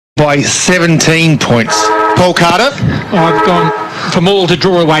by 17 points. Paul Carter? I've gone for Morwell to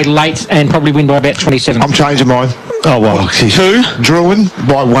draw away late and probably win by about 27. I'm changing mine. Oh, well. Who? Drouin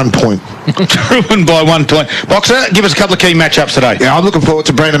by 1 point. Drouin by 1 point. Boxer, give us a couple of key matchups today. Yeah, I'm looking forward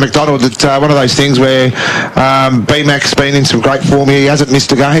to Brandon McDonald. It's one of those things where B-Mac's been in some great form here. He hasn't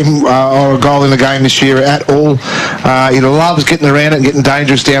missed a game or a goal in a game this year at all. He loves getting around it and getting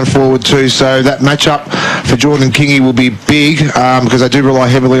dangerous down forward too. So that matchup for Jordan Kingy will be big because they do rely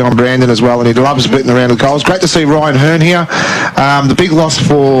heavily on Brandon as well, and he loves beating around with goals. Great to see Ryan Hearn here. The big loss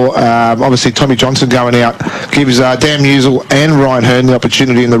for obviously Tommy Johnson going out gives Dan Musil and Ryan Hearn the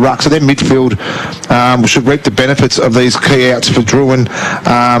opportunity in the ruck. So their midfield should reap the benefits of these key outs for Drouin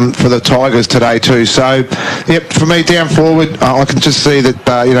for the Tigers today too. So, yep, for me down forward, I can just see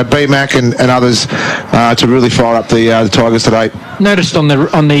that B-Mac and others to really fire up the Tigers today. Noticed on the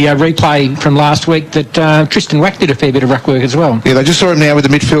replay from last week that Tristan Wack did a fair bit of ruck work as well. Yeah, they just saw him now with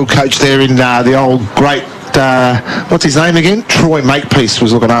the midfield coach there in the old great. What's his name again? Troy Makepeace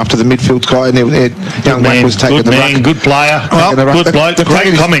was looking after the midfield guy, and young Wack was taking the ruck. Good player. Well, good bloke.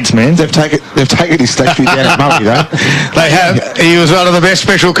 Great comments, man. They've taken his statue down at Murray, though. They have. He was one of the best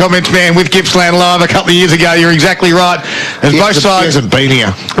special comments man with Gippsland Live a couple of years ago. You're exactly right. As both sides, he hasn't been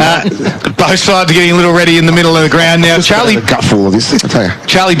here. Both sides are getting a little ready in the middle of the ground now. Charlie gutful of this. I tell you.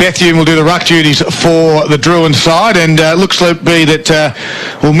 Charlie Bethune will do the ruck duties for the Drouin side, and looks to be that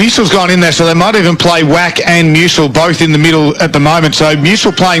Musil's gone in there, so they might even play Wack and Musil both in the middle at the moment. So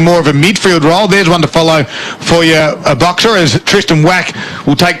Musil playing more of a midfield role. There's one to follow for you, a Boxer, as Tristan Wack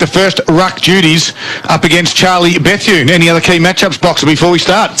will take the first ruck duties up against Charlie Bethune. Any other key matchups, Boxer, before we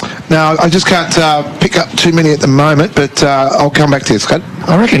start? No, I just can't pick up too many at the moment, but I'll come back to you, Scott.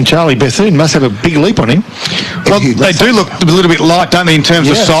 I reckon Charlie Bethune must have a big leap on him. Well, they do look a little bit light, don't they, in terms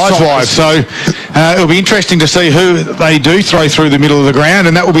of size-wise. So it'll be interesting to see who they do throw through the middle of the ground,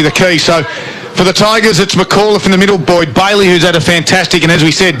 and that will be the key. So for the Tigers, it's McAuliffe in the middle, Boyd Bailey, who's had a fantastic, and as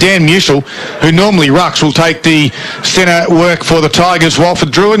we said, Dan Musil, who normally rucks, will take the centre work for the Tigers. While for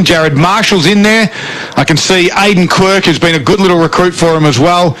Drouin, Jared Marshall's in there. I can see Aidan Quirk, who's been a good little recruit for him as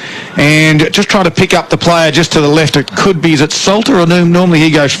well, and just trying to pick up the player just to the left. It could be, is it Salter, or normally he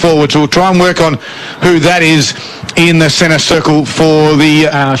goes forward, so we'll try and work on who that is in the centre circle for the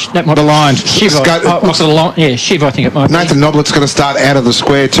Lions. Shiv, Shiv, I think it might be. Nathan Noblett's going to start out of the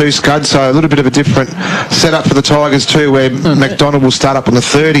square too, Scud, so a little bit of a different setup for the Tigers too, where McDonald will start up on the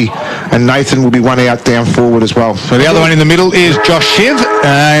 30 and Nathan will be one out down forward as well. So the other one in the middle is Josh Shiv,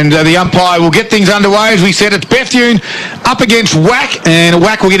 and the umpire will get things underway. As we said, it's Bethune up against Wack, and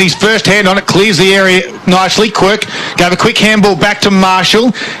Wack will get his first hand on it, clears the area nicely. Quirk gave a quick handball back to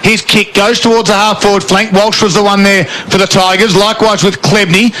Marshall. His kick goes towards the half-forward flank. Walsh was the one there for the Tigers. Likewise with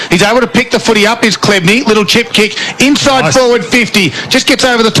Klebney. He's able to pick the footy up, is Klebney. Little chip kick inside forward 50. Just gets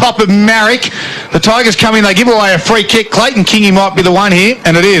over the top of Marrick. The Tigers come in, they give away a free kick. Clayton Kingy might be the one here,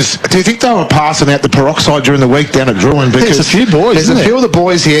 and it is. Do you think they were passing out the peroxide during the week down at Drouin? Because there's a few boys, there's a few of the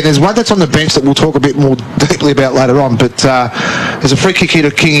boys here. There's one that's on the bench that we'll talk a bit more deeply about later on, but there's a free kick here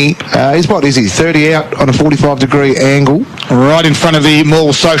to Kingy. What is he, 30 out on a 45-degree angle? Right in front of the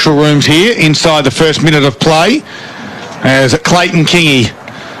Morwell social rooms here, inside the first minute of play, as Clayton Kingy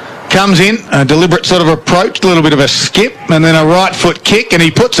comes in, a deliberate sort of approach, a little bit of a skip, and then a right foot kick, and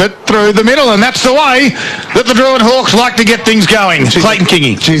he puts it through the middle, and that's the way that the Drouin Hawks like to get things going. Clayton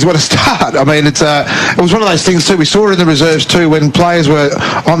Kingy. Geez, what a start. I mean, it was one of those things too. We saw it in the reserves too, when players were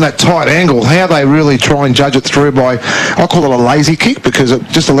on that tight angle, how they really try and judge it through by, I call it a lazy kick, because it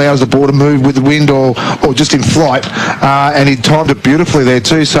just allows the ball to move with the wind or just in flight, and he timed it beautifully there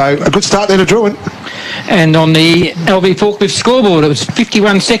too. So a good start there to Drouin. And on the LV Forklift scoreboard, it was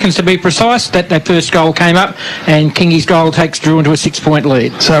 51 seconds to be precise that first goal came up, and Kingy's goal takes Drouin to a 6-point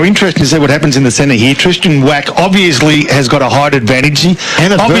lead. So interesting to see what happens in the centre here. Tristan Wack obviously has got a height advantage. He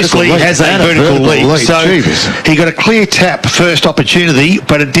obviously has a vertical lead. So he got a clear tap first opportunity,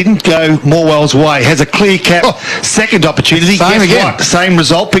 but it didn't go Morwell's way. Has a clear cap second opportunity. Same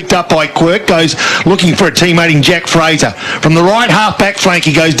result, picked up by Quirk. Goes looking for a teammating Jack Fraser. From the right half-back flank,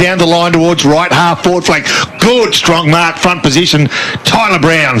 he goes down the line towards right half-forward flank. Good strong mark, front position. Tyler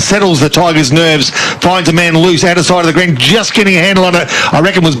Brown settles the Tigers' nerves, finds a man loose out of side of the ground, just getting a handle on it. I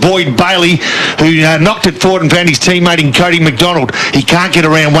reckon was Boyd Bailey, who knocked it forward and found his teammate in Cody McDonald. He can't get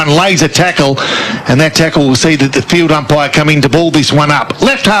around one, lays a tackle, and that tackle will see that the field umpire come in to ball this one up.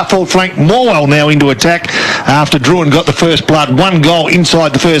 Left half-forward flank, Morwell now into attack after Drouin got the first blood. One goal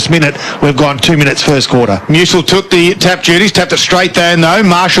inside the first minute. We've gone 2 minutes first quarter. Musil took the tap duties, tapped it straight there, though.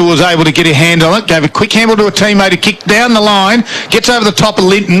 Marshall was able to get a hand on it, gave a quick handle to a teammate who kicked down the line, gets over the top of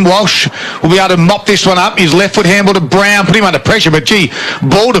Linton. Walsh will be able to mop this one up. His left foot handle to Brown, put him under pressure, but gee,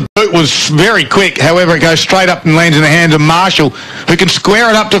 ball to boot was very quick. However, it goes straight up and lands in the hands of Marshall, who can square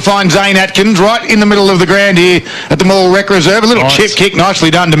it up to find Zane Atkins right in the middle of the ground here at the Morwell Rec Reserve. A little chip kick,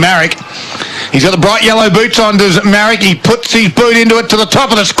 nicely done to Marek. He's got the bright yellow boots on, does Marek. He puts his boot into it to the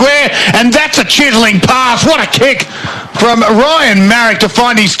top of the square, and that's a chiselling pass. What a kick from Ryan Marek to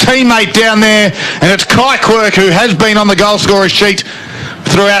find his teammate down there, and it's Kai Quirk, who has been on the goal scorer sheet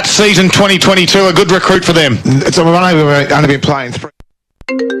throughout season 2022, a good recruit for them. We've only been playing 3.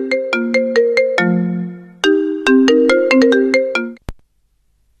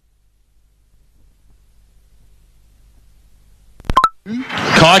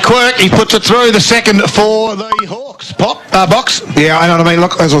 Kai Quirk, he puts it through the second for the Hawks box. Yeah, I know what I mean.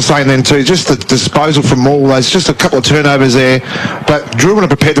 Look, as I was saying then too, just the disposal from Morwell, there's just a couple of turnovers there, but Drouin are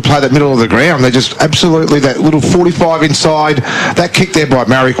prepared to play that middle of the ground. They just absolutely, that little 45 inside, that kick there by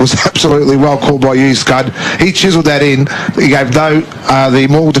Marek was absolutely well called by you, Scud. He chiselled that in. He gave the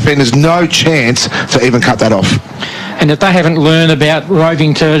Morwell defenders no chance to even cut that off. And if they haven't learned about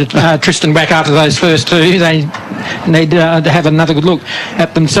roving to Tristan Wack after those first two, they need to have another good look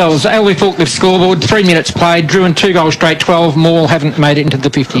at themselves. LV Forklift scoreboard, 3 minutes played. Drouin 2 goals straight, 12. Morwell haven't made it into the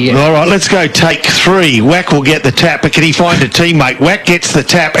 50 yet. All right, let's go take 3. Wack will get the tap, but can he find a teammate? Wack gets the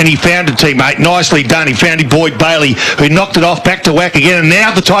tap, and he found a teammate. Nicely done. He found Boyd Bailey, who knocked it off back to Wack again, and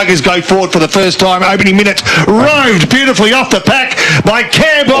now the Tigers go forward for the first time. Opening minutes, roved beautifully off the pack by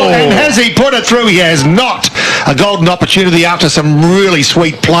Campbell, and has he put it through? He has not. A golden opportunity after some really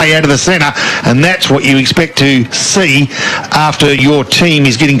sweet play out of the centre, and that's what you expect to see after your team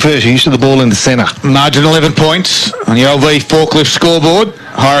is getting first use of the ball in the centre. Margin 11 points on the LV Forklift scoreboard.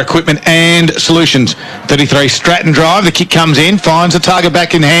 Hire Equipment and Solutions. 33 Stratton drive. The kick comes in, finds the target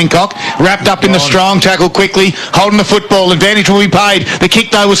back in Hancock. Wrapped up in the strong tackle quickly. Holding the football. Advantage will be paid. The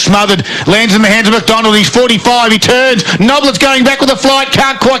kick though was smothered. Lands in the hands of McDonald. He's 45. He turns. Noblet's going back with a flight.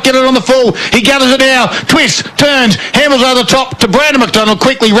 Can't quite get it on the full. He gathers it now. Twists. Turns. Handballs over the top to Brandon McDonald.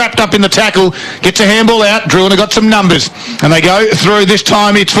 Quickly wrapped up in the tackle. Gets a handball out. Drouin have got some numbers. And they go through. This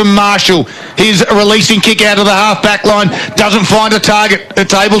time it's from Marshall. His releasing kick out of the half-back line. Doesn't find a target.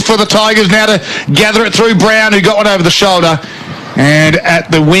 It's able for the Tigers now to gather it through Brown, who got one over the shoulder. And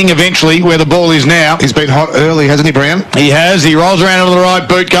at the wing eventually, where the ball is now. He's been hot early, hasn't he, Brown? He has. He rolls around on the right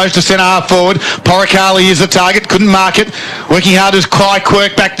boot, goes to centre half forward. Poricali is the target, couldn't mark it. Working hard as Kai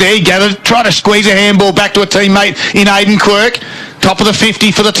Quirk back there. He gathered, tried to squeeze a handball back to a teammate in Aidan Quirk. Top of the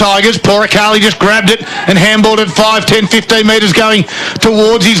 50 for the Tigers. Poricali just grabbed it and handballed it 5, 10, 15 metres going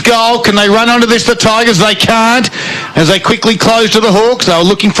towards his goal. Can they run onto this, the Tigers? They can't, as they quickly close to the Hawks. They were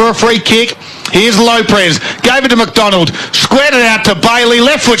looking for a free kick. Here's Lopez. Gave it to McDonald. Squared it out to Bailey.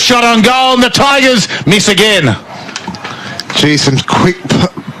 Left foot shot on goal, and the Tigers miss again. Gee, some quick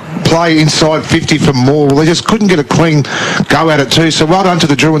play inside 50 from Morwell. They just couldn't get a clean go at it too. So well done to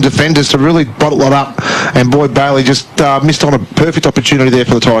the Drouin defenders to really bottle it up. And Boyd Bailey just missed on a perfect opportunity there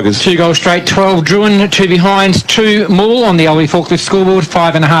for the Tigers. 2 goals straight, 12 Drouin, 2 behinds, 2 Morwell on the LV Forklift scoreboard.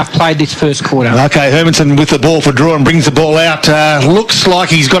 5.5 played this first quarter. Okay, Hermanson with the ball for Drouin, brings the ball out. Looks like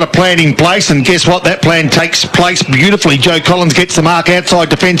he's got a plan in place, and guess what? That plan takes place beautifully. Joe Collins gets the mark outside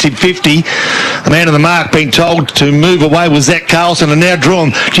defensive 50. The man of the mark being told to move away was Zach Carlson, and now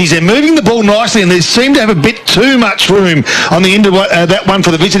Drouin. Geez, they're moving the ball nicely, and they seem to have a bit too much room on the end of that one.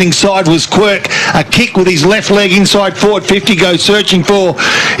 For the visiting side was Quirk. A kick with his left leg inside forward 50, goes searching for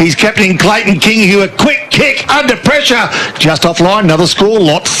his captain Clayton King, who a quick kick under pressure just offline. Another score.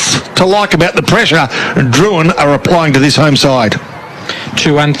 Lots to like about the pressure Drouin are applying to this home side.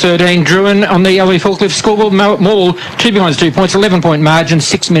 2-1-13 Drouin on the LV Forklift scoreboard. Morwell 2 behinds, 2 points, 11-point margin,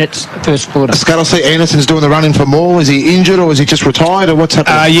 6 minutes first quarter. Scott, I see Anderson's doing the running for Morwell. Is he injured, or is he just retired, or what's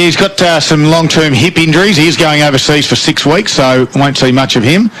happening? Yeah, he's got some long-term hip injuries. He is going overseas for 6 weeks, so won't see much of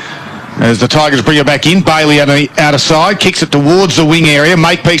him. As the Tigers bring it back in, Bailey out of side, kicks it towards the wing area.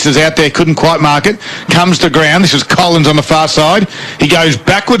 Make pieces out there, couldn't quite mark it. Comes to ground. This is Collins on the far side. He goes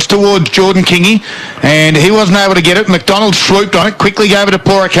backwards towards Jordan Kingy, and he wasn't able to get it. McDonald swooped on it, quickly gave it to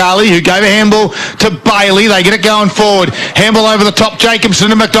Poricali, who gave a handball to Bailey. They get it going forward. Handball over the top, Jacobson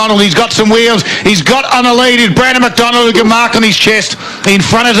to McDonald. He's got some wheels. He's got on a lead. Brandon McDonald, who can mark on his chest in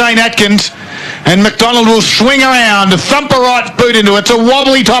front of Zane Atkins. And McDonald will swing around, thump a right boot into it. It's a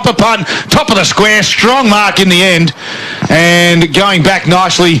wobbly top of punt, top of the square, strong mark in the end. And going back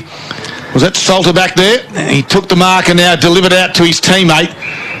nicely, was that Salter back there? He took the mark and now delivered out to his teammate.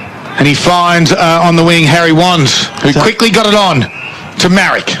 And he finds on the wing Harry Wands, who quickly got it on to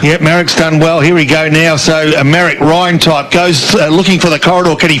Marrick. Yeah, Marrick's done well. Here we go now. So a Marrick Ryan type goes looking for the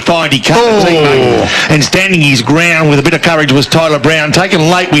corridor. Can he find? He can't. And standing his ground with a bit of courage was Tyler Brown. Taken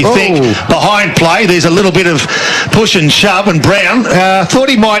late, we think. Behind play, there's a little bit of push and shove, and Brown thought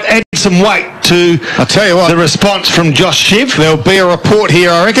he might add some weight to the response from Josh Shiv. There'll be a report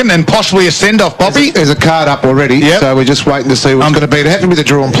here, I reckon, and possibly a send-off, Bobby. There's a card up already, so we're just waiting to see what's going to be. It'll have to be the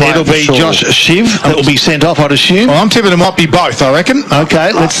Drouin player. It'll be Josh Shiv that will be sent off, I'd assume. Well, I'm tipping it might be both, I reckon.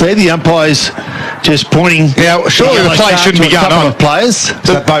 Okay, let's see. The umpire's just pointing. Now, surely the play shouldn't be going on. Of players.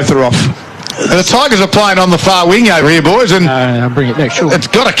 So both are off. The Tigers are playing on the far wing over here, boys, and I'll bring it back, sure. It's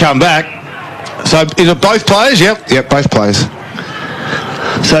got to come back. So is it both players? Yep, both players.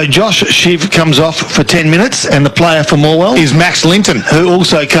 So Josh Shiv comes off for 10 minutes, and the player for Morwell is Max Linton, who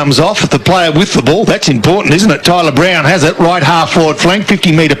also comes off. The player with the ball, that's important, isn't it? Tyler Brown has it, right half forward flank,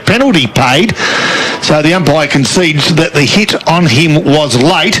 50-metre penalty paid. So the umpire concedes that the hit on him was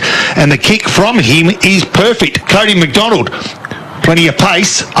late, and the kick from him is perfect. Cody McDonald. Plenty of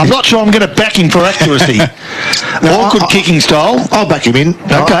pace. I'm not sure I'm going to back him for accuracy. Awkward kicking style. I'll back him in.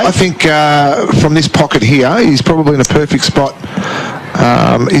 Okay. I think from this pocket here, he's probably in a perfect spot.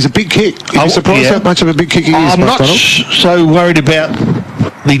 He's a big kick. You'd be surprised how much of a big kick he is. I'm not so worried about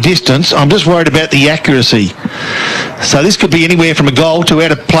the distance. I'm just worried about the accuracy. So this could be anywhere from a goal to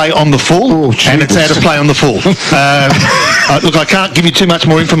out of play on the full, and it's out of play on the full. Look, I can't give you too much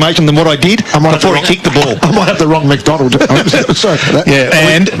more information than what I did before he kicked the ball. I might have the wrong McDonald. Sorry for that. Yeah,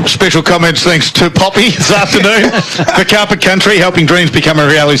 and special comments thanks to Poppy this afternoon for Carpet Country, helping dreams become a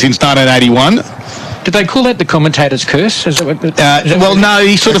reality since 1981. Did they call that the commentator's curse? Is that well, no,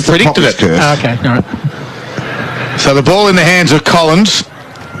 he sort of predicted it. Okay, all right. So the ball in the hands of Collins.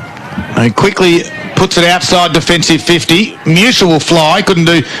 He quickly puts it outside defensive 50. Musa will fly. Couldn't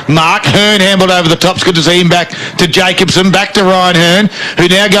do Mark. Hearn handled over the top. It's good to see him back to Jacobson. Back to Ryan Hearn, who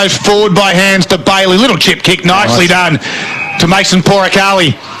now goes forward by hands to Bailey. Little chip kick. Nicely done to Mason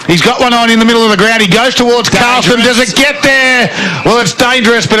Poracali. He's got one on in the middle of the ground. He goes towards Carlson. Does it get there? Well, it's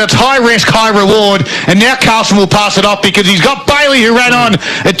dangerous, but it's high risk, high reward. And now Carlson will pass it off because he's got Bailey who ran on.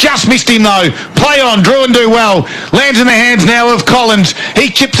 It just missed him, though. Play on. Drouin do well. Lands in the hands now of Collins. He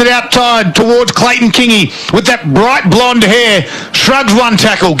chips it outside towards Clayton Kingy with that bright blonde hair. Shrugs one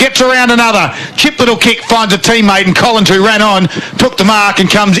tackle. Gets around another. Chip little kick. Finds a teammate. And Collins, who ran on, took the mark and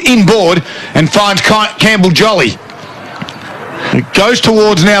comes inboard and finds Campbell Jolly. It goes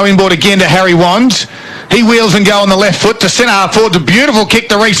towards now inboard again to Harry Wands. He wheels and go on the left foot to centre half forward. It's a beautiful kick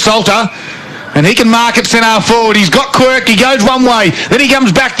to Reece Salter. And he can mark it centre half forward. He's got quirk. He goes one way. Then he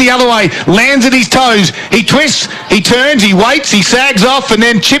comes back the other way. Lands at his toes. He twists. He turns. He waits. He sags off and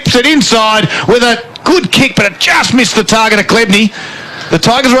then chips it inside with a good kick, but it just missed the target of Klebney. The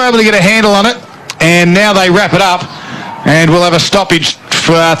Tigers were able to get a handle on it. And now they wrap it up. And we'll have a stoppage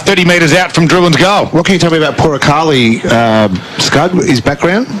for 30 metres out from Drouin's goal. What can you tell me about Poracali, Scud, his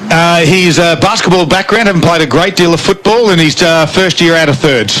background? He's a basketball background, haven't played a great deal of football in his first year out of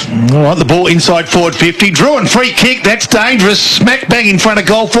thirds. All right, the ball inside forward 50. Drouin, free kick, that's dangerous. Smack bang in front of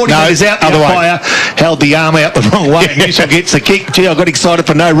goal, 40 metres out. The umpire held the arm out the wrong way. Newsel gets the kick. Gee, I got excited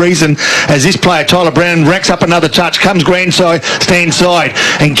for no reason as this player, Tyler Brown, racks up another touch, comes stand side.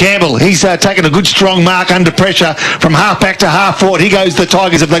 And Campbell, he's taken a good strong mark under pressure from half back to half forward. He goes the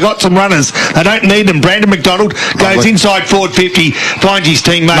Tigers. If they got some runners, they don't need them. Brandon McDonald goes inside forward 50, finds his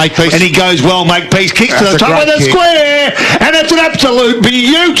teammate, and he goes well, Makepeace, kicks to the top of the square, and it's an absolute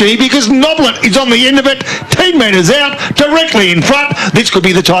beauty because Noblet is on the end of it, 10 metres out, directly in front. This could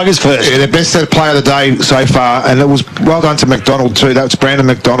be the Tigers first. Yeah, the best player of the day so far, and it was well done to McDonald too. That was Brandon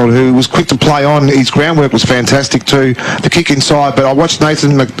McDonald, who was quick to play on. His groundwork was fantastic too. The kick inside, but I watched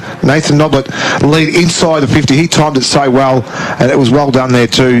Nathan Noblet lead inside the 50. He timed it so well, and it was well done there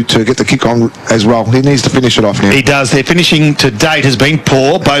too to get the kick on as well. He needs to finish it off now. He does. Their finishing to date has been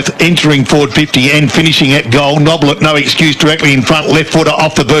poor, both entering forward 50 and finishing at goal. Noblet, no excuse, directly in front, left footer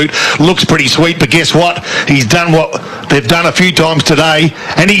off the boot. Looks pretty sweet, but guess what? He's done what they've done a few times today,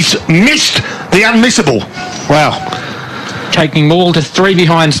 and he's missed the unmissable. Wow. Taking Morwell to 3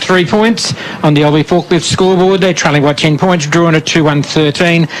 behind 3 points on the LB Forklift scoreboard. They're trailing by 10 points, drawing at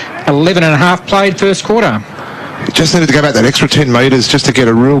 2-1-13. 11 and a half played first quarter. Just needed to go back that extra 10 metres just to get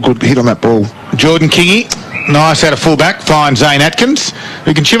a real good hit on that ball. Jordan Kingy, nice out of fullback, finds Zane Atkins,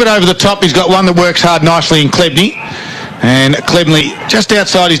 who can chip it over the top. He's got one that works hard nicely in Klebney. And Klebney, just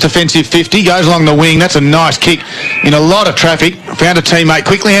outside his defensive 50, goes along the wing. That's a nice kick in a lot of traffic. Found a teammate,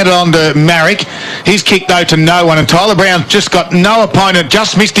 quickly handed on to Marrick. His kick, though, to no one. And Tyler Brown's just got no opponent,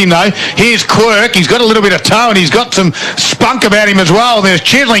 just missed him, though. Here's Quirk. He's got a little bit of toe, and he's got some spunk about him as well. There's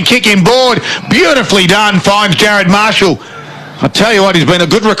Chisling kick in board. Beautifully done. Finds Jared Marshall. I tell you what, he's been a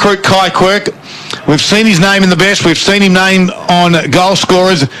good recruit, Kai Quirk. We've seen his name in the best. We've seen him named on goal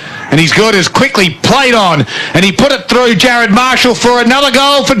scorers. And he's good as quickly played on. And he put it through Jared Marshall for another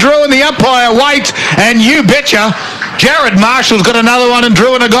goal for Drouin. The umpire waits. And you betcha, Jared Marshall's got another one and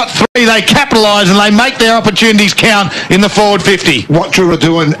Drouin have got 3. They capitalise and they make their opportunities count in the forward 50. What Drouin are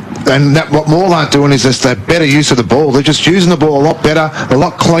doing, and what Morwell aren't doing, is just a better use of the ball. They're just using the ball a lot better, a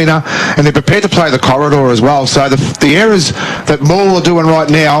lot cleaner, and they're prepared to play the corridor as well. So the errors that Morwell are doing right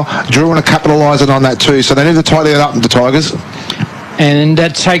now, Drouin are capitalising on that too. So they need to tidy it up, the Tigers. And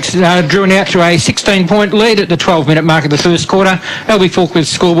that takes Drouin out to a 16-point lead at the 12-minute mark of the first quarter. LB Falkland's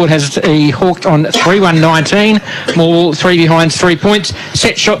scoreboard has a Hawks on 3-1-19. Morwell 3 behind 3 points.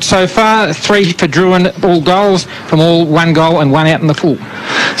 Set shots so far, 3 for Drouin, all goals from all, 1 goal and 1 out in the full.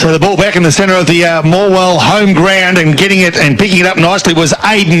 So the ball back in the centre of the Morwell home ground and getting it and picking it up nicely was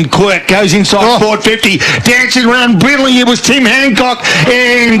Aidan Quirk. Goes inside forward 50, dancing around brilliantly. It was Tim Hancock.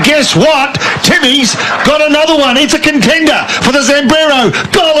 And guess what? Timmy's got another one. It's a contender for the Zambrero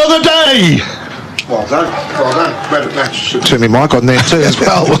Goal of the Day. Well done. Credit match to me, Mike, on there too as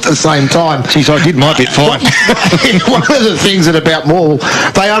well at the same time. Jeez, I did my bit fine. One of the things that about Morwell,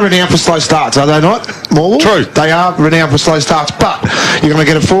 they are renowned for slow starts, are they not, Morwell? True. They are renowned for slow starts, but you're going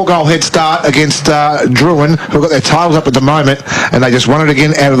to get a 4-goal head start against Drouin, who've got their tails up at the moment, and they just won it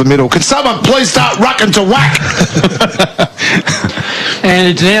again out of the middle. Can someone please start rucking to whack? And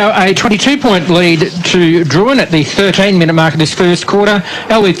it's now a 22-point lead to Drouin at the 13-minute mark of this first quarter.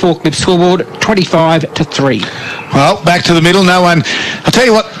 LB Falkland scoreboard 25-3. Well, back to the middle. No one. I'll tell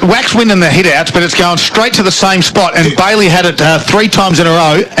you what, Wack's winning the hit-outs, but it's going straight to the same spot. And Bailey had it 3 times in a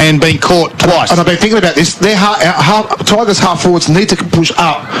row and been caught twice. And I've been thinking about this. Their Tigers half-forwards need to push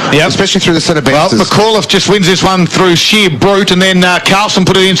up, especially through the centre bounces. Well, McAuliffe just wins this one through sheer brute, and then Carlson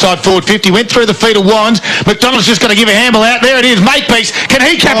put it inside forward 50. Went through the feet of Wines. McDonald's just going to give a handball out. There it is. Makepeace. Can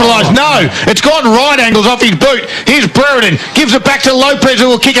he capitalise? No. It's gone right angles off his boot. Here's Brereton. Gives it back to Lopez, who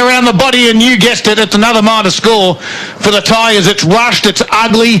will kick around the body, and you guessed it. It's another minor score for the Tigers. It's rushed. It's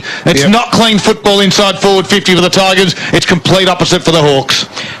ugly. It's not clean football inside forward 50 for the Tigers. It's complete opposite for the Hawks.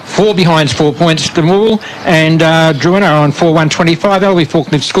 4 behind 4 points to Morwell, and Drouin are on 4-1-25. LB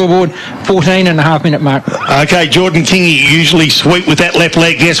Falkland scoreboard 14.5-minute mark. Okay, Jordan Kingy, usually sweet with that left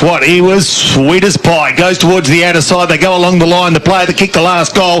leg. Guess what? He was sweet as pie. Goes towards the outer side. They go along the line. The player that kicked the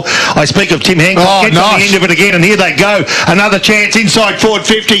last goal. I speak of Tim Hancock. Gets on the end of it again, and here they go. Another chance inside forward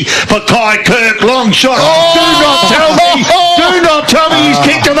 50 for Kai Kirk. Long shot. Do not tell me he's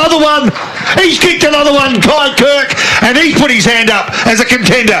kicked another one. He's kicked another one, Kai Kirk, and he's put his hand up as a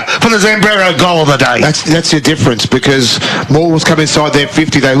contender for the Zambrero Goal of the Day. That's your difference, because Morwell's come inside their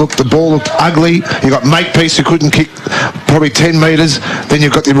 50. The ball looked ugly. You got Makepeace who couldn't kick probably 10 metres. Then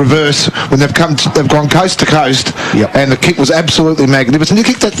you've got the reverse when they've gone coast to coast, and the kick was absolutely magnificent. You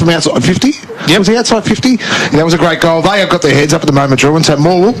kicked that from outside 50. Yep. Was he outside 50? Yeah, that was a great goal. They have got their heads up at the moment, Drouin. So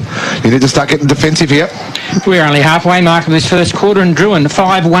Morwell, you need to start getting defensive here. We're only halfway mark of this first quarter, and Drouin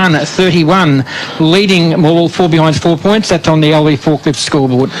 5-1-31, leading Morwell 4 behind 4 points. That's on the LB Forklift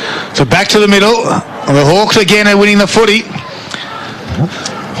scoreboard. So back to the middle. The Hawks again are winning the footy.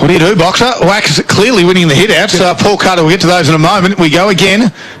 What do you do, Boxer? Wack's clearly winning the hit-outs. Paul Carter will get to those in a moment. We go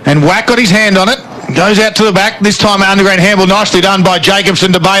again, and Wack got his hand on it. Goes out to the back. This time underground handball nicely done by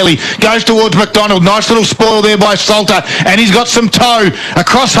Jacobson to Bailey. Goes towards McDonald. Nice little spoil there by Salter. And he's got some toe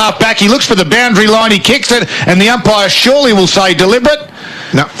across half back. He looks for the boundary line. He kicks it. And the umpire surely will say deliberate.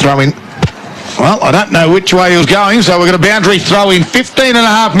 No, throw in. Well, I don't know which way he was going, so we've got a boundary throw in.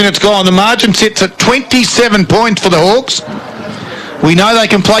 15.5 minutes gone. The margin sits at 27 points for the Hawks. We know they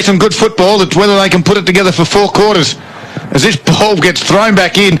can play some good football. It's whether they can put it together for 4 quarters. As this ball gets thrown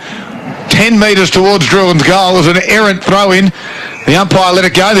back in, 10 metres towards Drouin's goal. There's an errant throw in. The umpire let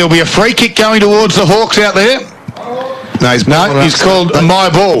it go. There'll be a free kick going towards the Hawks out there. No, he's called my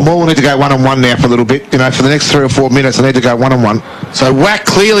ball. Morwell need to go one-on-one now for a little bit. For the next 3 or 4 minutes, they need to go one-on-one. So Wack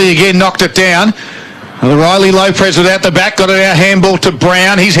clearly again knocked it down. And Riley Lopez without the back got it out handball to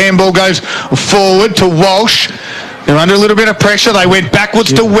Brown. His handball goes forward to Walsh. They're under a little bit of pressure. They went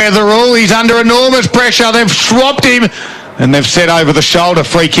backwards to Weatherall. He's under enormous pressure. They've swapped him. And they've set over the shoulder.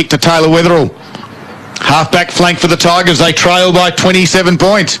 Free kick to Taylor Weatherall. Half-back flank for the Tigers. They trail by 27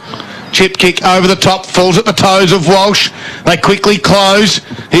 points. Chip kick over the top, falls at the toes of Walsh. They quickly close.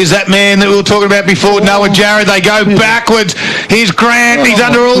 Here's that man that we were talking about before, Noah Jarrett. They go backwards. Here's Grant. He's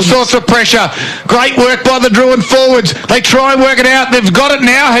under all sorts of pressure. Great work by the Drouin forwards. They try and work it out. They've got it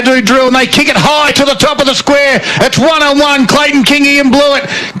now. Hadou Drouin. They kick it high to the top of the square. It's 1-on-1. Clayton Kingy and blew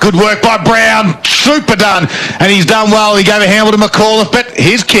it. Good work by Brown. Super done. And he's done well. He gave a handle to McAuliffe, but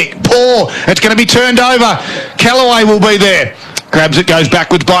his kick, poor. It's going to be turned over. Callaway will be there. Grabs it, goes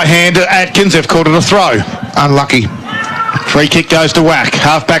backwards by hand to Atkins. They've called it a throw. Unlucky. Free kick goes to Whack.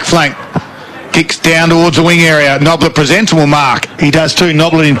 Half-back flank. Kicks down towards the wing area. Noblet presents and will mark. He does too.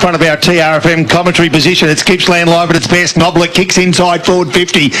 Noblet in front of our TRFM commentary position. It's Gippsland live at its best. Noblet kicks inside forward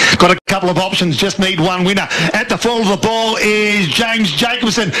 50. Got a couple of options. Just need one winner. At the fall of the ball is James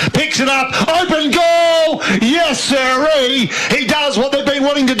Jacobson. Picks it up. Open goal. Yes, sirree. He does what they've been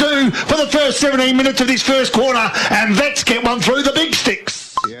wanting to do for the first 17 minutes of this first quarter. And Vets get one through the big sticks.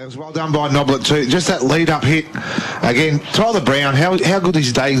 Yeah, it was well done by Noblet too. Just that lead-up hit. Again, Tyler Brown, how good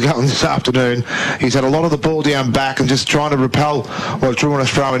his day's going this afternoon. He's had a lot of the ball down back and just trying to repel what Drouin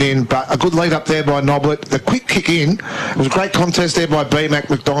is throwing in. But a good lead-up there by Noblet. The quick kick in. It was a great contest there by B-Mac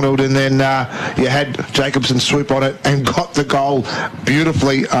McDonald. And then you had Jacobson swoop on it and got the goal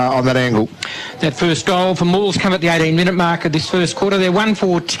beautifully on that angle. That first goal for Morwell's come at the 18-minute mark of this first quarter. They're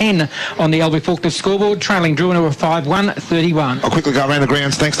 1-4-10 on the Albie Faulkner scoreboard, trailing Drouin over 5-1-31. I'll quickly go around the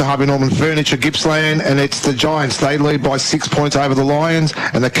grounds. Thanks to Harvey Norman Furniture, Gippsland, and it's the Giants. They lead by 6 points over the Lions,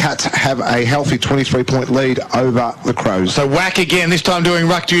 and the Cats have a healthy 23-point lead over the Crows. So Whack again, this time doing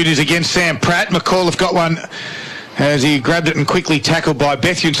ruck duties against Sam Pratt. McAuliffe got one as he grabbed it and quickly tackled by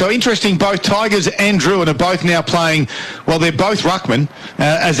Bethune. So interesting, both Tigers and Drouin are both now playing, well, they're both ruckmen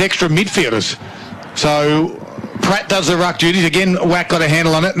as extra midfielders. So Pratt does the ruck duties. Again, Whack got a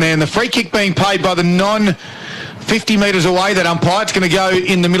handle on it, and then the free kick being paid by the 50 metres away, that umpire. It's going to go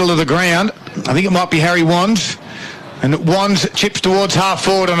in the middle of the ground. I think it might be Harry Wands. And Wands chips towards half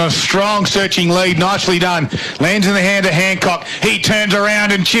forward on a strong searching lead. Nicely done. Lands in the hand of Hancock. He turns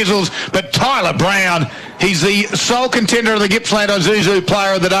around and chisels. But Tyler Brown, he's the sole contender of the Gippsland Isuzu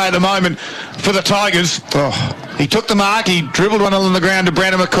player of the day at the moment for the Tigers. Oh, he took the mark. He dribbled one on the ground to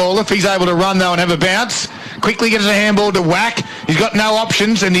Brandon McAuliffe. He's able to run, though, and have a bounce. Quickly gets a handball to Whack. He's got no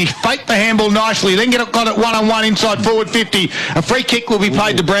options, and he faked the handball nicely. Then got it one-on-one inside forward 50. A free kick will be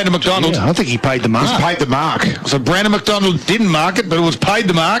paid to Brandon McDonald. Yeah, I think he paid the mark. He's paid the mark. So Brandon McDonald didn't mark it, but it was paid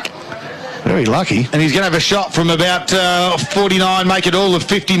the mark. Very lucky. And he's going to have a shot from about 49, make it all of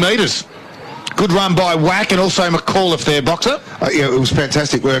 50 metres. Good run by Whack and also McAuliffe there, Boxer. Yeah, it was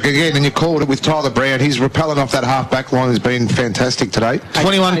fantastic work again, and you called it with Tyler Brown. He's repelling off that half-back line has been fantastic today.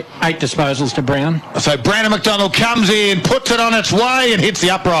 21. Eight disposals to Brown. So Brandon McDonald comes in, puts it on its way and hits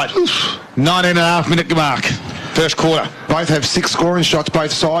the upright. 19.5-minute mark. First quarter. Both have 6 scoring shots,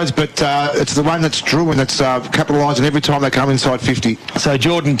 both sides, but it's the one that's Drouin that's capitalising every time they come inside 50. So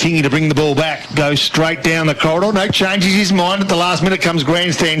Jordan Kingy to bring the ball back, goes straight down the corridor. No, changes his mind at the last minute, comes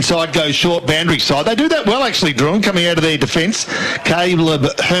grandstand side, goes short boundary side. They do that well, actually, Drouin, coming out of their defence. Caleb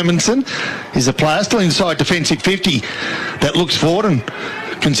Hermanson is a player still inside defensive 50 that looks forward and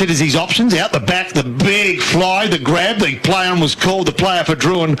considers his options. Out the back, the big fly, the grab, the play on was called. The player for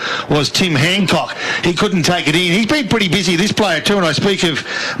Drouin was Tim Hancock. He couldn't take it in. He's been pretty busy, this player too, and I speak of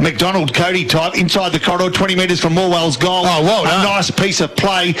McDonald Cody type, inside the corridor, 20 metres from Morwell's goal. Oh, well done. A nice piece of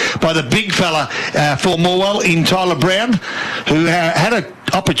play by the big fella for Morwell in Tyler Brown, who had a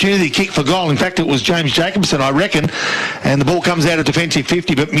opportunity to kick for goal. In fact, it was James Jacobson, I reckon, and the ball comes out of defensive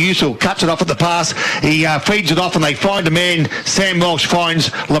 50, but Musil cuts it off at the pass. He feeds it off, and they find a man. Sam Welsh finds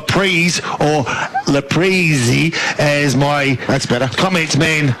Laprise, or Laprise, as my that's better comments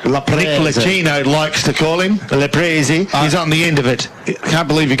man Nick Latino likes to call him. Laprise. He's on the end of it. Can't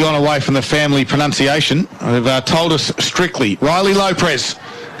believe you've gone away from the family pronunciation. They've told us strictly. Riley Lopez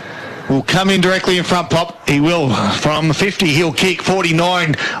will come in directly in front, Pop. He will. From 50, he'll kick.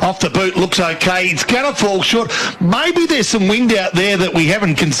 49 off the boot. Looks okay. It's going to fall short. Maybe there's some wind out there that we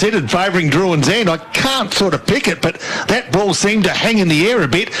haven't considered favouring Drouin's end. I can't sort of pick it, but that ball seemed to hang in the air a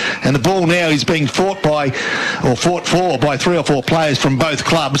bit, and the ball now is being fought for by 3 or 4 players from both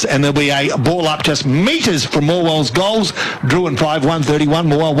clubs, and there'll be a ball up just metres from Morwell's goals. Drouin 5-1-31,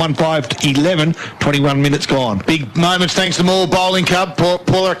 Morwell 1-5-11, 21 minutes gone. Big moments thanks to Morwell Bowling Club.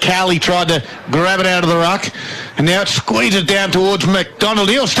 Paula Cowley tried to grab it out of the ruck, and now it squeezes down towards McDonald.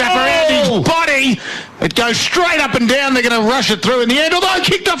 He'll snap around his body. It goes straight up and down. They're going to rush it through in the end, although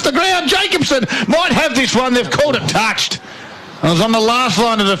kicked off the ground. Jacobson might have this one. They've called it touched. It was on the last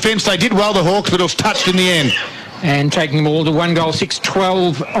line of defence. They did well, the Hawks, but it was touched in the end. And taking them all to 1 goal,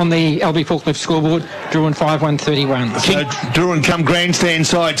 6-12 on the Albie Faulkner scoreboard. Drouin 5-1-31. So Drouin come grandstand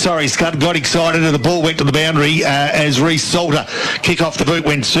side. Sorry, Scott got excited and the ball went to the boundary as Reece Salter kick off the boot,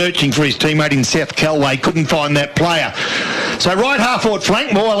 went searching for his teammate in Seth Calway. Couldn't find that player. So right half forward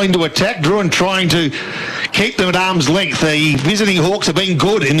flank, Morwell into attack. Drouin trying to keep them at arm's length. The visiting Hawks have been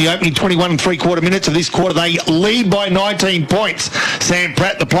good in the opening 21 3/4 minutes of this quarter. They lead by 19 points. Sam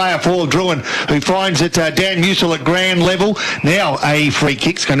Pratt, the player for Drouin, who finds it Dan Musil at grand level. Now a free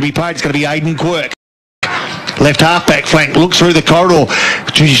kick's going to be paid. It's going to be Aidan Quirk. left half-back flank. Looks through the corridor.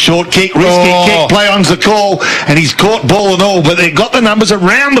 Short kick, risky kick, play on's the call, and he's caught ball and all, but they've got the numbers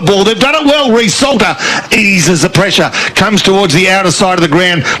around the ball. They've done it well. Reece Salter eases the pressure, comes towards the outer side of the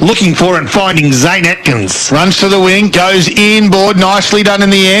ground, looking for and finding Zane Atkins. Runs to the wing, goes inboard, nicely done in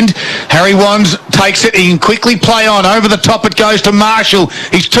the end. Harry Wands takes it, he can quickly play on. Over the top it goes to Marshall.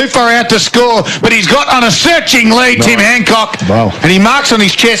 He's too far out to score, but he's got on a searching lead, Tim Hancock. Wow. And he marks on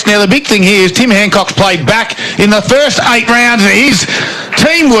his chest. Now the big thing here is Tim Hancock's played back in the first 8 rounds. His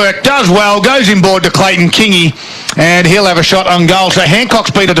teamwork does well, goes inboard to Clayton Kingy, and he'll have a shot on goal. So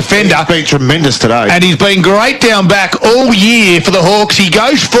Hancock's been a defender. He's been tremendous today. And he's been great down back all year for the Hawks. He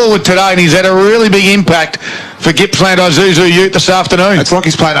goes forward today and he's had a really big impact for Gippsland Isuzu Ute this afternoon. It's like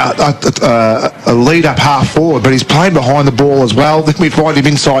he's playing a lead-up half-forward, but he's playing behind the ball as well. Then we find him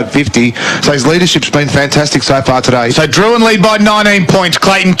inside 50. So his leadership's been fantastic so far today. So Drouin lead by 19 points.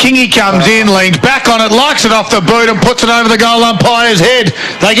 Clayton Kingy comes in, leans back on it, likes it off the boot and puts it over the goal umpire's head.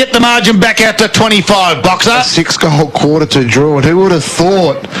 They get the margin back out to 25. Boxer. A 6-goal quarter to Drouin. Who would have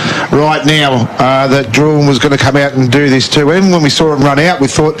thought right now that Drouin was going to come out and do this too? Even when we saw him run out, we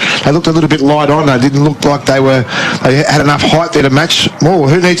thought they looked a little bit light on. They didn't look like they had enough height there to match Morwell.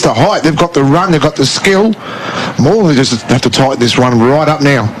 Who needs the height? They've got the run, they've got the skill. Morwell just have to tighten this run right up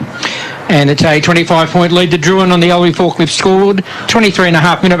now. And it's a 25-point lead to Drouin on the Albury Forklift scoreboard.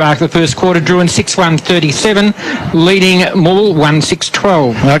 23.5-minute mark of the first quarter. Drouin 6-1-37, leading Morwell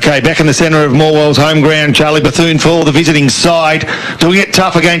 1-6-12. Okay, back in the centre of Morwell's home ground, Charlie Bethune for the visiting side. Doing it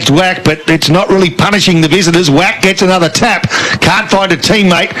tough against Wack, but it's not really punishing the visitors. Wack gets another tap. Can't find a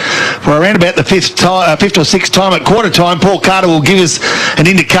teammate for around about the fifth or sixth time at quarter time. Paul Carter will give us an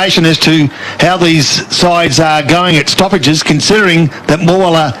indication as to how these sides are going at stoppages, considering that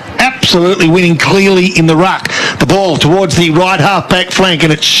Morwell are absolutely winning clearly in the ruck. The ball towards the right half-back flank,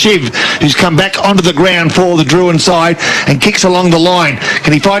 and it's Shiv who's come back onto the ground for the Drouin side and kicks along the line.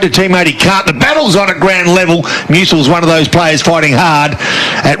 Can he find a teammate? He can't. The battle's on at ground level. Musel's one of those players fighting hard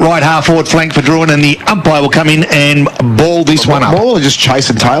at right half-forward flank for Drouin, and the umpire will come in and ball this one up. Morwell are just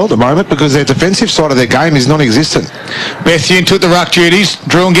chasing tail at the moment because their defensive side of their game is non-existent. Bethune took the ruck duties.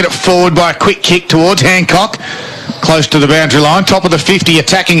 Drouin get it forward by a quick kick towards Hancock. Close to the boundary line, top of the 50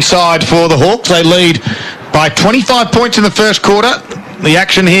 attacking side for the Hawks. They lead by 25 points in the first quarter. The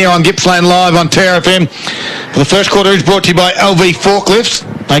action here on Gippsland Live on Terra FM for the first quarter is brought to you by LV Forklifts.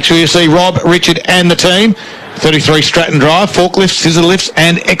 Make sure you see Rob, Richard and the team. 33 Stratton Drive, forklifts, scissor lifts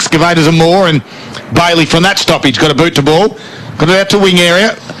and excavators and more. And Bailey from that stoppage got a boot to ball, got it out to wing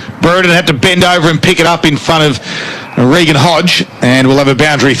area. Burden had to bend over and pick it up in front of Regan Hodge, and we'll have a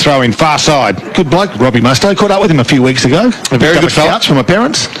boundary throw in far side. Good bloke, Robbie Musto. Caught up with him a few weeks ago. A very good fella. From my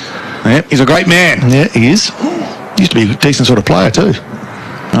parents. Yeah, he's a great man. Yeah, he is. Used to be a decent sort of player too.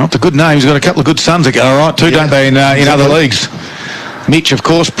 Well, it's a good name. He's got a couple of good sons that go all right too, don't they, in other leagues. Mitch, of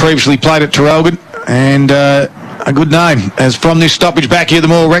course, previously played at Terrelgan, and a good name. As from this stoppage back here, the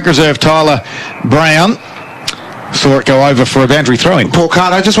Morwell Rec Reserve, Tyler Brown saw it go over for a boundary throw-in. Paul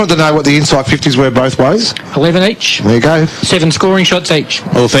Carter, I just wanted to know what the inside 50s were both ways. 11 each. There you go. 7 scoring shots each.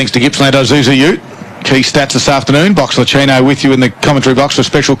 All thanks to Gippsland Isuzu Ute. Key stats this afternoon. Box Lachino with you in the commentary box for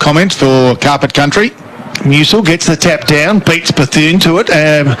special comments for Carpet Country. Musil gets the tap down, beats Bethune to it.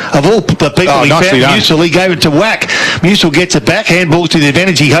 Of all the people he found, Musil, he gave it to Wack. Musil gets it back, handballs to the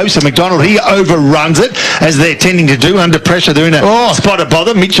advantage. He hosts a McDonald. He overruns it, as they're tending to do under pressure. They're in a spot of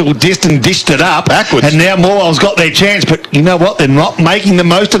bother. Mitchell dished it up. Backwards. And now Morwell's got their chance, but you know what? They're not making the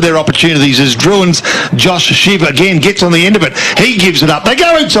most of their opportunities, as Drouin's Josh Shiv again gets on the end of it. He gives it up. They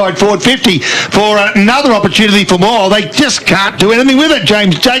go inside forward 50 for another opportunity for Morwell. They just can't do anything with it.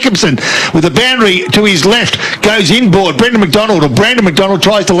 James Jacobson with a boundary to his left goes inboard. Brandon McDonald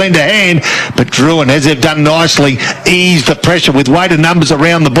tries to lend a hand, but Drouin, as they've done nicely, eased the pressure with weighted numbers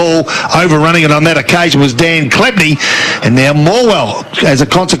around the ball. Overrunning it on that occasion was Dan Klebney, and now Morwell, as a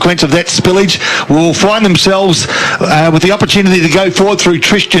consequence of that spillage, will find themselves with the opportunity to go forward through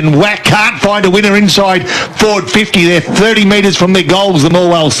Tristan Wack. Can't find a winner inside forward 50. They're 30 metres from their goals, the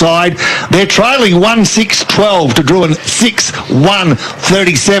Morwell side. They're trailing 1-6-12 to Drouin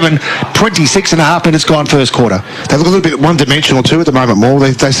 6-1-37. 26 and a half minutes gone first quarter. They look a little bit one-dimensional too at the moment,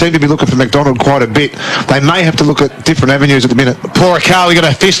 Morwell. They seem to be looking for McDonald quite a bit. They may have to look at different avenues at the minute. Poor Carly got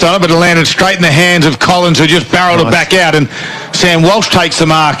a fist on it, but it landed straight in the hands of Collins, who just barreled it back out, and Sam Walsh takes the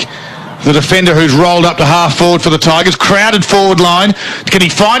mark. The defender who's rolled up to half forward for the Tigers. Crowded forward line. Can he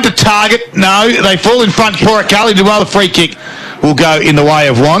find a target? No. They fall in front. Poor Carly did well. The free kick will go in the way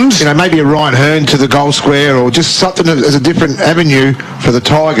of Wands. You know, maybe a Ryan Hearn to the goal square, or just something as a different avenue for the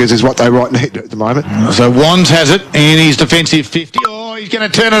Tigers is what they right need at the moment. So Wands has it in his defensive 50. Oh, he's going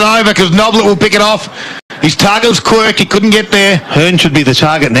to turn it over because Noblet will pick it off. His target was Quirk. He couldn't get there. Hearn should be the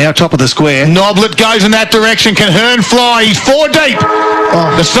target now, top of the square. Noblet goes in that direction. Can Hearn fly? He's 4 deep.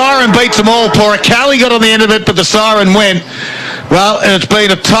 The siren beats them all. Poor Kelly got on the end of it, but the siren went. Well, and it's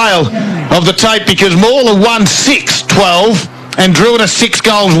been a tale of the tape because Morwell won 6-12 and Drouin a 6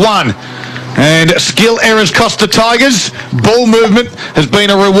 goals won. And skill errors cost the Tigers. Ball movement has been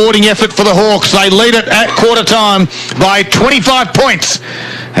a rewarding effort for the Hawks. They lead it at quarter time by 25 points.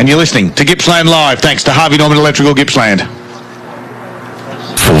 And you're listening to Gippsland Live, thanks to Harvey Norman Electrical Gippsland.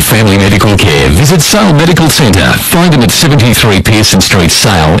 For family medical care, visit Sale Medical Centre. Find them at 73 Pearson Street,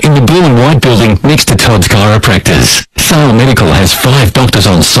 Sale, in the blue and white building next to Todd's Chiropractors. Sale Medical has 5 doctors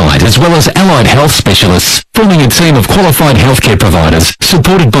on site, as well as allied health specialists, forming a team of qualified healthcare providers,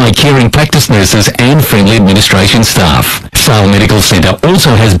 supported by caring practice nurses and friendly administration staff. Sale Medical Centre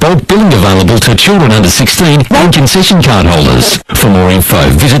also has bulk billing available to children under 16 and concession card holders. For more info,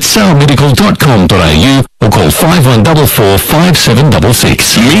 visit salemedical.com.au or call 5144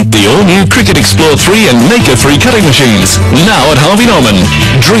 5766. Meet the all-new Cricket Explore 3 and Maker 3 cutting machines, now at Harvey Norman.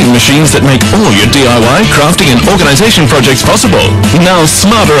 Dream machines that make all your DIY, crafting and organisation projects possible. Now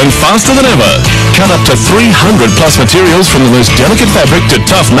smarter and faster than ever. Cut up to 300 plus materials from the most delicate fabric to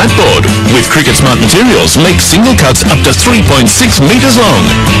tough mat board. With Cricket Smart Materials, make single cuts up to 3.6 metres long.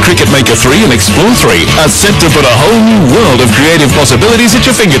 Cricket Maker 3 and Explore 3 are set to put a whole new world of creative possibilities at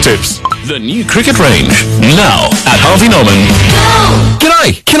your fingertips. The new cricket range, now at Harvey Norman.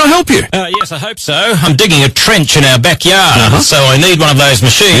 G'day, can I help you? Yes, I hope so. I'm digging a trench in our backyard, so I need one of those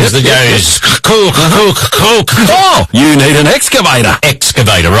machines that goes cook. Oh, you need an excavator.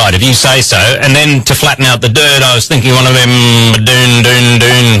 Excavator, right, if you say so. And then to flatten out the dirt, I was thinking one of them doon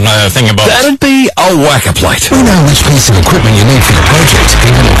thingamabobs. That'd be a whacker plate. We know which piece of equipment you need for the project,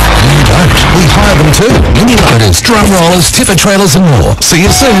 even if you don't. We hire them too. Mini loaders, drum rollers, tipper trailers and more. See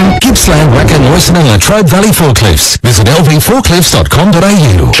you soon. Gippsland, Wacker, Royston and Latrobe Valley Forklifts. Visit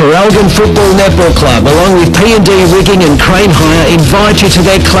lvforklifts.com.au. Traralgon Football Netball Club, along with P&D Rigging and Crane Hire, invite you to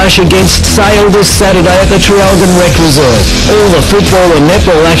their clash against Sale this Saturday at the Traralgon Rec Reserve. All the football and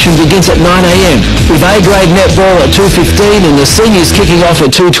netball action begins at 9 a.m, with A-grade netball at 2:15 and the seniors kicking off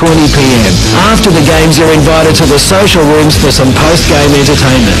at 2:20 p.m. After the games, you're invited to the social rooms for some post-game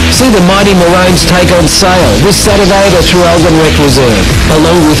entertainment. See the Mighty Maroons take on Sale this Saturday at the Traralgon Rec Reserve.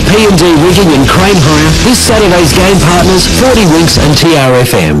 Along with P&D Rigging and Crane Hire, this Saturday's game partners, 40 Winks and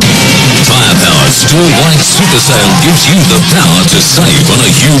TRFM. Tyre Power Store White Super Sale gives you the power to save on a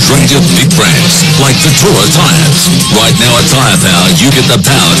huge range of big brands like Victoria Tyres. Right now at Tyre Power, you get the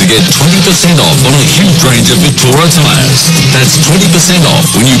power to get 20% off on a huge range of Victoria Tyres. That's 20% off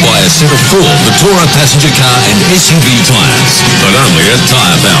when you buy a set of 4 Victoria passenger car and SUV tyres. But only at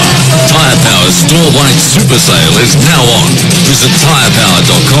Tyre Power. Tyre Power Store White Super Sale is now on. Visit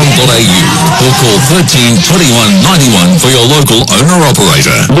tyrepower.com.au or call 13 21 91 for your local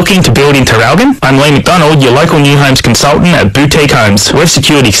owner-operator. Looking to build in Traralgon? I'm Lee McDonald, your local new homes consultant at Boutique Homes. We've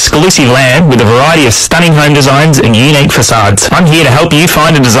secured exclusive land with a variety of stunning home designs and unique facades. I'm here to help you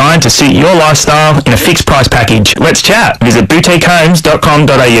find a design to suit your lifestyle in a fixed price package. Let's chat. Visit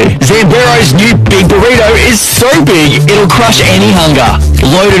boutiquehomes.com.au. Zambero's new Big Burrito is so big, it'll crush any hunger.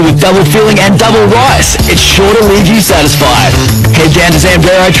 Loaded with double filling and double rice, it's sure to leave you satisfied. Head down to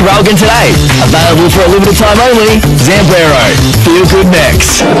Zambero Traralgon today. Available for a limited time only. Zambero. Feel good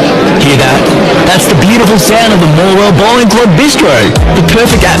next. Hear that? That's the beautiful sound of the Morwell Bowling Club Bistro. The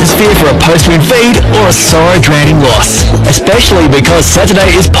perfect atmosphere for a post-win feed or a sorrow-drowning loss. Especially because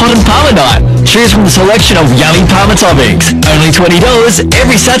Saturday is pot and parma night. Choose from the selection of yummy parma toppings. Only $20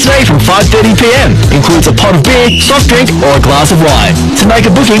 every Saturday from 5:30 p.m. Includes a pot of beer, soft drink or a glass of wine. To make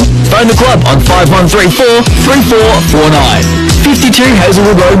a booking, phone the club on 5134 3449. 52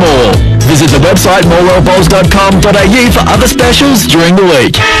 Hazelwood Road Mall. Visit the website morwellbowls.com.au for other specials during the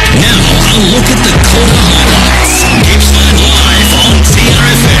week. Now, a look at the quarter highlights. Gippsland Live on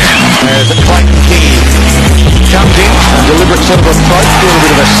TRFM. There's a Clayton King. Comes in, a deliberate sort of approach, doing a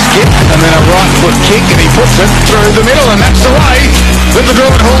bit of a skip, and then a right foot kick, and he puts it through the middle, and that's the way that the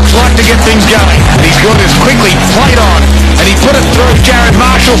Drouin Hawks like to get things going. And he's got this quickly played on, and he put it through Jared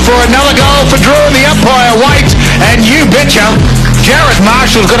Marshall for another goal for Drouin. The umpire waits, and you betcha, Jared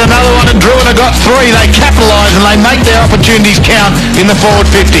Marshall's got another one, and Drouin have got 3. They capitalise, and they make their opportunities count in the forward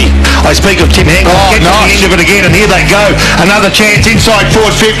 50. I speak of Tim Hancock, getting to the end of it again, and here they go. Another chance inside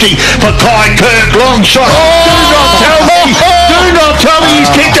forward 50 for Kai Kirk. Long shot. Do not tell me he's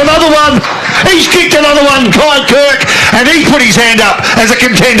kicked another one. He's kicked another one, Kai Kirk. and he put his hand up as a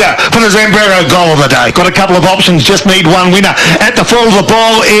contender for the Zambrero goal of the day. Got a couple of options, just need one winner. At the fall of the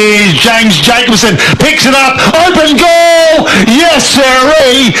ball is James Jacobson. Picks it up, open goal! Yes,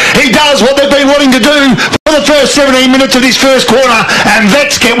 sirree! He does what they've been wanting to do for the first 17 minutes of this first quarter, and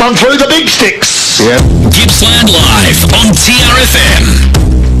Vets get one through the big sticks. Yeah. Gippsland Live on TRFM.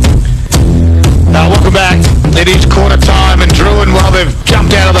 Welcome back. It is quarter time, and Drouin, well, they've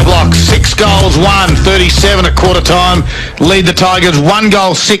jumped out of the blocks. 6 goals, 1, 37 at quarter time. Lead the Tigers 1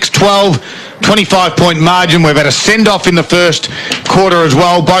 goal, 6-12, 25-point margin. We've had a send-off in the first quarter as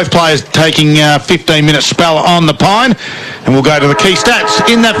well. Both players taking a 15-minute spell on the pine. And we'll go to the key stats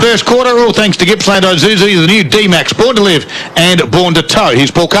in that first quarter, all thanks to Gippsland Ozuzi, the new D-Max, born to live and born to tow.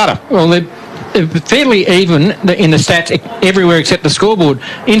 Here's Paul Carter. Well, they're fairly even in the stats everywhere except the scoreboard.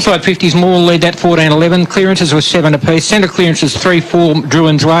 Inside 50s, Morwell lead that 14-11. Clearances were 7 apiece. Centre clearances 3-4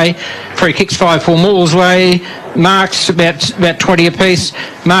 Drouin's way. Free kicks 5-4 Morwell's way. Marks about 20 apiece.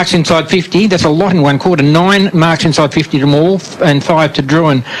 Marks inside 50. That's a lot in one quarter. 9 marks inside 50 to Morwell and 5 to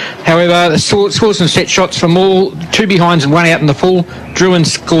Drouin. However, the scores and set shots for Morwell, 2 behinds and 1 out in the full. Drouin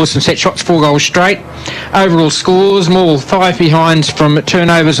scores and set shots, 4 goals straight. Overall scores, Morwell 5 behinds from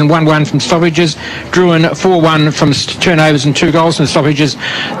turnovers and 1-1 from stoppages. Drouin 4-1 from turnovers and 2 goals from stoppages.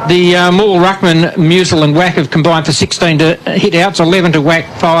 The Morwell ruckman, Musil and Wack have combined for 16 to hit outs, 11 to Wack,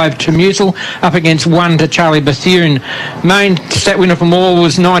 5 to Musil, up against 1 to Charlie Bethune. Main stat winner for Morwell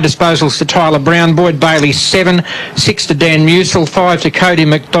was 9 disposals to Tyler Brown. Boyd Bailey 7, 6 to Dan Musil, 5 to Cody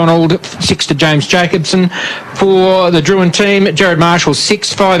McDonald, 6 to James Jacobson. For the Drouin team, Jared Marshall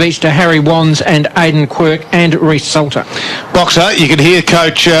 6, 5 each to Harry Wands and Aidan Quirk and Reece Salter. Boxer, you could hear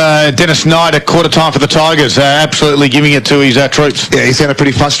Coach Dennis Knight at quarter time for the Tigers, absolutely giving it to his troops. Yeah, he sounded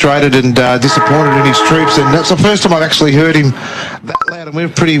pretty frustrated and disappointed in his troops, and that's the first time I've actually heard him that loud, and we're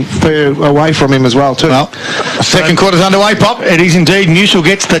pretty far away from him as well too. Well, second quarter's underway, Pop. It is indeed. Musil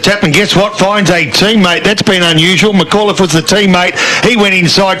gets the tap, and guess what? Finds a teammate. That's been unusual. McAuliffe was the teammate. He went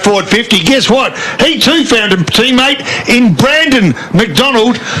inside forward 50. Guess what? He too found a teammate in Brandon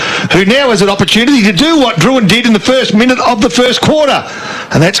McDonald, who now has an opportunity to do what Drouin did in the first minute of the first quarter,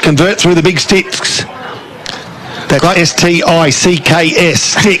 and that's convert through the big sticks. That's S-T-I-C-K-S,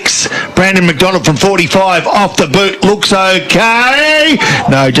 sticks. Brandon McDonald from 45, off the boot, looks okay.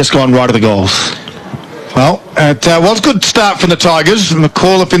 No, just gone right of the goals. Well, it was a good start from the Tigers.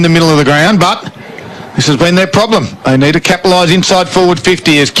 McAuliffe in the middle of the ground, but this has been their problem. They need to capitalise inside forward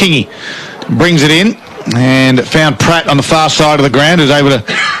 50 as Kingy brings it in and found Pratt on the far side of the ground, who's able to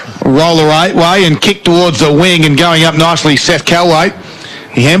roll away and kick towards the wing, and going up nicely, Seth Calway.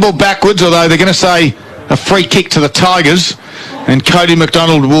 He handballed backwards, although they're going to say a free kick to the Tigers, and Cody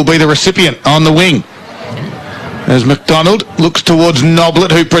McDonald will be the recipient on the wing. As McDonald looks towards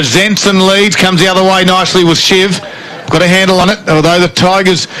Noblet, who presents and leads, comes the other way nicely with Shiv. Got a handle on it, although the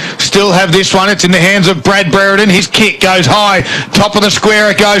Tigers still have this one. It's in the hands of Brad Brereton. His kick goes high. Top of the square,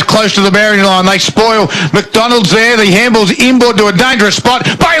 it goes close to the boundary line. They spoil. McDonald's there. The handball's inboard to a dangerous spot.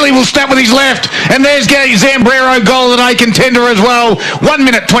 Bailey will snap with his left. And there's Zambrero, goal of the day contender as well. 1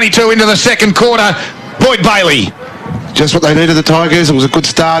 minute 22 into the second quarter. Boyd Bailey. Just what they needed, the Tigers. It was a good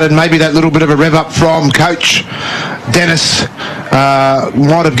start, and maybe that little bit of a rev up from Coach Dennis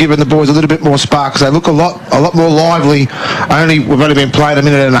might have given the boys a little bit more spark, because they look a lot more lively. We've only been playing a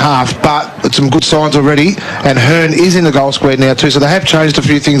minute and a half, but it's some good signs already, and Hearn is in the goal square now too, so they have changed a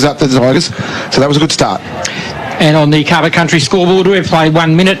few things up to the Tigers, so that was a good start. And on the Carver Country scoreboard, we've played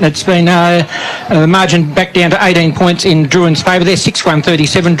 1 minute, and it's been the margin back down to 18 points in Drouin's favour. They're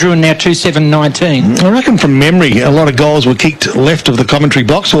 6-1-37. Drouin now 2-7-19. I reckon from memory, a lot of goals were kicked left of the commentary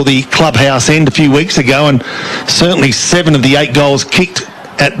box or the clubhouse end a few weeks ago, and certainly 7 of the 8 goals kicked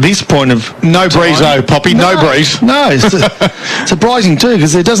at this point of no breeze, though, Poppy. No breeze. No, it's surprising too,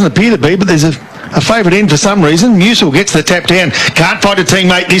 because there doesn't appear to be, but there's a favourite end for some reason. Musil gets the tap down. Can't find a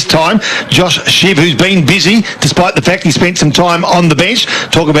teammate this time. Josh Shiv, who's been busy, despite the fact he spent some time on the bench.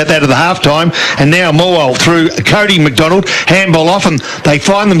 Talk about that at the half-time. And now Morwell through Cody McDonald. Handball off, and they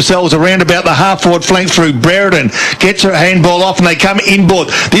find themselves around about the half-forward flank through Brereton. Gets her handball off, and they come inboard.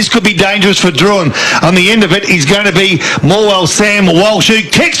 This could be dangerous for Drouin. On the end of it is going to be Morwell Sam Walsh, who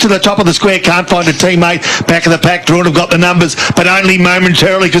kicks to the top of the square. Can't find a teammate. Back of the pack. Drouin have got the numbers, but only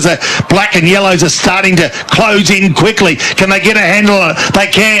momentarily, because the black and yellows Tigers are starting to close in quickly. Can they get a handle on it? They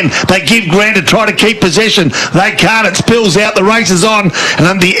can. They give Grant to try to keep possession. They can't. It spills out. The race is on. And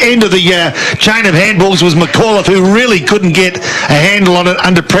at the end of the chain of handballs was McAuliffe, who really couldn't get a handle on it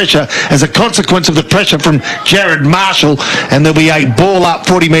under pressure as a consequence of the pressure from Jared Marshall. And there'll be a ball up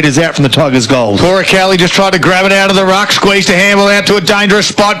 40 metres out from the Tigers' goals. Cora Kelly just tried to grab it out of the ruck, squeezed a handball out to a dangerous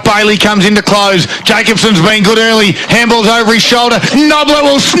spot. Bailey comes in to close. Jacobson's been good early. Handball's over his shoulder. Noblet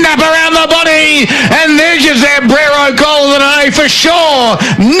will snap around the body. And there's your Zambrero goal of the day for sure.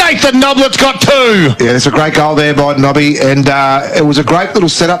 Nathan Noblet's got 2. Yeah, it's a great goal there by Nobby, and it was a great little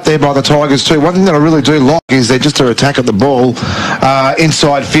setup there by the Tigers too. One thing that I really do like is they're just to attack at the ball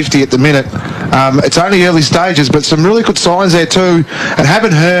inside 50 at the minute. It's only early stages, but some really good signs there too. And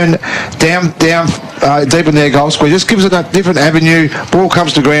having Hearn down deep in their goal square just gives it a different avenue. Ball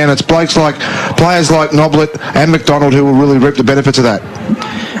comes to ground. It's players like Noblet and McDonald who will really reap the benefits of that.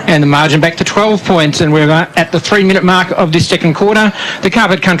 And the margin back to 12 points, and we're at the 3-minute mark of this second quarter. The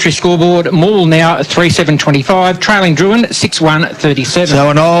Carpet Country scoreboard, Morwell now 3-7-25, trailing Drouin 6-1-37. So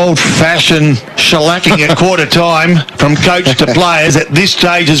an old-fashioned shellacking at quarter time from coach to players at this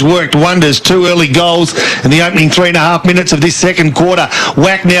stage has worked wonders. 2 early goals in the opening 3.5 minutes of this second quarter.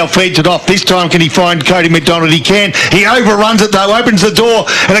 Wack now feeds it off. This time can he find Cody McDonald? He can. He overruns it though, opens the door,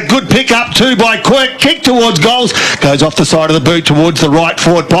 and a good pick up too by Quirk. Kick towards goals. Goes off the side of the boot towards the right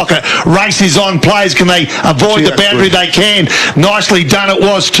forward pocket. Race is on. Players, can they avoid the boundary? They can. Nicely done it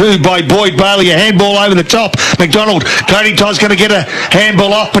was too by Boyd Bailey. A handball over the top. McDonald, Cody Todd's going to get a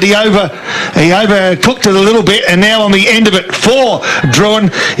handball off, but he overcooked it a little bit, and now on the end of it for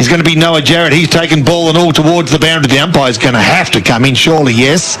Drouin is going to be Noah Jarrett. He's taken ball and all towards the boundary. The umpire's going to have to come in, surely,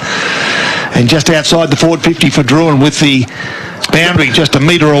 yes. And just outside the forward 50 for Drouin with the boundary just a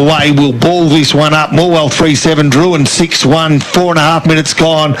metre away. We'll ball this one up. Morwell 3-7, Drouin 6-1, 4.5 minutes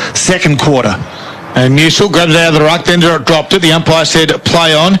gone, second quarter. And Musil grabs it out of the ruck, then dropped it. The umpire said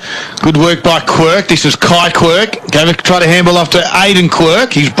play on. Good work by Quirk. This is Kai Quirk. Tried to handball off to Aidan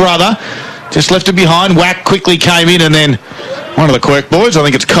Quirk, his brother. Just left it behind. Wack quickly came in, and then one of the Quirk boys, I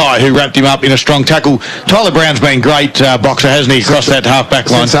think it's Kai, who wrapped him up in a strong tackle. Tyler Brown's been great boxer, hasn't he? Across that half-back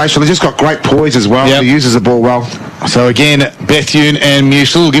line. Sensational. He's just got great poise as well. Yep. He uses the ball well. So again, Bethune and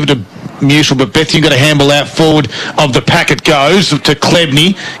Musil. We'll give it to Musil, but Bethune got a handball out forward of the pack. It goes to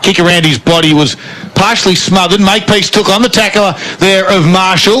Klebney. Kick around his body was partially smothered. Makepeace took on the tackler there of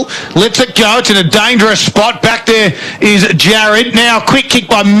Marshall. Lets it go. It's in a dangerous spot. Back there is Jared. Now quick kick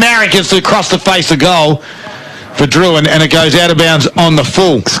by Marek as across the face of goal for Drouin, and it goes out of bounds on the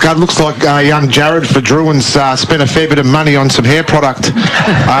full. Scud, looks like young Jared for Drouin's spent a fair bit of money on some hair product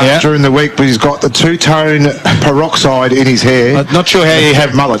during the week, but he's got the two-tone peroxide in his hair. I'm not sure how you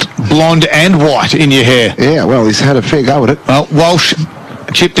have mullet, blonde and white in your hair. Yeah, well, he's had a fair go at it. Well, Walsh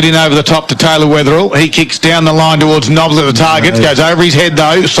chipped it in over the top to Taylor Wetherell. He kicks down the line towards Nobbs at the target. Goes over his head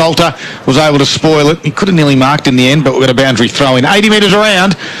though. Salter was able to spoil it. He could have nearly marked in the end, but we've got a boundary throw in. 80 metres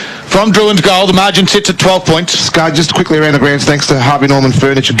around from Drouin's goal. The margin sits at 12 points. Scar, just quickly around the grounds, thanks to Harvey Norman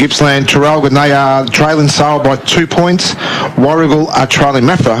Furniture, Gippsland, Traralgon, they are trailing Sale by 2 points. Warrigal are trailing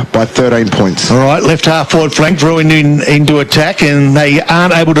Maffra by 13 points. All right, left half forward flank, Drouin into attack, and they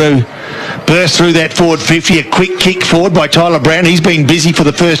aren't able to burst through that forward 50. A quick kick forward by Tyler Brown. He's been busy for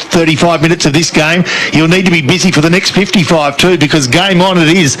the first 35 minutes of this game. He'll need to be busy for the next 55 too, because game on it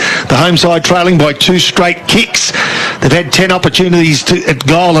is. The home side trailing by 2 straight kicks. They've had 10 opportunities at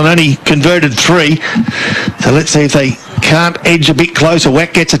goal and only converted 3. So let's see if they can't edge a bit closer.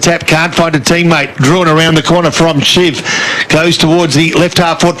 Wack gets a tap, can't find a teammate. Drouin around the corner from Shiv. Goes towards the left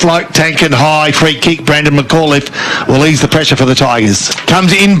half foot float, tank and high. Free kick, Brandon McAuliffe will ease the pressure for the Tigers.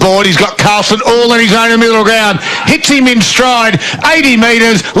 Comes inboard, he's got Carlson all in his own middle ground. Hits him in stride, 80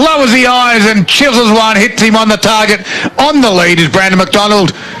 metres, lowers the eyes and chisels one, hits him on the target. On the lead is Brandon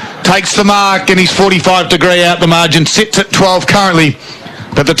McDonald. Takes the mark and he's 45 degree out the margin. Sits at 12 currently.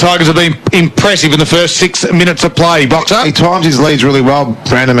 But the Tigers have been impressive in the first 6 minutes of play. Boxer? He times his leads really well,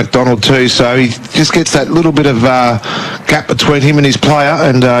 Brandon McDonald too, so he just gets that little bit of gap between him and his player,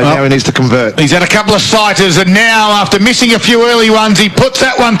 and now he needs to convert. He's had a couple of sighters, and now, after missing a few early ones, he puts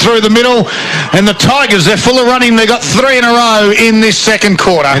that one through the middle, and the Tigers, they're full of running. They've got 3 in a row in this second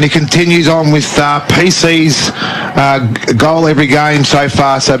quarter. And he continues on with PC's goal every game so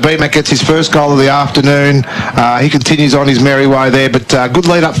far, so BMAC gets his first goal of the afternoon. He continues on his merry way there, but good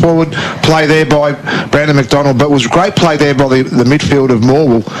lead up forward play there by Brandon McDonald, but was great play there by the midfield of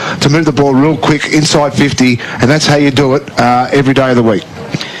Morwell to move the ball real quick inside 50, and that's how you do it every day of the week.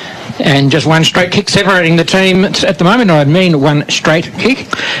 And just one straight kick separating the team at the moment. I mean one straight kick.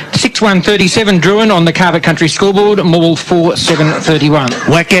 6-1 6-1-37 Drouin on the Carpet Country scoreboard. Morwell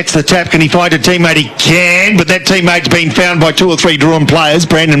 4-7-31. Wack gets the tap. Can he find a teammate? He can, but that teammate's been found by 2 or 3 Drouin players.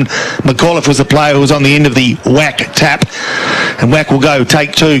 Brandon McAuliffe was the player who was on the end of the Wack tap. And Wack will go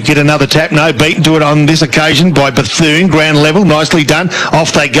take 2, get another tap. No, beaten to it on this occasion by Bethune. Ground level, nicely done.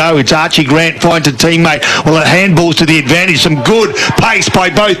 Off they go. It's Archie Grant finds a teammate. Well, it handballs to the advantage. Some good pace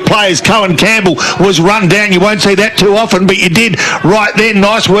by both players. Cohen Campbell was run down. You won't see that too often, but you did right there.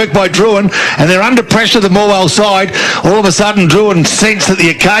 Nice work by Drouin. And they're under pressure, the Morwell side. All of a sudden, Drouin sense that the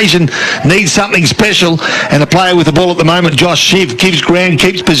occasion needs something special. And the player with the ball at the moment, Josh Shiv, gives ground,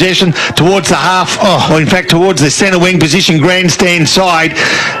 keeps possession towards the half, or in fact towards the centre wing position, grandstand side,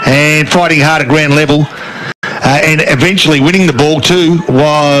 and fighting hard at ground level. And eventually winning the ball too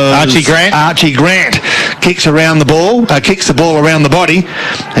was Archie Grant. Archie Grant kicks around the ball, kicks the ball around the body,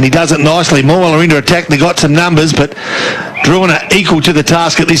 and he does it nicely. Morwell are into attack. They got some numbers, but Drouin are equal to the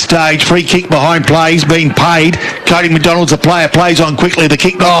task at this stage. Free kick behind play. He's been paid. Cody McDonald's the player. Plays on quickly. The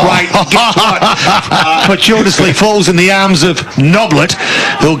kick not great. Gets right. Fortuitously falls in the arms of Noblet,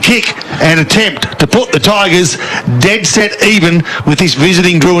 who'll kick and attempt to put the Tigers dead set even with this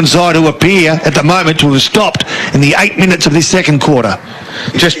visiting Drouin side, who appear at the moment to have stopped in the 8 minutes of this second quarter.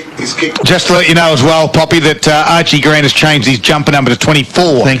 Just to let you know as well, Poppy, that Archie Grant has changed his jumper number to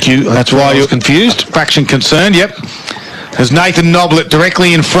 24. Thank you. That's why you're confused. Fraction concerned, yep. As Nathan Noblet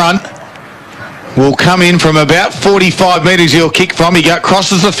directly in front will come in from about 45 metres he'll kick from. He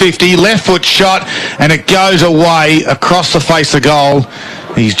crosses the 50, left foot shot, and it goes away across the face of goal.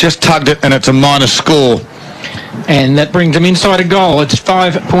 He's just tugged it, and it's a minus score. And that brings them inside a goal. It's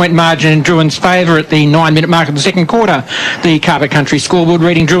 5-point margin in Drouin's favour at the 9-minute mark of the second quarter. The Carpet Country scoreboard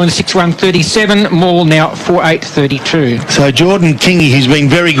reading Drouin 6-1-37, Morwell now 4-8-32. So Jordan Kingy, who's been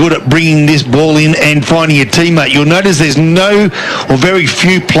very good at bringing this ball in and finding a teammate. You'll notice there's no or very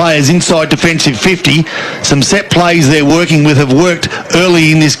few players inside defensive 50. Some set plays they're working with have worked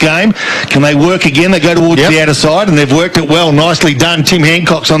early in this game. Can they work again? They go towards the outer side, and they've worked it well. Nicely done. Tim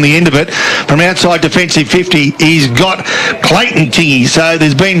Hancock's on the end of it. From outside defensive 50, he's got Clayton Kingy. So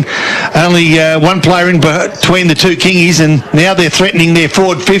there's been only one player in between the two Kingies, and now they're threatening their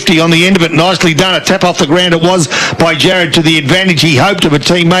forward 50 on the end of it. Nicely done. A tap off the ground it was by Jared to the advantage he hoped of a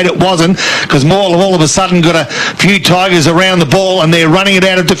teammate. It wasn't, because Morwell have all of a sudden got a few Tigers around the ball, and they're running it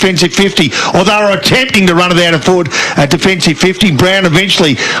out of defensive 50, or they were attempting to run it out of forward defensive 50. Brown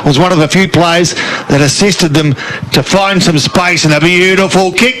eventually was one of the few players that assisted them to find some space, and a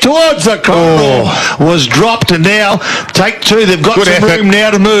beautiful kick towards the corner was dropped. And now take 2. They've got some room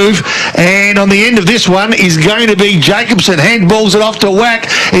now to move, and on the end of this one is going to be Jacobson. Handballs it off to Wack.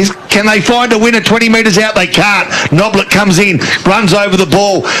 Can they find a winner 20 metres out? They can't. Noblet comes in, runs over the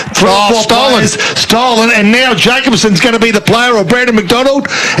ball. Stolen, and now Jacobson's going to be the player, or Brandon McDonald.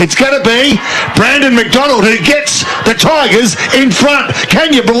 It's going to be Brandon McDonald who gets the Tigers in front.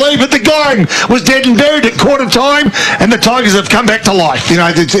 Can you believe it? The game was dead and buried at quarter time, and the Tigers have come back to life. You know,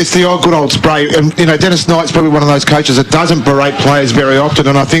 it's the old good old spray. And, you know, Dennis Knight's probably one of those coaches that doesn't berate players very often,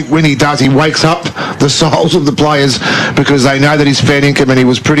 and I think when he does, he wakes up the souls of the players, because they know that he's fair income, and he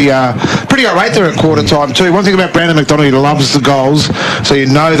was pretty irate there at quarter time too. One thing about Brandon McDonald, he loves the goals, so you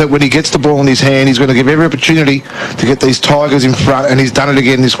know that when he gets the ball in his hand, he's going to give every opportunity to get these Tigers in front, and he's done it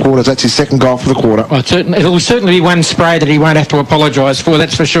again this quarter. That's his second goal for the quarter. Well, it'll certainly be one spray that he won't have to apologise for,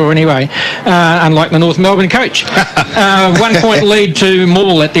 that's for sure anyway, unlike the North Melbourne coach. 1 point lead to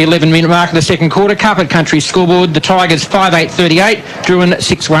Morwell at the 11-minute mark of the second quarter. Carpet Country scoreboard, the Tigers 5-8-38, Drouin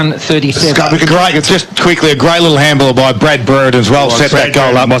 6-1-37. Great, it's just quickly a great little handball by Brad Bird as well, set that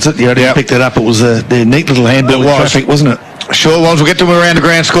goal up. Was it? Yeah, I didn't pick that up. It was a neat little handball traffic, wasn't it? Sure was. We'll get to around the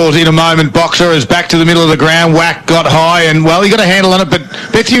ground scores in a moment. Boxer is back to the middle of the ground. Wack got high, and, well, he got a handle on it, but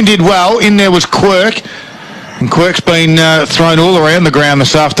Bethune did well. In there was Quirk, and Quirk's been thrown all around the ground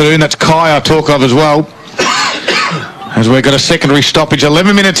this afternoon. That's Kai I talk of as well. As we've got a secondary stoppage.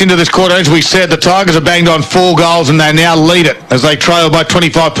 11 minutes into this quarter, as we said, the Tigers have banged on 4 goals, and they now lead it as they trail by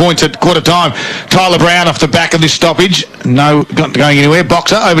 25 points at quarter time. Tyler Brown off the back of this stoppage. No going anywhere.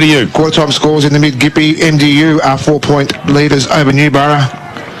 Boxer, over to you. Quarter time scores in the mid-Gippy. MDU are 4-point leaders over Newborough.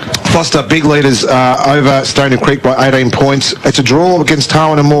 Foster, big leaders over Stony Creek by 18 points. It's a draw against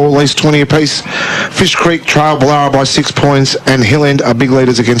Tarwin and Moore, at least 20 apiece. Fish Creek trail Ballara by 6 points, and Hill End are big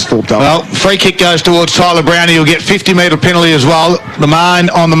leaders against Thorpe. Well, free kick goes towards Tyler Brown. He'll get 50-metre penalty as well. The man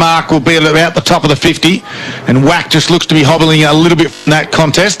on the mark will be at about the top of the 50, and Wack just looks to be hobbling a little bit from that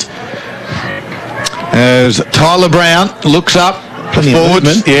contest. As Tyler Brown looks up, Plenty forwards. Of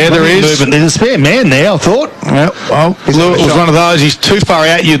movement. Yeah, there is. Movement. There's a spare man there, I thought. Well, it was one of those. He's too far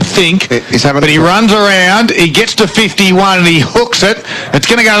out, you'd think. But he runs around. He gets to 51 and he hooks it. It's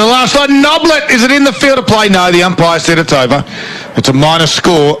going to go to the last side. Noblet, is it in the field of play? No, the umpire said it's over. It's a minus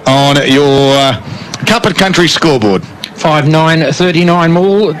score on your Cup and Country scoreboard. 5-9-39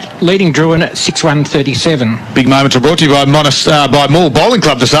 Morwell, leading Drouin at 6-1-37. Big moments are brought to you by Morwell Bowling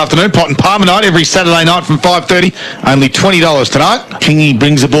Club this afternoon. Pot and Palmer night every Saturday night from 5:30. Only $20 tonight. Kingy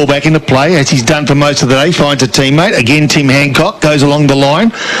brings the ball back into play, as he's done for most of the day. Finds a teammate. Again, Tim Hancock goes along the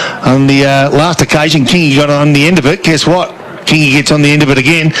line. On the last occasion, Kingy got on the end of it. Guess what? Kingy gets on the end of it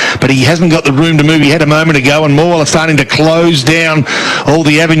again, but he hasn't got the room to move. He had a moment ago, and Morwell are starting to close down all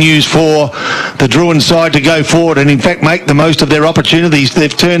the avenues for the Drouin side to go forward and, in fact, make the most of their opportunities.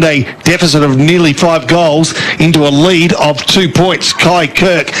 They've turned a deficit of nearly 5 goals into a lead of 2 points. Kai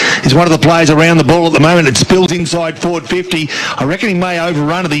Kirk is one of the players around the ball at the moment. It spills inside forward 50. I reckon he may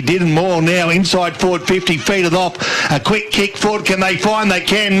overrun it. He did, and Morwell now inside forward 50, feed it off. A quick kick forward. Can they find? They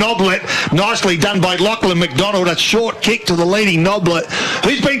can. Noblet, nicely done by Lachlan McDonald. A short kick to the leading Noblet,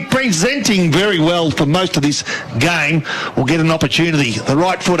 who's been presenting very well for most of this game, will get an opportunity. The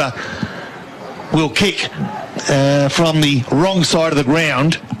right footer will kick from the wrong side of the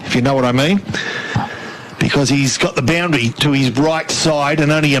ground, if you know what I mean, because he's got the boundary to his right side and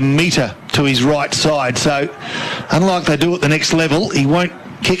only a metre to his right side. So unlike they do at the next level, he won't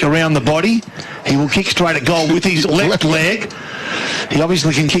kick around the body. He will kick straight at goal with his left leg. He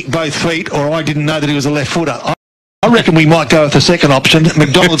obviously can kick both feet, or I didn't know that he was a left footer. I reckon we might go with the second option.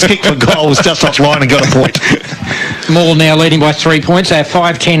 McDonald's kick for goal was just offline and got a point. Morwell now leading by 3 points. They have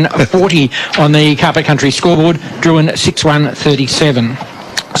 5-10-40 on the Carpet Country scoreboard. Drouin 6-1-37.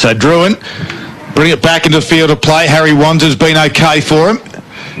 So Drouin bring it back into the field of play. Harry Wander's been okay for him.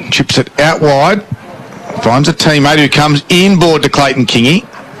 Chips it out wide. Finds a teammate who comes inboard to Clayton Kingy.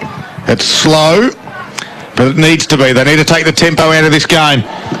 It's slow, but it needs to be. They need to take the tempo out of this game,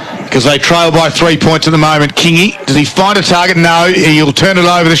 because they trail by 3 points at the moment. Kingy, does he find a target? No, he'll turn it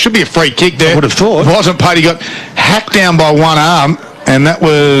over. There should be a free kick there. I would have thought. It wasn't paid. He got hacked down by one arm, and that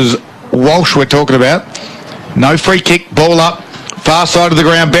was Walsh we're talking about. No free kick, ball up, far side of the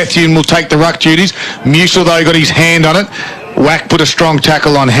ground. Bethune will take the ruck duties. Musil, though, got his hand on it. Wack put a strong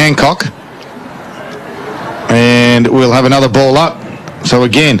tackle on Hancock. And we'll have another ball up. So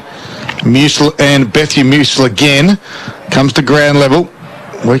again, Musil and Bethune. Musil again comes to ground level.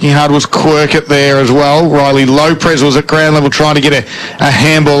 Working hard was Quirkett there as well. Riley Lopez was at ground level trying to get a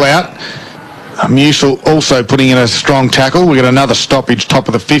handball out. Musil also putting in a strong tackle. We got another stoppage, top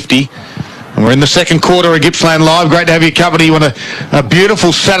of the 50. And we're in the second quarter of Gippsland Live. Great to have your company on a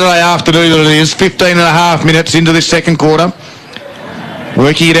beautiful Saturday afternoon that it is. 15 and a half minutes into this second quarter.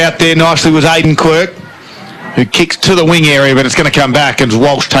 Working it out there nicely was Aidan Quirk, who kicks to the wing area, but it's going to come back, and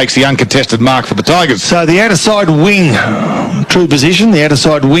Walsh takes the uncontested mark for the Tigers. So the outer side wing, true position, the outer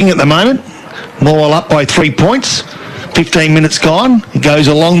side wing at the moment. Morwell up by 3 points. 15 minutes gone. He goes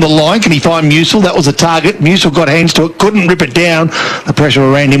along the line. Can he find Musil? That was a target. Musil got hands to it, couldn't rip it down. The pressure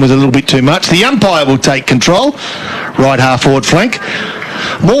around him was a little bit too much. The umpire will take control. Right half forward flank.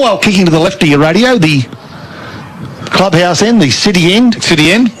 Morwell kicking to the left of your radio. The clubhouse end, the city end,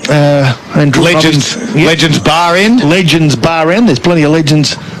 and Legends Bar end. Legends Bar end. There's plenty of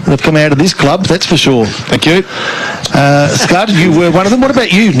legends that have come out of this club, that's for sure. Thank you. Scud, you were one of them. What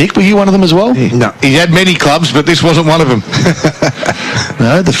about you, Nick? Were you one of them as well? No, he had many clubs, but this wasn't one of them.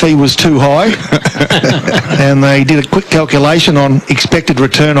 No, the fee was too high, and they did a quick calculation on expected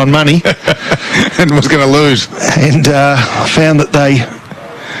return on money, and was going to lose, and found that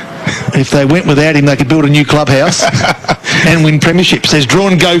if they went without him, they could build a new clubhouse and win premierships. There's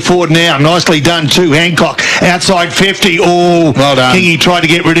Drouin go forward now. Nicely done too. Hancock outside 50. Oh, well done. Kingy tried to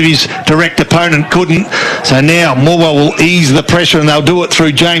get rid of his direct opponent, couldn't. So now Morwell will ease the pressure, and they'll do it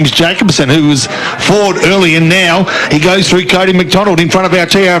through James Jacobson, who was forward early, and now he goes through Cody McDonald in front of our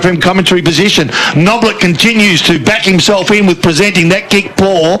TRFM commentary position. Noblet continues to back himself in with presenting that kick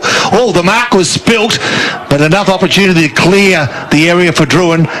poor. Oh, the mark was spilt, but enough opportunity to clear the area for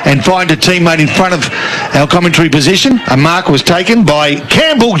Drouin and find a teammate in front of our commentary position. A mark was taken by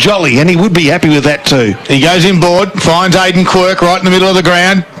Campbell Jolly, and he would be happy with that too. He goes inboard, finds Aidan Quirk right in the middle of the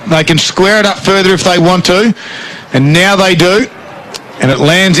ground. They can square it up further if they want to, and now they do. And it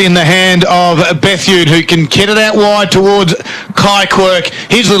lands in the hand of Bethune, who can get it out wide towards Kai Quirk.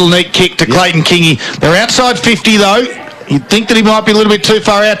 His little neat kick to Clayton Kingy. They're outside 50 though. You'd think that he might be a little bit too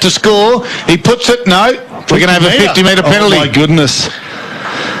far out to score. He puts it, no. We're going to have a 50-metre penalty. Oh my goodness.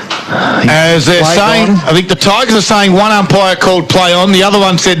 As they're saying, I think the Tigers are saying one umpire called play on, the other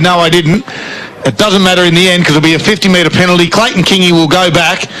one said no, I didn't. it doesn't matter in the end because it'll be a 50-metre penalty. Clayton Kingy will go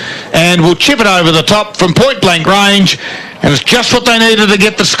back and will chip it over the top from point-blank range, and it's just what they needed to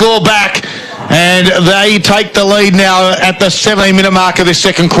get the score back. And they take the lead now at the 17-minute mark of this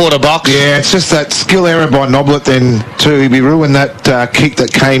second quarter, Box. Yeah, it's just that skill error by Noblet then too. He ruined that kick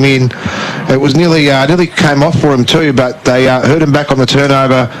that came in. It was nearly came off for him too, but they hurt him back on the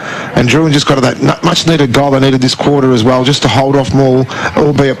turnover. And Drouin just got to that much-needed goal they needed this quarter as well, just to hold off Morwell,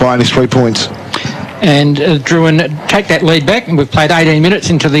 albeit by only 3 points. And Drouin take that lead back. We've played 18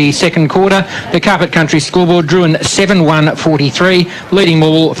 minutes into the second quarter. The Carpet Country scoreboard, Drouin 7-1-43, leading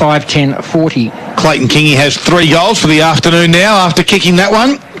Morwell 5-10-40. Clayton Kingy has 3 goals for the afternoon now after kicking that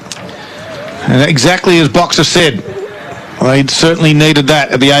one. And exactly as Boxer said, they certainly needed that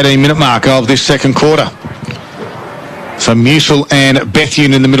at the 18-minute mark of this second quarter. So Musil and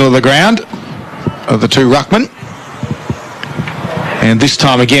Bethune in the middle of the ground of the two ruckmen. And this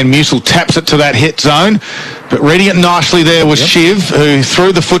time again, Musil taps it to that hit zone. But reading it nicely there was Shiv, who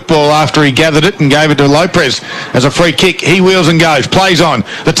threw the football after he gathered it and gave it to Lopez as a free kick. He wheels and goes, plays on.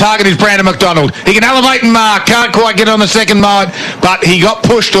 The target is Brandon McDonald. He can elevate and mark, can't quite get on the second mite, but he got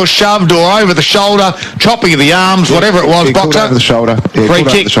pushed or shoved or over the shoulder, chopping of the arms, whatever it was. Boxer over the shoulder. Free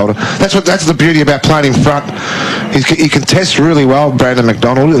kick. The shoulder. That's the beauty about playing in front. He contests really well, Brandon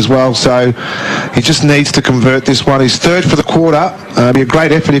McDonald as well, so he just needs to convert this one. He's third for the quarter. Be a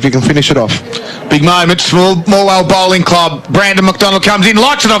great effort if he can finish it off. Big moment, Morwell Bowling Club. Brandon McDonald comes in,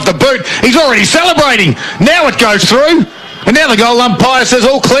 lights it off the boot. He's already celebrating. Now it goes through. And now the goal umpire says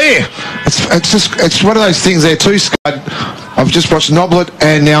all clear. It's one of those things there too, Scud. I've just watched Noblet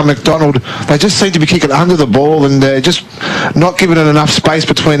and now McDonald. They just seem to be kicking under the ball and just not giving it enough space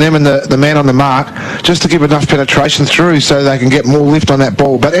between them and the man on the mark just to give enough penetration through so they can get more lift on that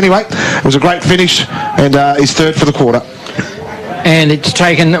ball. But anyway, it was a great finish and he's third for the quarter. And it's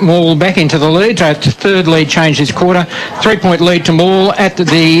taken Morwell back into the lead. So it's third lead change this quarter. 3-point lead to Morwell at the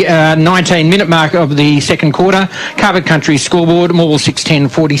 19-minute mark of the second quarter. Carpet Country scoreboard, Morwell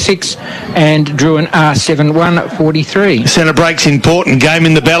 6-10-46 and Drouin 7-1-43. Centre break's important. Game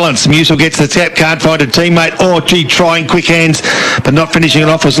in the balance. Musil gets the tap, can't find a teammate. Oh, gee, trying quick hands, but not finishing it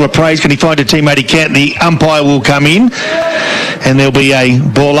off as Laprise. Can he find a teammate? He can't. The umpire will come in and there'll be a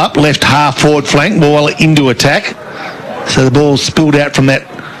ball up, left half forward flank, Morwell into attack. So the ball spilled out from that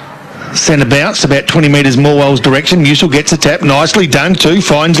centre bounce, about 20 metres Morwell's direction. Musil gets a tap, nicely done too,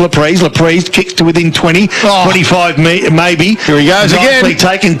 finds Laprise. Laprise kicks to within 20, 25 maybe. Here he goes nicely again.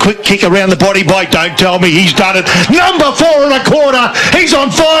 Taken, quick kick around the body by, don't tell me he's done it. Number 4.25, he's on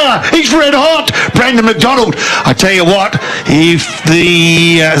fire, he's red hot. Brandon McDonald, I tell you what, if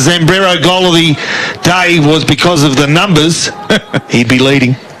the Zambrero goal of the day was because of the numbers, he'd be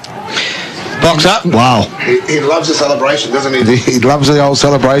leading. Box up. Wow. He loves the celebration, doesn't he? He loves the old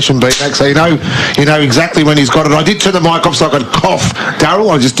celebration beat. So you know exactly when he's got it. I did turn the mic off so I could cough,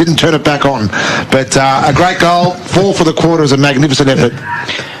 Darryl. I just didn't turn it back on. But a great goal. 4 for the quarter is a magnificent effort.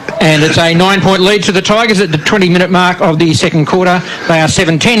 And it's a 9-point lead to the Tigers at the 20-minute mark of the second quarter. They are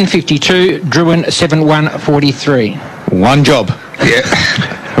 7-10-52, Drouin 7-1-43. One job. Yeah.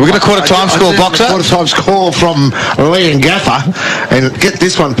 We're going to quarter time score, Boxer. Quarter time score from Lee and Gaffer. And get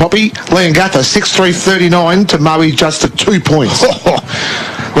this one, Poppy. Lee and Gaffer, 6-3-39 to Murray just at 2 points.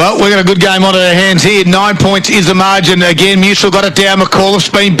 Well, we've got a good game on our hands here. 9 points is the margin. Again, Musil got it down. McAuliffe's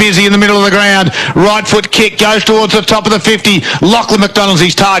been busy in the middle of the ground. Right foot kick goes towards the top of the 50. Lachlan McDonald's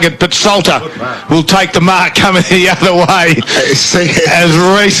his target, but Salter will take the mark coming the other way. As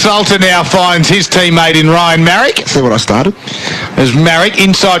Reece Salter now finds his teammate in Ryan Marrick. See what I started? As Marrick,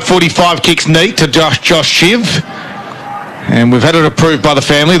 inside 45, kicks neat to Josh Shiv. And we've had it approved by the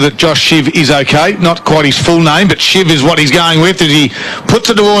family that Josh Shiv is okay. Not quite his full name, but Shiv is what he's going with as he puts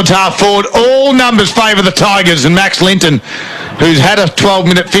it towards half forward. All numbers favour the Tigers, and Max Linton, who's had a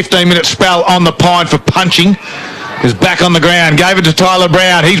 12-minute, 15-minute spell on the pine for punching, is back on the ground. Gave it to Tyler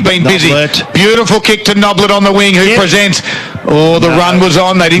Brown. He's been busy. Beautiful kick to Noblet on the wing, who presents. Oh, the run was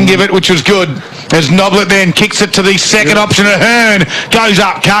on. They didn't give it, which was good. As Noblet then kicks it to the second option of Hearn. Goes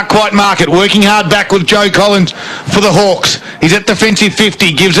up, can't quite mark it. Working hard back with Joe Collins for the Hawks. He's at defensive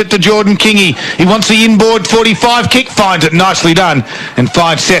 50, gives it to Jordan Kingy. He wants the inboard 45 kick, finds it, nicely done, and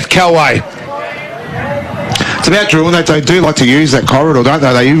finds Seth Kelway. It's about Drouin that they do like to use that corridor, don't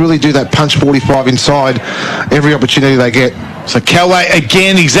they? They really do that punch 45 inside every opportunity they get. So Kelway,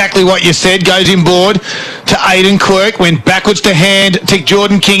 again, exactly what you said, goes inboard to Aidan Quirk, went backwards to hand to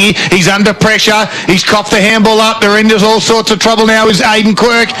Jordan Kingy. He's under pressure. He's coughed the handball up. They're into all sorts of trouble now is Aidan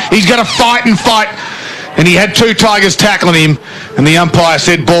Quirk. He's going to fight and fight. And he had two Tigers tackling him, and the umpire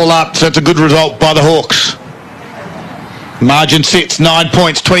said ball up, so it's a good result by the Hawks. Margin sits 9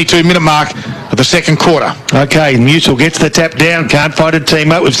 points, 22-minute mark of the second quarter. Okay, Mutual gets the tap down, can't find a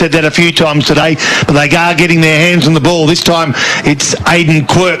teammate. We've said that a few times today, but they are getting their hands on the ball. This time it's Aidan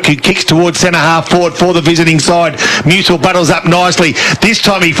Quirk who kicks towards centre half forward for the visiting side. Mutual battles up nicely. This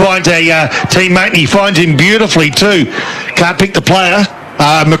time he finds a teammate, and he finds him beautifully too. Can't pick the player.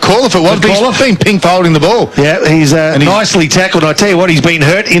 McCall, it was. He's been ping-folding the ball. Yeah, he's nicely tackled. I tell you what, he's been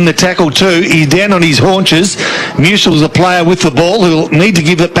hurt in the tackle too. He's down on his haunches. Musel's a player with the ball who'll need to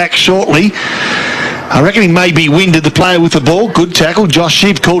give it back shortly. I reckon he may be winded, the player with the ball. Good tackle. Josh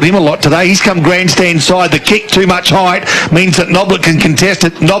Shiv called him a lot today. He's come grandstand side. The kick too much height means that Noblet can contest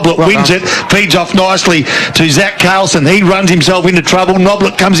it. Noblet wins it. Feeds off nicely to Zach Carlson. He runs himself into trouble.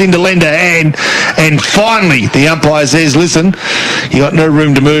 Noblet comes in to lend a hand. And finally, the umpire says, listen, you got no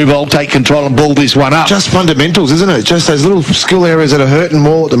room to move. I'll take control and ball this one up. Just fundamentals, isn't it? Just those little skill areas that are hurting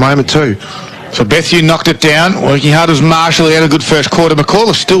more at the moment too. So Bethune knocked it down. Working hard as Marshall. He had a good first quarter. McCall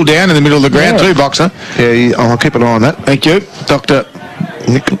is still down in the middle of the ground too, Boxer. Yeah, I'll keep an eye on that. Thank you. Dr.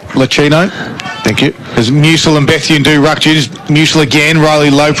 Nick Lachino. Thank you. As Musil and Bethune do ruck duties. Musil again. Riley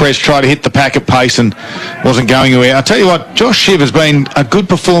Lopez tried to hit the pack at pace and wasn't going anywhere. I'll tell you what, Josh Shiv has been a good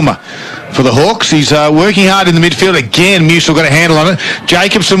performer for the Hawks. He's working hard in the midfield. Again, Musil got a handle on it.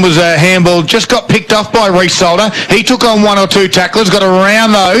 Jacobson was a handball. Just got picked off by Reece Solder. He took on one or two tacklers, got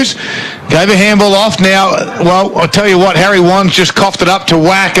around those, gave a handball off. Now, well, I'll tell you what, Harry Wands just coughed it up to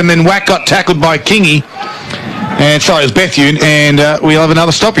Wack, and then Wack got tackled by Kingy. And sorry, it was Bethune, and we'll have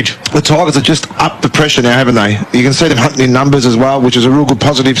another stoppage. The Tigers have just upped the pressure now, haven't they? You can see them hunting in numbers as well, which is a real good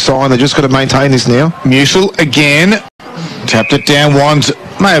positive sign. They've just got to maintain this now. Musil again. Tapped it down. Wands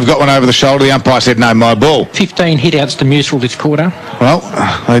may have got one over the shoulder. The umpire said, no, my ball. 15 hit-outs to Musil this quarter. Well,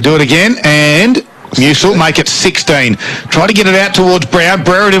 they do it again, and Musil make it 16. Try to get it out towards Brown.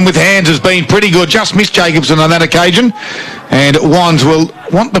 Brereton with hands has been pretty good. Just missed Jacobson on that occasion. And Wands will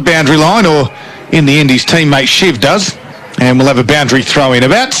want the boundary line, or in the end his teammate Shiv does. And we'll have a boundary throw in.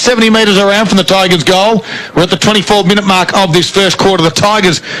 About 70 metres around from the Tigers' goal. We're at the 24-minute mark of this first quarter. The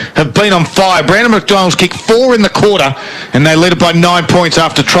Tigers have been on fire. Brandon McDonald's kicked 4 in the quarter, and they led it by 9 points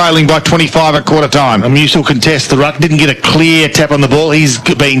after trailing by 25 at quarter time. Musil contests the ruck. Didn't get a clear tap on the ball. He's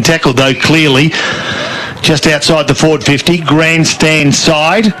been tackled, though, clearly. Just outside the forward 50. Grandstand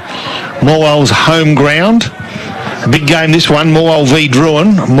side. Morwell's home ground. A big game this one, Morwell v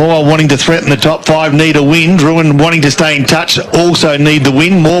Drouin. Morwell wanting to threaten the top 5, need a win. Drouin wanting to stay in touch, also need the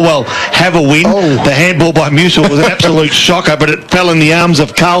win. Morwell have a win. The handball by Musil was an absolute shocker, but it fell in the arms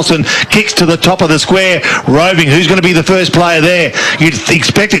of Carlson. Kicks to the top of the square. Roving, who's going to be the first player there? You'd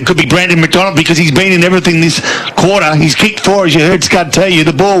expect it could be Brandon McDonald because he's been in everything this quarter. He's kicked 4, as you heard Scud tell you.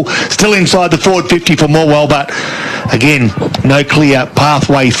 The ball still inside the forward 50 for Morwell, but again, no clear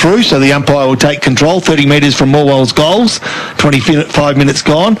pathway through, so the umpire will take control. 30 metres from Morwell's goals. 25 minutes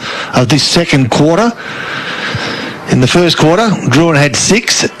gone of this second quarter. In the first quarter, Drouin had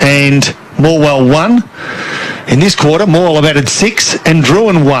 6 and Morwell 1. In this quarter, Morwell have added 6 and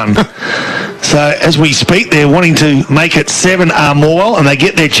Drouin 1. So as we speak, they're wanting to make it 7 Morwell, and they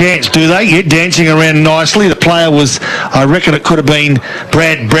get their chance, do they? Yeah, dancing around nicely. The player was, I reckon it could have been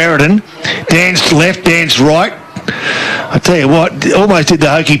Brad Brereton. Danced left, danced right. I tell you what, almost did the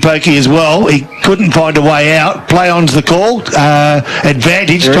hokey pokey as well. He couldn't find a way out. Play on's the call.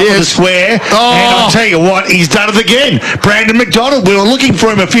 Advantage, top of the square. And I tell you what, he's done it again. Brandon McDonald, we were looking for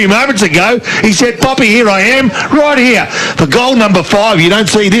him a few moments ago. He said, Poppy, here I am, right here. For goal number 5, you don't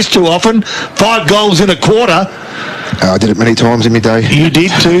see this too often. 5 goals in a quarter. I did it many times in my day. You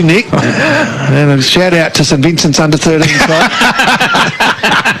did too, Nick. And a shout out to St Vincent's under 13 side.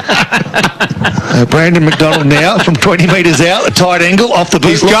 Brandon McDonald now from 20 metres out, a tight angle off the boot.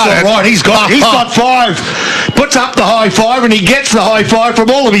 He's got it. Right, he's got 5. Puts up the high 5 and he gets the high 5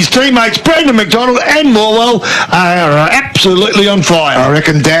 from all of his teammates. Brandon McDonald and Morwell are absolutely on fire. I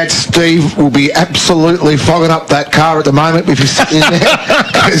reckon Dad Steve will be absolutely fogging up that car at the moment if he's sitting there,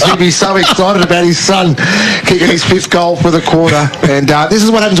 because he'll be so excited about his son kicking his 5th goal for the quarter. And this is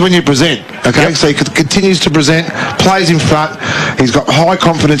what happens when you present. Okay, so he continues to present, plays in front. He's got high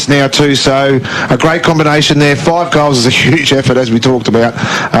confidence now too, so a great combination there. 5 goals is a huge effort, as we talked about,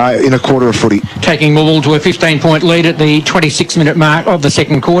 in a quarter of footy. Taking Morwell to a 15-point lead at the 26-minute mark of the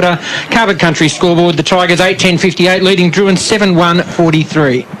second quarter. Covered Country scoreboard, the Tigers 8-10-58, leading Drouin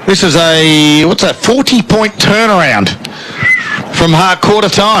 7-1-43. This is a, 40-point turnaround from quarter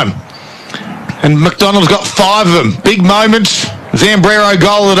time. And McDonald's got 5 of them. Big moments. Zambrero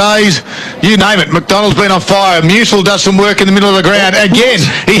goal of the days. You name it. McDonald's been on fire. Musil does some work in the middle of the ground. Again,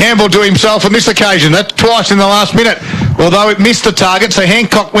 he handballed to himself on this occasion. That's twice in the last minute. although it missed the target, so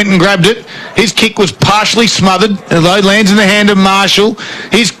Hancock went and grabbed it. His kick was partially smothered, although it lands in the hand of Marshall.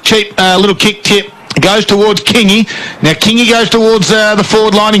 His cheap little kick tip goes towards Kingy. Now Kingy goes towards the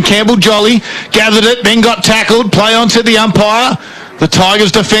forward line in Campbell Jolly. Gathered it, then got tackled. Play on, said the umpire. The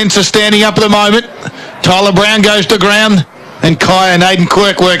Tigers' defence are standing up at the moment. Tyler Brown goes to ground, and Kai and Aidan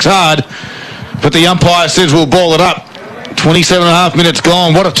Quirk works hard. But the umpire says we'll ball it up. 27 and a half minutes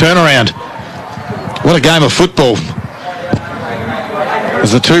gone. What a turnaround. What a game of football.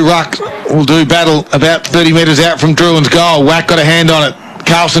 As the two ruck will do battle about 30 metres out from Drouin's goal. Wack got a hand on it.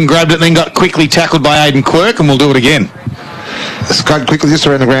 Carlson grabbed it and then got quickly tackled by Aidan Quirk, and we'll do it again. Scud quickly just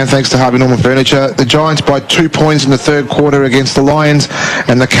around the ground thanks to Harvey Norman Furniture. The Giants by 2 points in the third quarter against the Lions,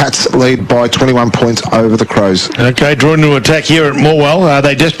 and the Cats lead by 21 points over the Crows. Okay, drawing to attack here at Morwell.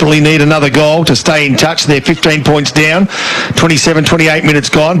 They desperately need another goal to stay in touch. They're 15 points down. 28 minutes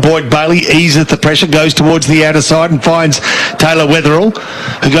gone. Boyd Bailey eases the pressure, goes towards the outer side and finds Taylor Wetherill,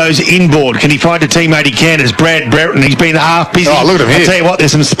 who goes inboard. Can he find a teammate? He can. It's Brad Brereton. He's been half busy. Oh, look at him here. I tell you what,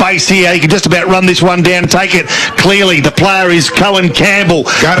 there's some space here. He can just about run this one down and take it. Clearly, the player is Cohen Campbell.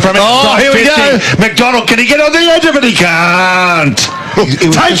 Here we go. McDonald, can he get on the edge of it? He can't.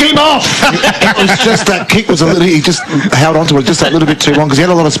 Take him off. It was just that kick was a little. He just held onto it just that little bit too long because he had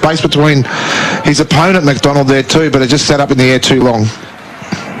a lot of space between his opponent McDonald there too, but it just sat up in the air too long.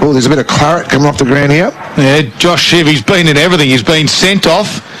 Oh, there's a bit of claret coming off the ground here. Yeah, Josh Shiv, he's been in everything. He's been sent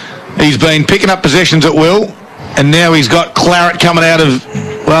off. He's been picking up possessions at will, and now he's got claret coming out of,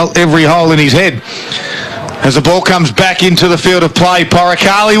 well, every hole in his head. As the ball comes back into the field of play,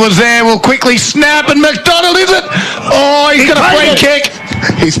 Poricali was there, will quickly snap, and McDonald, is it? Oh, he's got a free kick.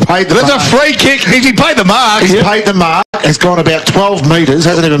 He's paid the mark. There's a free kick. He paid the mark. He's paid the mark. Has gone about 12 metres,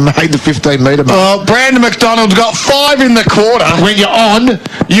 hasn't even made the 15-metre mark. Oh, Brandon McDonald's got 5 in the quarter. When you're on,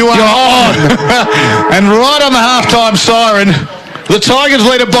 you're on. And right on the halftime siren, the Tigers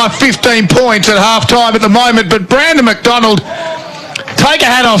lead it by 15 points at halftime at the moment, but Brandon McDonald, take a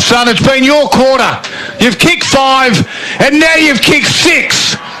hat off, son. It's been your quarter. You've kicked 5, and now you've kicked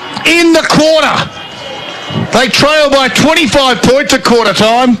 6 in the quarter. They trail by 25 points at quarter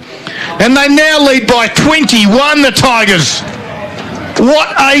time, and they now lead by 21, the Tigers. What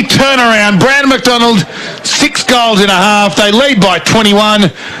a turnaround. Brandon McDonald, 6 goals in a half. They lead by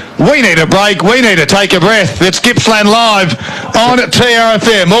 21. We need a break. We need to take a breath. It's Gippsland Live on at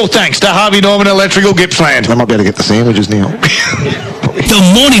TRFM. All thanks to Harvey Norman Electrical Gippsland. I might be able to get the sandwiches now. The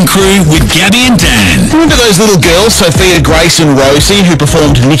Morning Crew with Gabby and Dan. Remember those little girls, Sophia, Grace and Rosie, who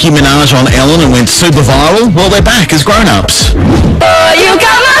performed Nicki Minaj on Ellen and went super viral? Well, they're back as grown-ups. Oh, you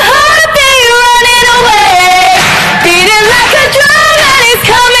got my heartbeat running away, beating like a drum and it's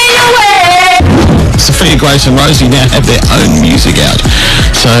coming your way. Sophia, Grace and Rosie now have their own music out,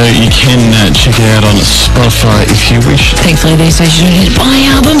 so you can check it out on Spotify if you wish. Thankfully these days you don't need to buy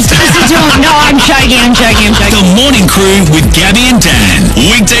albums. No, I'm joking. The Morning Crew with Gabby and Dan.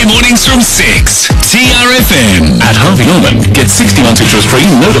 Weekday mornings from 6. TRFM. At Harvey Norman, get 60 months interest-free,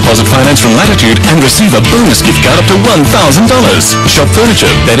 no deposit finance from Latitude and receive a bonus gift card up to $1,000. Shop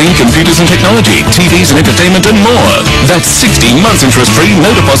furniture, bedding, computers and technology, TVs and entertainment and more. That's 60 months interest-free,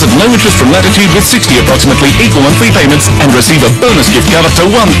 no deposit, no interest from Latitude with 60 approximately equal monthly payments and receive a bonus gift card up to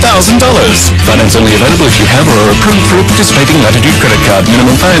 $1,000. Finance only available if you have or are approved for a participating Latitude credit card.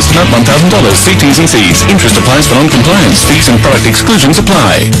 Minimum finance amount $1,000. See T's and C's. Interest applies for non-compliance. Fees and product exclusions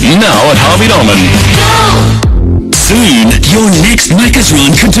apply. Now at Harvey Norman. Soon, your next Macca's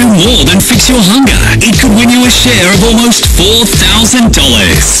run could do more than fix your hunger. It could win you a share of almost $4,000.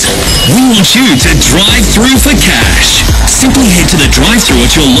 We want you to drive through for cash. Simply head to the drive-thru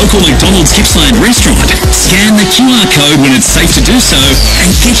at your local McDonald's Gippsland restaurant, scan the QR code when it's safe to do so,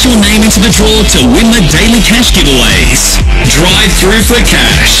 and get your name into the draw to win the daily cash giveaways. Drive through for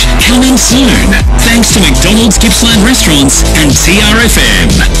cash. Coming soon. Thanks to McDonald's Gippsland Restaurants and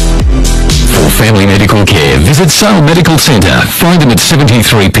TRFM. For family medical care, visit Sale Medical Centre. Find them at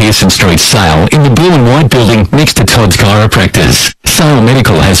 73 Pearson Street, Sale, in the blue and white building next to Todd's Chiropractors. Sale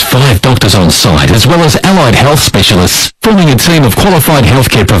Medical has 5 doctors on site as well as allied health specialists, forming a team of qualified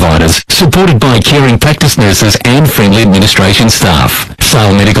healthcare providers supported by caring practice nurses and friendly administration staff.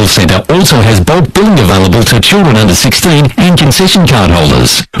 Sale Medical Centre also has bulk billing available to children under 16 and concession card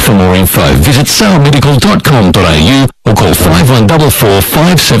holders. For more info, visit salemedical.com.au or call 5144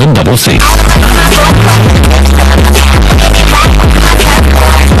 5766.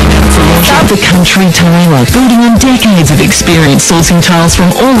 Throughout the country. country tiler, building on decades of experience sourcing tiles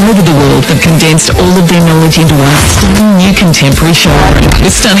from all over the world, have condensed all of their knowledge into one stunning new contemporary showroom. With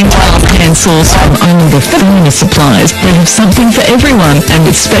stunning tiles hand-sourced from only the finest suppliers, they have something for everyone, and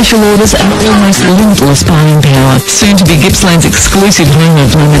with special orders and almost limitless buying power. Soon to be Gippsland's exclusive home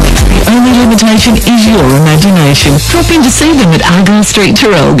of laminates. The only limitation is your imagination. Drop in to see them at Argyle Street,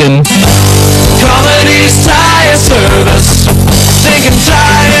 Traralgon. Comedy's Tire Service. Thinking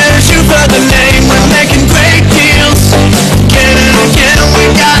tires, you've heard the name. We're making great deals. Again and again, we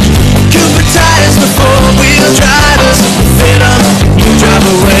got Cooper tires, the four-wheel drivers. Fit up, you drive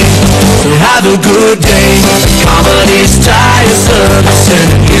away. So have a good day. Comedy's Tire Service,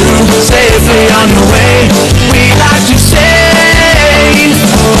 sending you safely on your way. We like to say,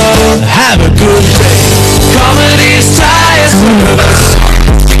 have a good day. Comedy's Tire Service.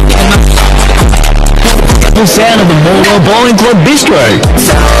 The sound of the Morwell Bowling Club Bistro.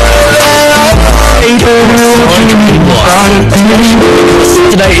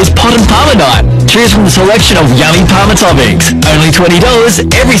 Today is Pot and Parma night. Choose from the selection of yummy Parma toppings. Only $20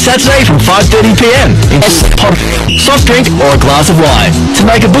 every Saturday from 5:30pm. Includes pot, soft drink or a glass of wine. To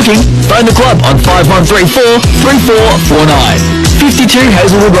make a booking, phone the club on 5134-3449. 52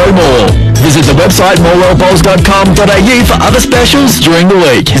 Hazelwood Road Mall. Visit the website morwellbowls.com.au for other specials during the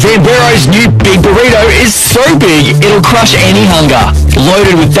week. Zambero's new Big Burrito is so big, it'll crush any hunger.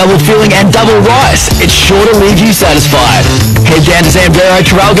 Loaded with double filling and double rice, it's sure to leave you satisfied. Head down to Zambero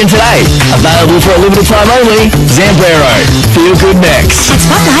Traralgon today. Available for a limited time only. Zambero. Feel good next. At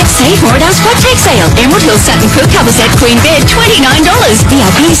Spotlight, save more at our Spot Take sale. Emerald Hill Satin Quilt Cover Set Queen Bed, $29.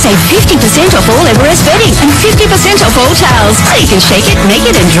 VIP save 50% off all Everest bedding and 50% off all towels. So you can shake it, make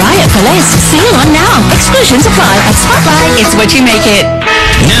it and dry it for less. Sale on now. Exclusions apply. At Spotlight, it's what you make it.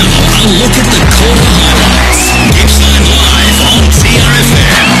 Now, a look at the quarter highlights. Gippsland Live on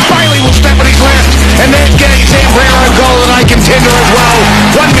TRFM. Bailey will step on his left, and then getting Zambrero goal and a contender as well.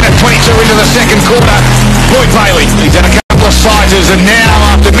 1 minute 22 into the second quarter. Boy, Bailey, he's had a couple of sizes, and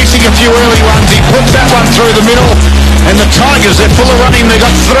now, after missing a few early ones, he puts that one through the middle. And the Tigers, they're full of running. They've got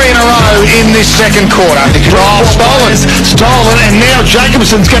 3 in a row in this second quarter. Stolen, and now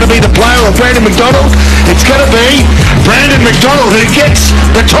Jacobson's going to be the player of Brandon McDonald. It's going to be Brandon McDonald who gets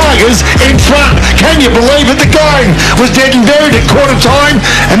the Tigers in front. Can you believe it? The game was dead and buried at quarter time,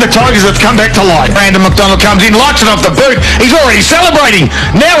 and the Tigers have come back to life. Brandon McDonald comes in, lights it off the boot. He's already celebrating.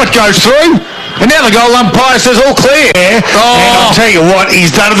 Now it goes through. And now the goal umpire says all clear. And I'll tell you what,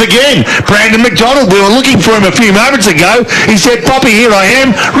 he's done it again. Brandon McDonald, we were looking for him a few moments ago. He said, Poppy, here I am,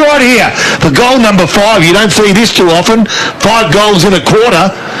 right here. For goal number 5, you don't see this too often. 5 goals in a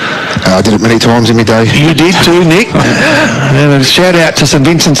quarter. I did it many times in my day. You did too, Nick. And a shout out to St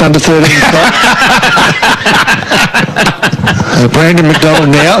Vincent's under 13 club. Brandon McDonald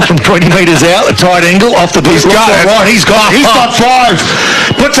now from 20 metres out, a tight angle off the boost. He's got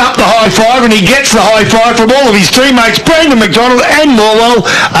 5. Puts up the high 5 and he gets the high 5 from all of his teammates. Brandon McDonald and Morwell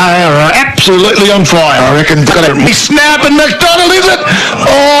are absolutely on fire. I reckon he's snapping McDonald, is it?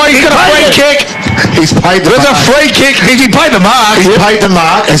 Oh, he's got a free kick. He's paid the There's a free kick. He paid the mark. He's paid the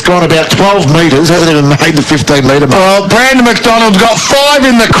mark. It's gone about 12 metres. Hasn't even made the 15-metre mark. Well, Brandon McDonald's got 5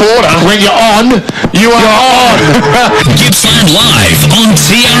 in the quarter. When you're on, you are on. Gippsland Live on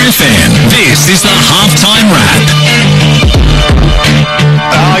TRFM. This is the halftime wrap.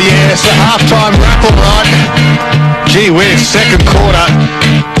 Oh, yes, the halftime wrap, all right. Gee whiz, second quarter.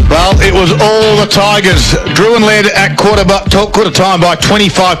 Well, it was all the Tigers. Drouin led at quarter time by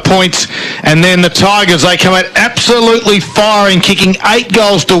 25 points, and then the Tigers, they come out absolutely firing, kicking 8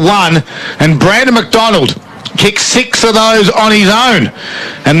 goals to 1, and Brandon McDonald kicked 6 of those on his own,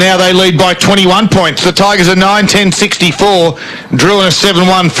 and now they lead by 21 points. The Tigers are 9-10-64, Drouin are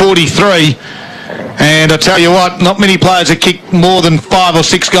 7-1-43. And I tell you what, not many players have kicked more than 5 or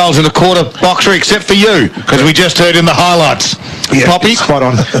 6 goals in a quarter, Boxer, except for you, because we just heard in the highlights. Yeah, Poppy? Spot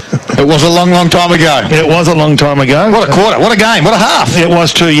on. It was a long, long time ago. It was a long time ago. What a quarter, what a game, what a half. It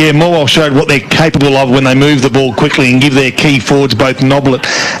was too, yeah. Morwell showed what they're capable of when they move the ball quickly and give their key forwards, both Noblet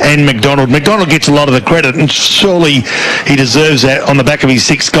and McDonald. McDonald gets a lot of the credit, and surely he deserves that on the back of his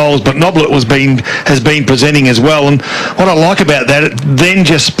 6 goals, but Noblet has been presenting as well. And what I like about that, it then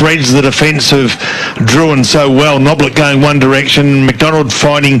just spreads the defence of Drouin so well. Noblet going one direction, McDonald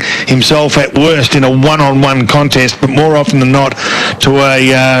finding himself at worst in a one-on-one contest, but more often than not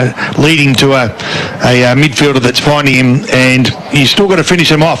leading to a midfielder that's finding him, and he's still got to finish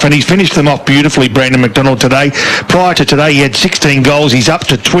them off, and he's finished them off beautifully, Brandon McDonald, today. Prior to today, he had 16 goals. He's up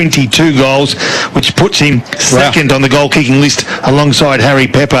to 22 goals, which puts him second on the goal-kicking list alongside Harry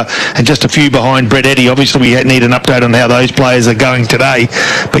Pepper and just a few behind Brett Eddy. Obviously, we need an update on how those players are going today,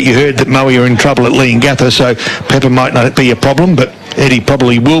 but you heard that Moe are in trouble at Leongatha, so Pepper might not be a problem, but Eddie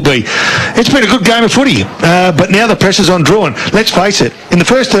probably will be. It's been a good game of footy, but now the pressure's on Drouin. Let's face it, in the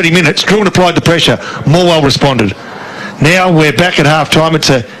first 30 minutes, Drouin applied the pressure. Morwell responded. Now we're back at half-time.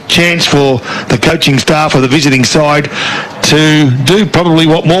 It's a chance for the coaching staff of the visiting side to do probably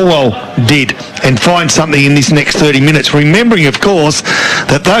what Morwell did and find something in this next 30 minutes. Remembering, of course,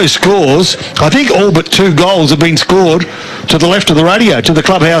 that those scores, I think all but 2 goals have been scored to the left of the radio, to the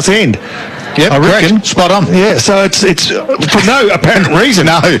clubhouse end. Yep, I reckon. Correct. Spot on. Yeah, so it's for no apparent reason.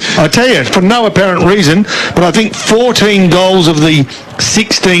 No. I tell you, for no apparent reason, but I think 14 goals of the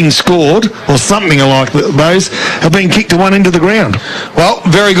 16 scored, or something like those, have been kicked to one end of the ground. Well,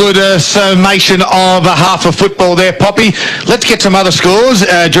 very good summation of half of football there, Poppy. Let's get some other scores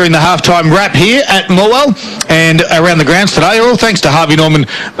during the halftime wrap here at Morwell and around the grounds today. All thanks to Harvey Norman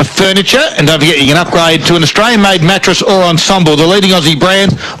Furniture. And don't forget, you can upgrade to an Australian-made mattress or ensemble, the leading Aussie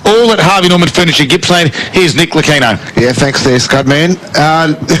brand, all at Harvey Norman Furniture, Gippsland. Here's Nick Lucchino. Yeah, thanks there, Scudman.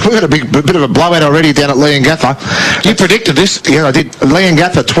 We've got a bit of a blowout already down at Leongatha. You predicted this? Yeah, I did.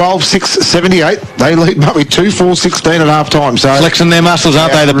 Leongatha 12-6-78. They lead Murray 2-4-16 at half time. So flexing their muscles,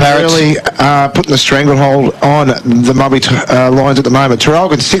 aren't they, the Parrots? Really putting the stranglehold on the Murray lines at the moment.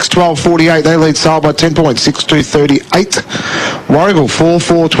 Traralgon 6-12-48. They lead Sale by 10 points, 6-2-38. Warragul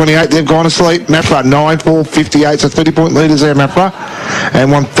 4-4-28. They've gone to sleep. Maffra 9-4-58. So 30-point leaders there, Maffra. And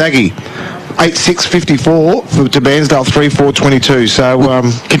Wonthaggi 8-6-54 to Bairnsdale 3-4-22. So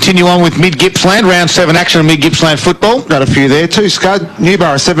continue on with Mid Gippsland, round 7 action of Mid Gippsland football. Got a few there too. Scud,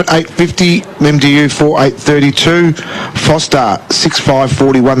 Newborough 7-8-50, MDU 4-8-32, Foster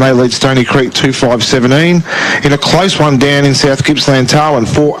 6-5-41. They lead Stony Creek 2-5-17. In a close one down in South Gippsland, Tarwin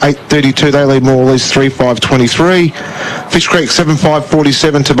 4-8-32. They lead Morwell 3-5-23. Fish Creek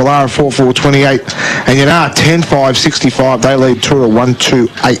 7-5-47 to Ballara 4-4-28. And Yanar 10-5-65. They lead Tura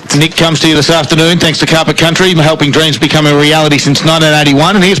 1-2-8. Nick comes to you this afternoon thanks to Carpet Country, helping dreams become a reality since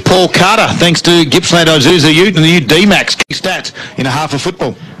 1981. And here's Paul Carter, thanks to Gippsland Ozuza Ute and the new D-Max. Key stats in a half of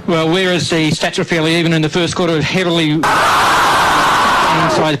football. Well, whereas the stats were fairly even in the first quarter, heavily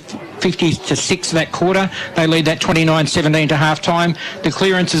inside 50-6 that quarter. They lead that 29-17 to half-time. The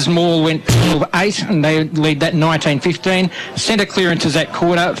clearances more went 12-8 and they lead that 19-15. Centre clearances that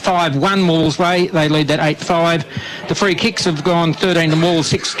quarter 5-1 Morwell's way. They lead that 8-5. The free kicks have gone 13 to Morwell,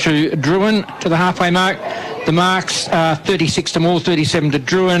 6 to Drouin to the halfway mark. The marks are 36 to Morwell, 37 to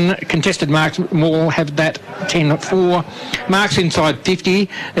Drouin. Contested marks, Morwell have that 10-4. Marks inside 50,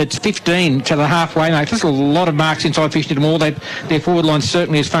 it's 15 to the halfway mark. There's a lot of marks inside 50 to Morwell. Their forward line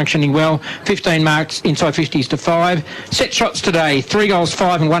certainly is functioning well. 15 marks inside 50s to 5. Set shots today, 3 goals,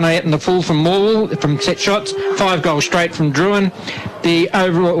 5 and 1 out in the full from Morwell from set shots, 5 goals straight from Drouin. The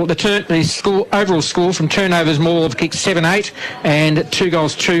overall score from turnovers, Morwell have kicked 7-8 and 2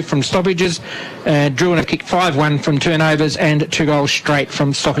 goals, 2 from stoppages. Drouin have kicked 5-1 from turnovers and 2 goals straight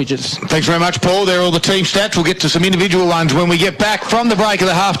from stoppages. Thanks very much, Paul. They're all the team stats. We'll get to some individual ones when we get back from the break of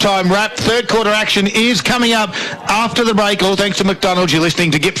the halftime wrap. Third quarter action is coming up after the break. All thanks to McDonald's. You're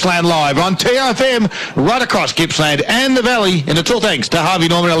listening to Gippsland Live on TFM right across Gippsland and the Valley. And it's all thanks to Harvey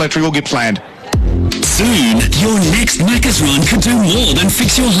Norman Electrical Gippsland. Soon, your next Macca's run could do more than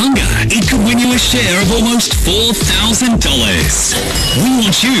fix your hunger. It could win you a share of almost $4,000. We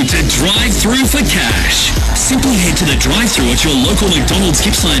want you to drive through for cash. Simply head to the drive-thru at your local McDonald's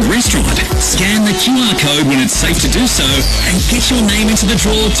Gippsland restaurant. Scan the QR code when it's safe to do so and get your name into the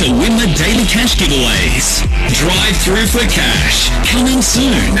draw to win the daily cash giveaways. Drive through for cash. Coming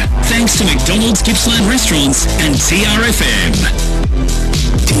soon. Thanks to McDonald's Gippsland Restaurants and TRFM.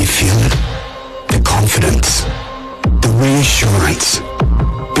 Do you feel it? The confidence, the reassurance,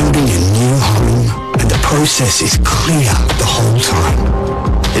 building a new home, and the process is clear the whole time.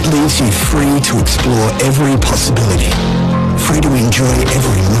 It leaves you free to explore every possibility, free to enjoy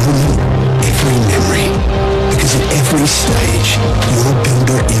every moment, every memory, because at every stage, your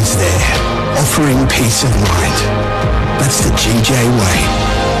builder is there, offering peace of mind. That's the GJ way.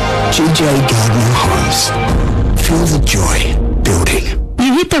 GJ Gardner Homes. Feel the joy building.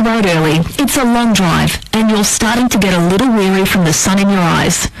 You hit the road early, it's a long drive, and you're starting to get a little weary from the sun in your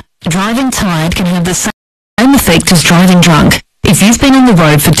eyes. Driving tired can have the same effect as driving drunk. If you've been on the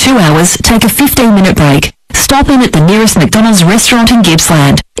road for 2 hours, take a 15-minute break. Stop in at the nearest McDonald's restaurant in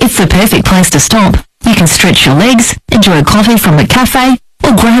Gippsland. It's the perfect place to stop. You can stretch your legs, enjoy a coffee from the cafe,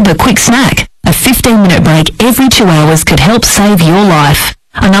 or grab a quick snack. A 15-minute break every 2 hours could help save your life.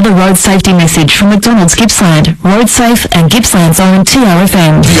 Another road safety message from McDonald's Gippsland. Road safe and Gippsland's own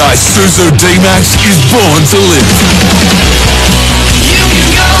TRFM. The Isuzu D-Max is born to live. You can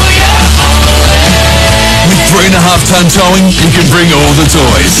go your own way. With 3.5-ton towing, you can bring all the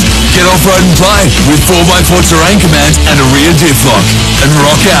toys. Get off-road and play with 4x4 terrain command and a rear diff lock. And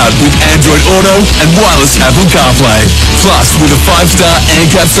rock out with Android Auto and wireless Apple CarPlay. Plus, with a 5-star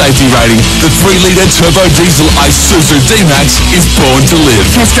ANCAP safety rating, the 3-litre turbo diesel Isuzu D-Max is born to live.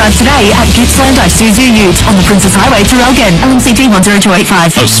 Test drive today at Gippsland Isuzu Ute on the Princess Highway to Elgin. LMCG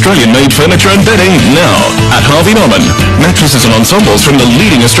 10285. Australian-made furniture and bedding now at Harvey Norman. Mattresses and ensembles from the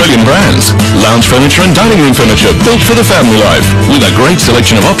leading Australian brands. Lounge furniture and dining room furniture built for the family life with a great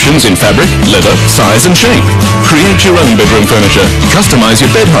selection of options in fabric, leather, size and shape. Create your own bedroom furniture. Customize your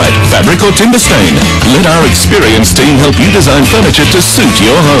bed height, fabric or timber stain. Let our experienced team help you design furniture to suit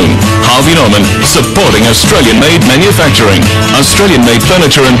your home. Harvey Norman, supporting Australian-made manufacturing. Australian-made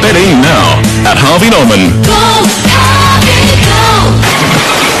furniture and bedding now at Harvey Norman. Go, Harvey, go!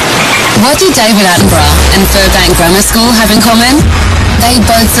 What do David Attenborough and Furbank Grammar School have in common? They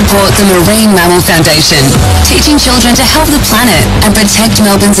both support the Marine Mammal Foundation, teaching children to help the planet and protect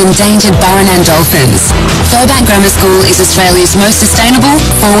Melbourne's endangered Barronan dolphins. Furbank Grammar School is Australia's most sustainable,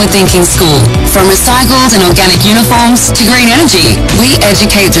 forward-thinking school. From recycled and organic uniforms to green energy, we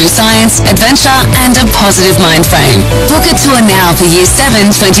educate through science, adventure and a positive mind frame. Book a tour now for Year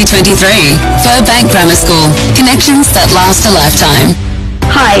 7 2023. Furbank Grammar School, connections that last a lifetime.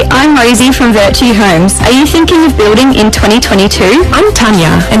 Hi, I'm Rosie from Virtue Homes. Are you thinking of building in 2022? I'm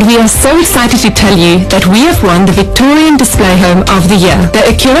Tanya, and we are so excited to tell you that we have won the Victorian Display Home of the Year.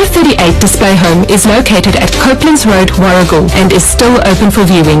 The Acura 38 Display Home is located at Copelands Road, Warragul, and is still open for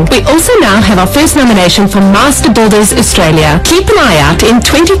viewing. We also now have our first nomination for Master Builders Australia. Keep an eye out in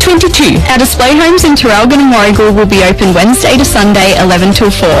 2022. Our display homes in Traralgon and Warragul will be open Wednesday to Sunday 11 till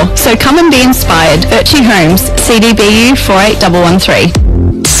 4. So come and be inspired. Virtue Homes, CDBU 48113.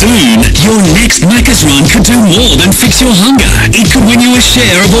 Soon, your next Macca's run could do more than fix your hunger. It could win you a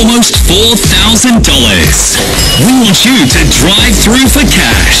share of almost $4,000. We want you to drive through for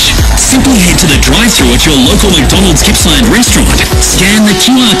cash. Simply head to the drive-thru at your local McDonald's Gippsland restaurant, scan the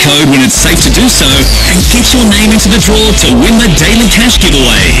QR code when it's safe to do so, and get your name into the draw to win the daily cash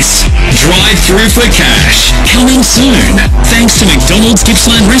giveaways. Drive through for cash, coming soon. Thanks to McDonald's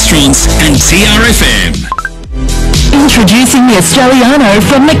Gippsland Restaurants and TRFM. Introducing the Australiano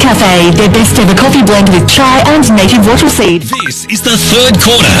from the Cafe, their best ever coffee blend with chai and native wattle seed. This is the third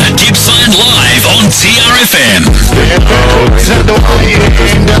quarter, Gippsland Live on TRFM.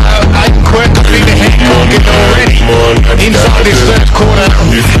 Inside this third quarter,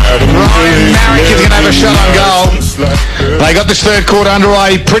 Ryan Marrick is going to have a shot on goal. They got this third quarter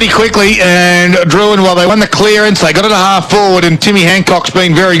underway pretty quickly, and Drouin, well, they won the clearance, they got it a half forward, and Timmy Hancock's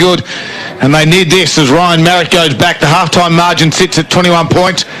been very good. And they need this as Ryan Marrick goes back. The half-time margin sits at 21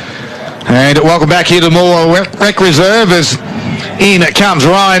 points. And welcome back here to Morwell Rec Reserve as in comes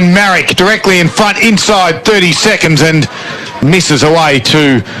Ryan Marrick directly in front inside 30 seconds and misses away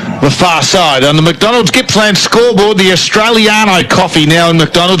to the far side. On the McDonald's Gippsland scoreboard, the Australiano coffee now in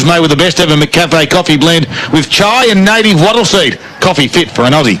McDonald's, made with the best ever McCafe coffee blend with chai and native wattle seed. Coffee fit for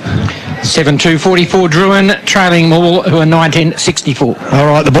an Aussie. 7-2-44 Drouin, trailing Morwell, who are 19-64. All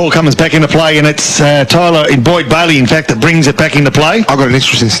right, the ball comes back into play, and it's Tyler in Boyd Bailey, in fact, that brings it back into play. I've got an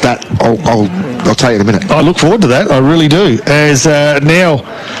interesting stat. I'll tell you in a minute. I look forward to that. I really do. As now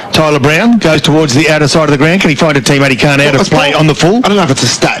Tyler Brown goes towards the outer side of the ground. Can he find a teammate he can't out of play on the full? I don't know if it's a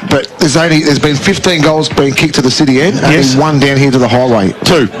stat, but there's been 15 goals being kicked to the city end, and yes. one down here to the highway.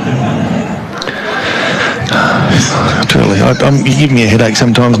 2. Truly, you give me a headache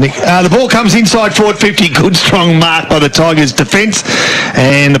sometimes, Nick. The ball comes inside forward 50. Good strong mark by the Tigers defence,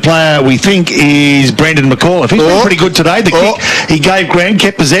 and the player we think is Brandon McAuliffe. He's been pretty good today. The kick he gave Grant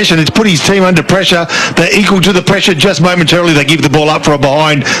kept possession. It's put his team under pressure. They're equal to the pressure just momentarily. They give the ball up for a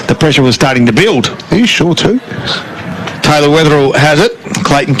behind. The pressure was starting to build. Are you sure too? Taylor Wetherill has it.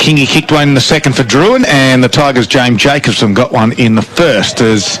 Clayton Kingy kicked one in the second for Drouin, and the Tigers' James Jacobson got one in the first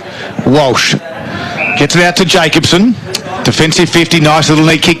as Walsh gets it out to Jacobson. Defensive 50, nice little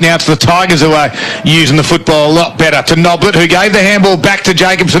knee kick now to the Tigers, who are using the football a lot better. To Noblet, who gave the handball back to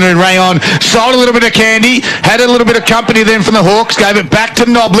Jacobson, who ran on, sold a little bit of candy, had a little bit of company then from the Hawks, gave it back to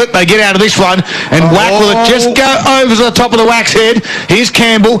Noblet. They get out of this one, and Wack will it just go over the top of the Wack's head. Here's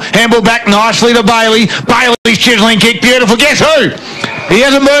Campbell, handball back nicely to Bailey. Bailey's chiseling kick, beautiful. Guess who? He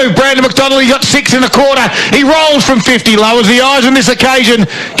hasn't moved. Brandon McDonald, he got 6 1/4. He rolls from 50, lowers the eyes on this occasion,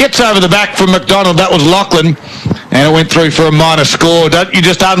 gets over the back from McDonald. That was Lachlan. And it went through for a minor score. Don't you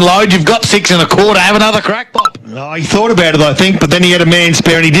just unload? You've got 6 1/4. Have another crack, Bob. Oh, he thought about it, I think, but then he had a man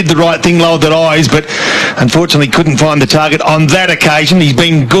spare and he did the right thing, lowered the eyes, but unfortunately couldn't find the target on that occasion. He's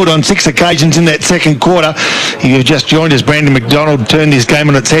been good on 6 occasions in that second quarter. He just joined us. Brandon McDonald turned this game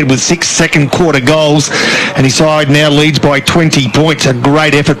on its head with 6 second quarter goals, and his side now leads by 20 points. A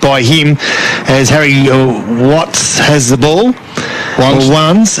great effort by him as Harry Watts has the ball.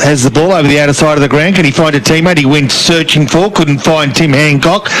 Wands has the ball over the outer side of the ground. Can he find a teammate? He went searching for, couldn't find Tim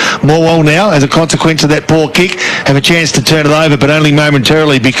Hancock. Morwell now, as a consequence of that poor kick, have a chance to turn it over, but only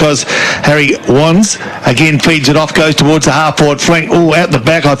momentarily because Harry Wands again feeds it off, goes towards the half-forward flank. Oh, out the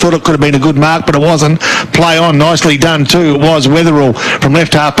back. I thought it could have been a good mark, but it wasn't. Play on, nicely done too. It was Weatherall from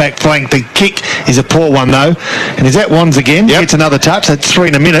left half-back flank. The kick is a poor one though. And is that Wands again? Yep. Gets another touch. That's 3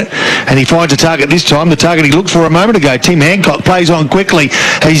 in a minute. And he finds a target this time. The target he looked for a moment ago. Tim Hancock plays on quickly.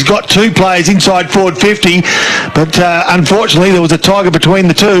 He's got 2 players inside forward 50, but unfortunately there was a tiger between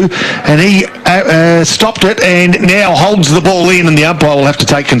the two, and he stopped it and now holds the ball in, and the umpire will have to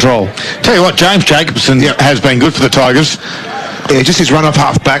take control. Tell you what, James Jacobson has been good for the Tigers. Yeah, just his run off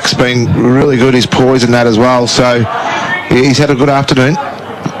half back's been really good. His poise and that as well. So he's had a good afternoon.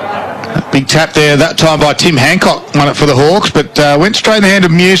 Big tap there that time by Tim Hancock, won it for the Hawks, but went straight in the hand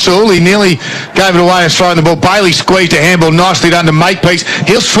of Musil. He nearly gave it away as throwing the ball. Bailey squeezed a handball nicely done to Makepeace.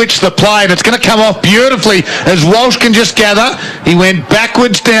 He'll switch the play, and it's going to come off beautifully as Walsh can just gather. He went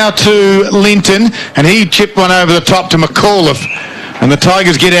backwards now to Linton, and he chipped one over the top to McAuliffe, and the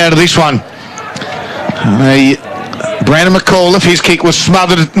Tigers get out of this one. Brandon McAuliffe, his kick was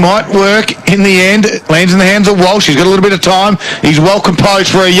smothered. It might work in the end. It lands in the hands of Walsh. He's got a little bit of time. He's well composed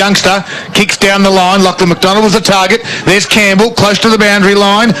for a youngster. Kicks down the line. Lachlan McDonald was the target. There's Campbell, close to the boundary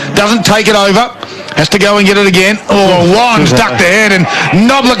line. Doesn't take it over. Has to go and get it again. Oh, Wands ducked ahead, and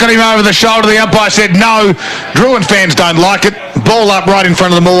Nobler got him over the shoulder. The umpire said no. Drouin fans don't like it. Ball up right in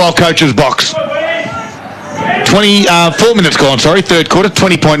front of the Morwell coach's box. 4 minutes gone, third quarter,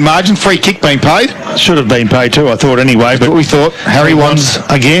 20-point margin, free kick being paid. Should have been paid too, I thought anyway. But what we thought. Harry Wands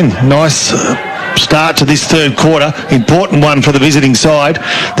again, nice start to this third quarter, important one for the visiting side.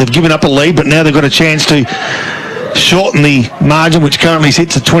 They've given up a lead, but now they've got a chance to shorten the margin, which currently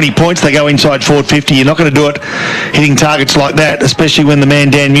sits at 20 points. They go inside forward 50. You're not going to do it hitting targets like that, especially when the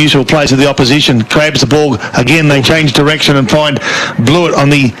man Dan Musil plays with the opposition, grabs the ball. Again, they change direction and find Blewett on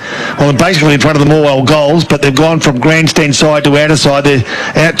basically in front of the Morwell goals, but they've gone from grandstand side to outer side. They're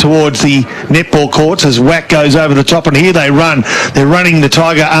out towards the netball courts as Wack goes over the top, and here they run. They're running the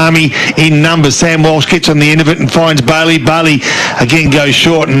Tiger Army in numbers. Sam Walsh gets on the end of it and finds Bailey. Bailey again goes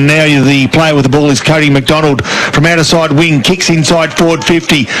short, and now the player with the ball is Cody McDonald from outer side wing, kicks inside forward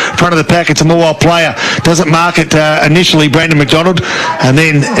 50, front of the pack. It's a Morwell player, doesn't mark it initially, Brandon McDonald, and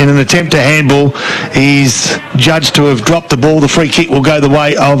then in an attempt to handball, he's judged to have dropped the ball. The free kick will go the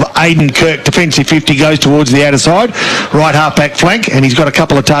way of Aiden Kirk. Defensive 50 goes towards the outer side, right half back flank, and he's got a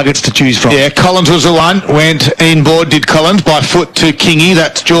couple of targets to choose from. Yeah, Collins was the one, went inboard, did Collins, by foot to Kingy.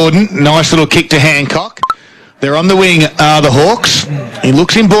 That's Jordan. Nice little kick to Hancock. They're on the wing, the Hawks. He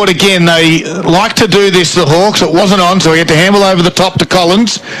looks inboard again. They like to do this, the Hawks. It wasn't on, so he had to handle over the top to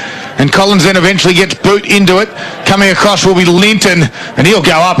Collins. And Collins then eventually gets boot into it. Coming across will be Linton, and he'll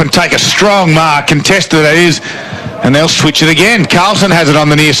go up and take a strong mark. Contested, that is. And they'll switch it again. Carlson has it on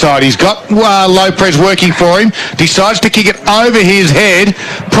the near side. He's got Lopez working for him. Decides to kick it over his head.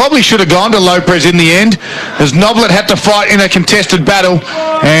 Probably should have gone to Lopez in the end, as Noblet had to fight in a contested battle,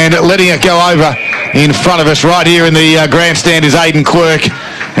 and letting it go over in front of us right here in the grandstand is Aiden Quirk,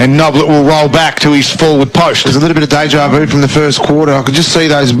 and Noblet will roll back to his forward post. There's a little bit of deja vu from the first quarter. I could just see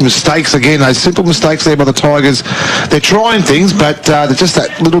those mistakes again, those simple mistakes there by the Tigers. They're trying things, but there's just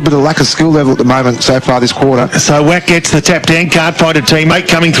that little bit of lack of skill level at the moment so far this quarter. So Wack gets the tap down, can't find a teammate.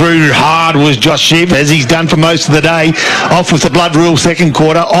 Coming through hard was Josh Shiv, as he's done for most of the day. Off with the blood rule second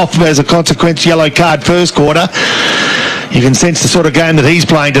quarter, off as a consequence yellow card first quarter. You can sense the sort of game that he's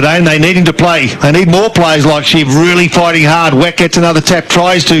playing today, and they need him to play. They need more players like Shiv really fighting hard. Wack gets another tap,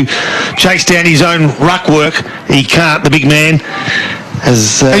 tries to chase down his own ruck work. He can't, the big man.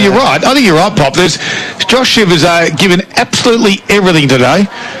 You're right. I think you're right, Pop. Josh Shiv has given absolutely everything today.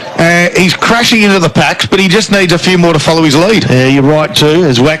 He's crashing into the packs, but he just needs a few more to follow his lead. Yeah, you're right too.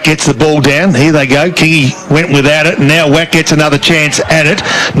 As Wack gets the ball down, here they go. Kingy went without it, and now Wack gets another chance at it.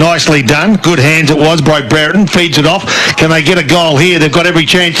 Nicely done. Good hands it was by Brereton. Feeds it off. Can they get a goal here? They've got every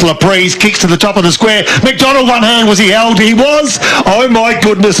chance. Laprise kicks to the top of the square. McDonald, one hand. Was he held? He was. Oh my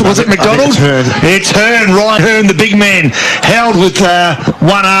goodness. Was it McDonald? It's Hearn. Ryan Hearn, the big man, held with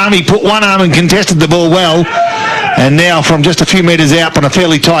one arm. He put one arm and contested the ball well. And now from just a few metres out on a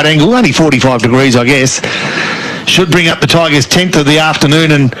fairly tight angle, only 45 degrees I guess, should bring up the Tigers' 10th of the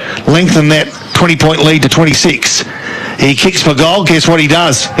afternoon and lengthen that 20-point lead to 26. He kicks for goal. Guess what he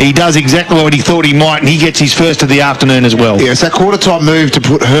does? He does exactly what he thought he might, and he gets his first of the afternoon as well. Yeah, it's that quarter-time move to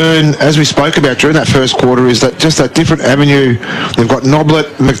put Hearn, as we spoke about during that first quarter, is that just that different avenue. They've got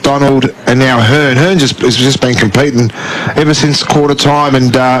Noblet, McDonald, and now Hearn. Hearn has just been competing ever since quarter-time, and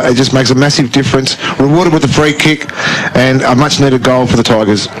it just makes a massive difference. Rewarded with a free kick and a much-needed goal for the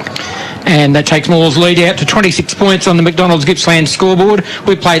Tigers. And that takes Moore's lead out to 26 points on the McDonald's Gippsland scoreboard.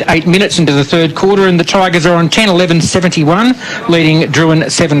 We played 8 minutes into the third quarter, and the Tigers are on 10-11-71, leading Drouin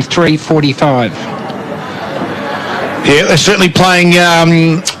 7-3-45. Yeah, they're certainly playing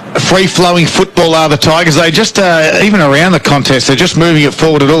free-flowing football, are the Tigers. They just, even around the contest, they're just moving it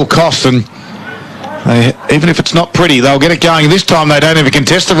forward at all costs, and even if it's not pretty, they'll get it going. This time they don't even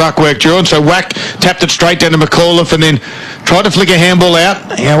contest the ruck work, Jordan, so Wack tapped it straight down to McAuliffe and then tried to flick a handball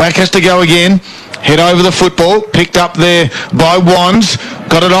out. Yeah, Wack has to go again. Head over the football, picked up there by Wands,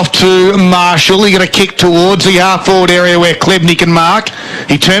 got it off to Marshall. He got a kick towards the half-forward area where Klebney can mark.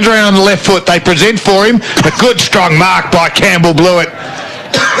 He turns around on the left foot. They present for him. A good, strong mark by Campbell Blewett.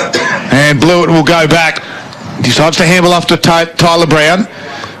 And Blewett will go back. Decides to handle off to Tyler Brown.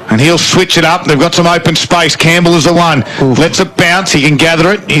 And he'll switch it up. They've got some open space. Campbell is the one. Oof. Lets it bounce. He can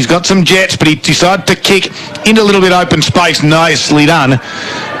gather it. He's got some jets, but he decided to kick into a little bit open space. Nicely done.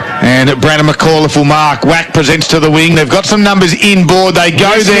 And Brandon McAuliffe will mark. Wack presents to the wing. They've got some numbers inboard. They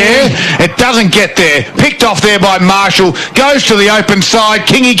go there. It doesn't get there. Picked off there by Marshall. Goes to the open side.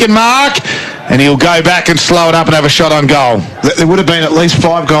 Kingy can mark. And he'll go back and slow it up and have a shot on goal. There would have been at least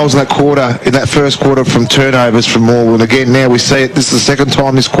 5 goals in that first quarter from turnovers from Morwell. And again, now we see it. This is the second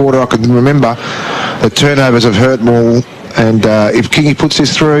time this quarter I can remember that turnovers have hurt Morwell. And if Kingy puts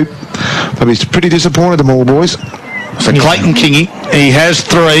this through, they'll be pretty disappointed, the Morwell boys. So Clayton Kingy, he has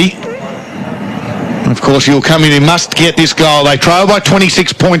 3. Of course, he'll come in. He must get this goal. They trail by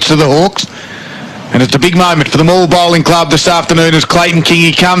 26 points to the Hawks. And it's a big moment for the Morwell Bowling Club this afternoon as Clayton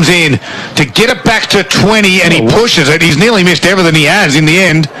Kingy comes in to get it back to 20, and he pushes it. He's nearly missed everything he has in the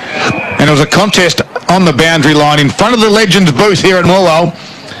end. And it was a contest on the boundary line in front of the Legends booth here at Morwell.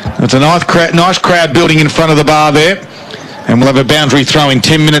 It's a nice crowd building in front of the bar there. And we'll have a boundary throw in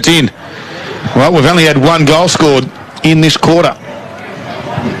 10 minutes in. Well, we've only had 1 goal scored in this quarter.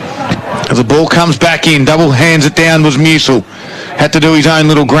 As the ball comes back in, double hands it down was Musil. Had to do his own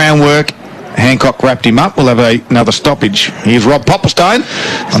little groundwork. Hancock wrapped him up. We'll have another stoppage. Here's Rob Popperstein.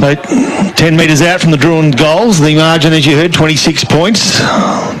 So 10 metres out from the Drouin goals. The margin, as you heard, 26 points.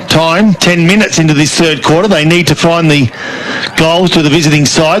 Time, 10 minutes into this third quarter. They need to find the goals to the visiting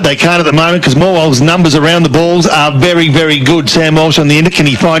side. They can't at the moment because Morwell's numbers around the balls are very, very good. Sam Walsh on the end. Can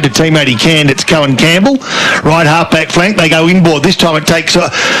he find a teammate? He can. It's Cohen Campbell. Right half-back flank. They go inboard. This time it takes...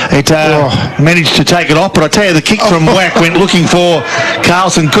 managed to take it off. But I tell you, the kick from Wack went looking for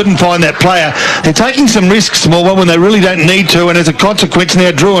Carlson. Couldn't find that player. They're taking some risks, Morwell, when they really don't need to, and as a consequence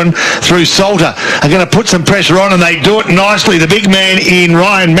now Drouin through Salter are going to put some pressure on, and they do it nicely. The big man in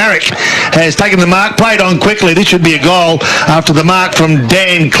Ryan Marrick has taken the mark, played on quickly. This should be a goal after the mark from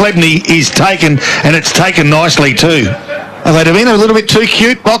Dan Klebney is taken, and it's taken nicely too. Are they been a little bit too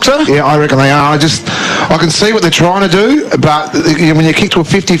cute, Boxer? Yeah, I reckon they are. I can see what they're trying to do, but when you kick to a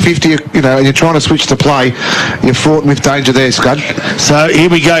 50-50, and you're trying to switch to play, you're fraught with danger there, Scud. So here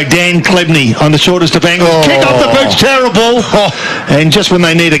we go, Dan Klebney on the shortest of angles. Kick off the boots, terrible. And just when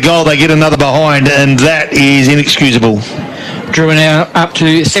they need a goal, they get another behind, and that is inexcusable. Drouin now up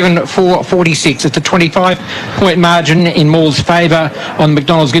to 7-4-46. It's a 25-point margin in Moore's favour on the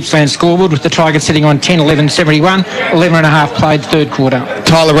McDonald's Gippsland scoreboard, with the Tigers sitting on 10-11-71, 11.5 played third quarter.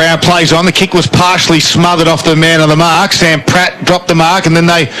 Tyler Rao plays on. The kick was partially smothered off the man on the mark. Sam Pratt dropped the mark, and then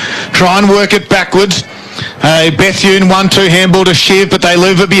they try and work it backwards. Bethune 1-2 handball to Shiv, but they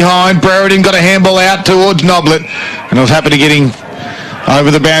leave it behind. Brereton got a handball out towards Noblet, and it was happy to get him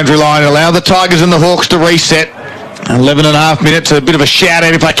over the boundary line. Allow the Tigers and the Hawks to reset. 11.5 minutes, a bit of a shout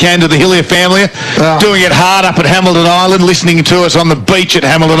out if I can to the Hillier family. Doing it hard up at Hamilton Island, listening to us on the beach at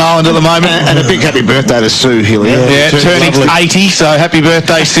Hamilton Island at the moment. And a big happy birthday to Sue Hillier. Yeah, turning 80, so happy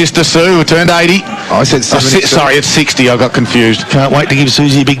birthday sister Sue, who turned 80. I said 70. Sorry, it's 60. I got confused. Can't wait to give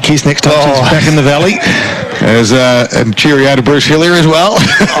Susie a big kiss next time she's back in the valley. There's and cheerio to Bruce Hillier as well.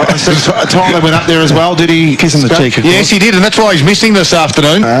 Tyler went up there as well. Did he kiss in the cheek? Yes, he did, and that's why he's missing this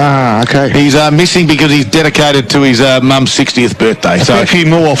afternoon. Ah, okay. He's missing because he's dedicated to his mum's 60th birthday. So a few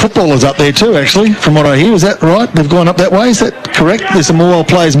Morwell footballers up there too, actually, from what I hear. Is that right? They've gone up that way. Is that correct? There's some Morwell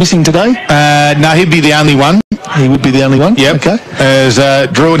players missing today. No, he'd be the only one. He would be the only one? Yep. Okay. As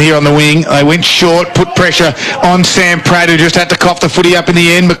Drouin here on the wing. They went short, put pressure on Sam Pratt, who just had to cough the footy up in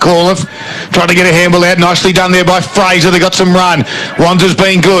the end. McAuliffe trying to get a handball out. Nicely done there by Fraser. They got some run. Wander's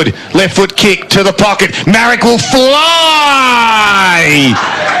been good. Left foot kick to the pocket. Marek will fly!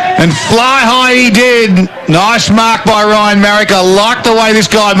 And fly high he did. Nice mark by Ryan Marek. I like the way this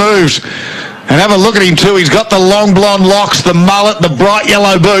guy moves. And have a look at him too. He's got the long blonde locks, the mullet, the bright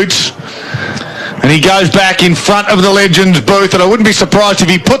yellow boots. And he goes back in front of the Legends booth, and I wouldn't be surprised if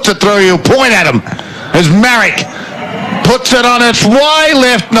he puts it through. He'll point at him as Marek puts it on its way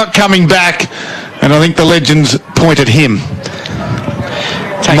left, not coming back. And I think the Legends point at him.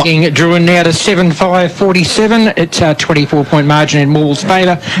 Taking Drouin now to 7-5-47. It's a 24-point margin in Morwell's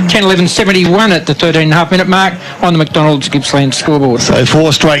favour. 10-11-71 at the 13.5-minute mark on the McDonald's Gippsland scoreboard. So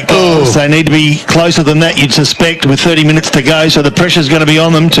 4 straight goals. They need to be closer than that, you'd suspect, with 30 minutes to go. So the pressure's going to be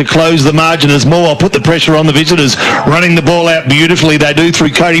on them to close the margin as Morwell put the pressure on the visitors, running the ball out beautifully. They do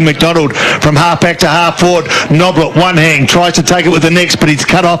through Cody McDonald from half-back to half-forward. Noblet, one hand, tries to take it with the next, but it's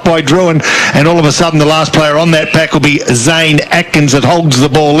cut off by Drouin. And all of a sudden, the last player on that pack will be Zane Atkins that holds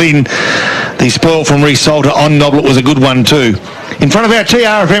the ball in. The spoil from Reece Salter on Noblet was a good one too. In front of our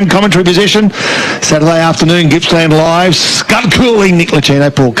TRFM commentary position, Saturday afternoon, Gippsland Live, Scud Cooling, Nick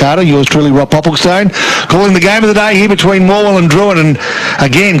Lucino, Paul Carter, yours truly, Rob Popplestone, calling the game of the day here between Morwell and Drouin. And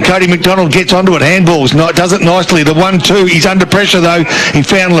again, Cody McDonald gets onto it, handballs, does it nicely. The 1-2, he's under pressure though. He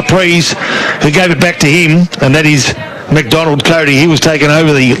found Laprise, who gave it back to him, and that is McDonald. Cody, he was taken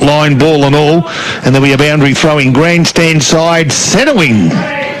over the line, ball and all, and there'll be a boundary throwing. Grandstand side, centre wing.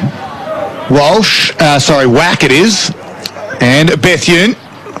 Whack it is. And Bethune.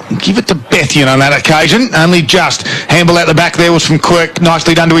 Give it to Bethune on that occasion. Only just. Handball out the back there was from Quirk.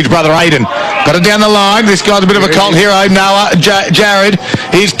 Nicely done to his brother Aidan. Got it down the line. This guy's a bit of a cult hero. Noah Jared.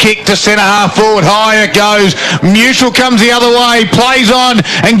 His kick to centre half forward. High it goes. Mutual comes the other way. Plays on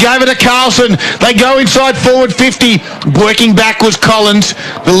and gave it to Carlson. They go inside forward 50. Working back was Collins.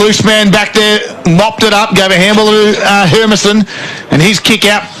 The loose man back there mopped it up. Gave a handball to Hermison. And his kick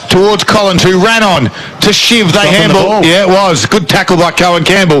out towards Collins, who ran on to Shiv. They handball. Yeah, it was. Good tackle by Cohen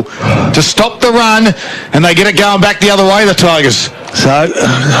Campbell to stop the run, and they get it going back the other way, the Tigers. So,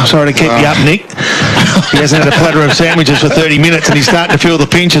 sorry to keep you up, Nick. He hasn't had a platter of sandwiches for 30 minutes, and he's starting to feel the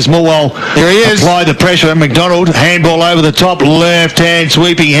pinch as Morwell apply the pressure. McDonald, handball over the top, left hand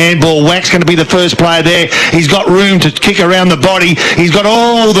sweeping handball. Wack's going to be the first player there. He's got room to kick around the body. He's got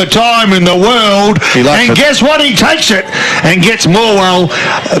all the time in the world. And guess what? He takes it and gets Morwell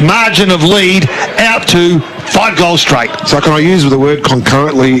margin of lead out to 5 goals straight. So can I use the word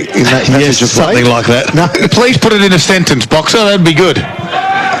concurrently in that passage of play? Something like that. No, please put it in a sentence, Boxer. That'd be good.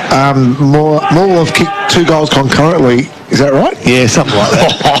 Morwell have kicked 2 goals concurrently. Is that right? Yeah, something like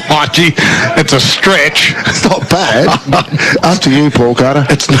that. Oh, gee, it's a stretch. It's not bad. Up to you, Paul Carter.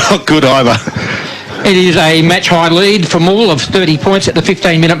 It's not good either. It is a match-high lead for Morwell of 30 points at the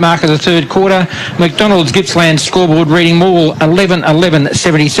 15-minute mark of the third quarter. McDonald's Gippsland scoreboard reading Morwell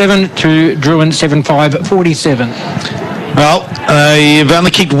 11-11-77 to Drouin 7-5-47. Well, they've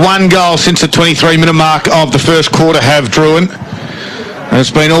only kicked 1 goal since the 23-minute mark of the first quarter, have Drouin. And it's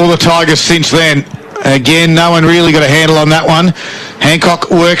been all the Tigers since then. Again, no one really got a handle on that one.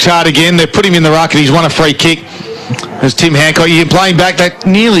 Hancock works hard again. They put him in the ruck and he's won a free kick. As Tim Hancock, you're playing back, that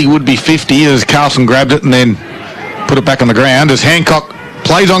nearly would be 50 as Carlson grabbed it and then put it back on the ground. As Hancock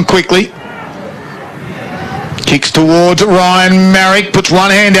plays on quickly. Kicks towards Ryan Marek, puts one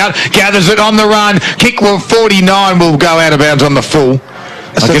hand out, gathers it on the run. Kick will 49 will go out of bounds on the full.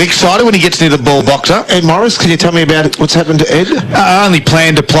 I get excited when he gets near the ball, Boxer. Ed Morris, can you tell me about what's happened to Ed? I only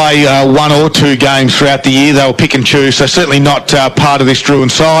planned to play 1 or 2 games throughout the year. They will pick and choose, so certainly not part of this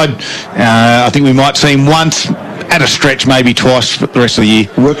Drouin side. I think we might see him once, at a stretch, maybe twice for the rest of the year.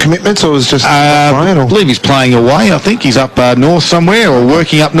 Work commitments, or was just playing? I believe he's playing away. I think he's up north somewhere, or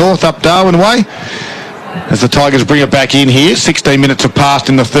working up north, up Darwin way. As the Tigers bring it back in here, 16 minutes have passed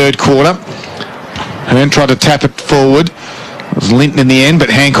in the third quarter. Hearn tried to tap it forward. It was Linton in the end, but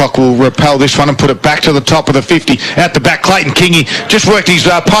Hancock will repel this one and put it back to the top of the 50. Out the back, Clayton Kingy just worked his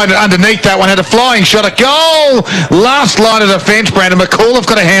opponent underneath that one, had a flying shot, a goal! Last line of defence, Brandon McAuliffe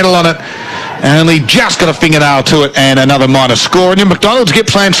got a handle on it. Only just got a fingernail to it, and another minor score. And in McDonald's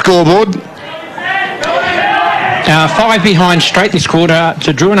Gippsland scoreboard, 5 behind straight this quarter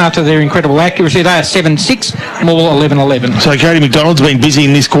to Drouin after their incredible accuracy. They are 7-6, Morwell 11-11. So Cody McDonald's been busy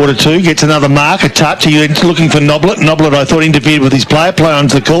in this quarter too. Gets another mark, a touch. He's looking for Noblet. Noblet, I thought, interfered with his player. Play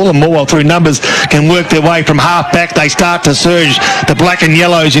onto the call, and Morwell through numbers can work their way from half back. They start to surge the black and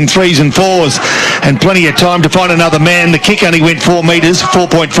yellows in 3s and 4s, and plenty of time to find another man. The kick only went 4 metres,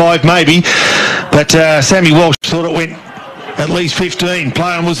 4.5 maybe, but Sammy Walsh thought it went at least 15.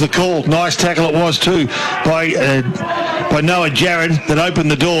 Play on was the call. Nice tackle it was too by Noah Jarrod that opened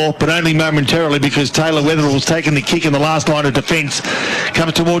the door, but only momentarily because Taylor Wetherill was taking the kick in the last line of defence.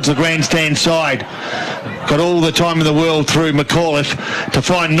 Comes towards the grandstand side. Got all the time in the world through McAuliffe to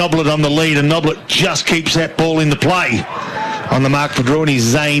find Noblet on the lead, and Noblet just keeps that ball in the play. On the mark for Drouin is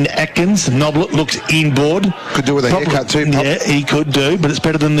Zane Atkins. Noblet looks inboard. Could do with a haircut too, Pop. Yeah, he could do, but it's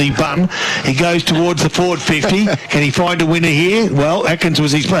better than the bun. He goes towards the forward 50. Can he find a winner here? Well, Atkins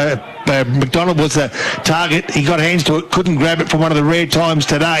was his... McDonald was the target. He got hands to it, couldn't grab it for one of the rare times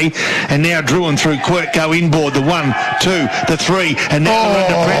today, and now Drouin through Quirk go inboard. The 1, 2, the 3, and now they're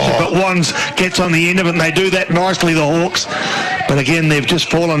under pressure, but Wands gets on the end of it, and they do that nicely, the Hawks. But again, they've just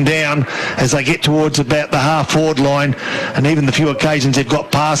fallen down as they get towards about the half-forward line, and even the few occasions they've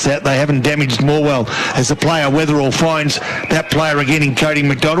got past that, they haven't damaged Morwell. As the player Wetherill finds that player again in Cody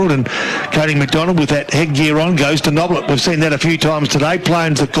McDonald, and Cody McDonald with that headgear on goes to Noblet. We've seen that a few times today.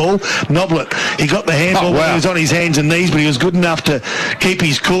 Playing's the call. Noblet, he got the handball when he was on his hands and knees, but he was good enough to keep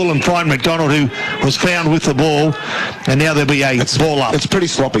his cool and find McDonald, who was found with the ball, and now there'll be a ball up. It's pretty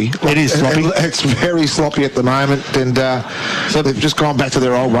sloppy. It is sloppy. It's very sloppy at the moment, and so they've just gone back to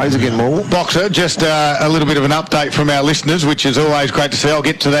their old ways again, Morwell. Boxer, just a little bit of an update from our listeners, which is always great to see. I'll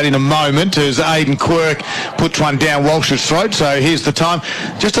get to that in a moment as Aidan Quirk puts one down Walsh's throat. So here's the time.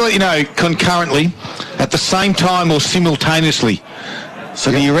 Just to let you know, concurrently, at the same time or simultaneously. So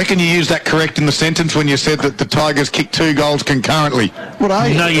do you reckon you used that correct in the sentence when you said that the Tigers kicked 2 goals concurrently? What are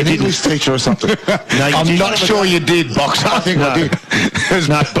you? No, you didn't. English teacher or something? No, I'm not sure you did, Boxer. I think I did.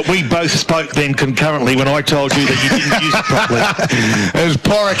 No, but we both spoke then concurrently when I told you that you didn't use it properly. As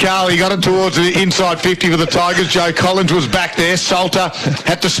Poracali got it towards the inside 50 for the Tigers, Joe Collins was back there. Salter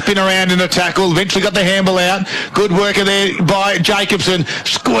had to spin around in a tackle, eventually got the handball out. Good worker there by Jacobson.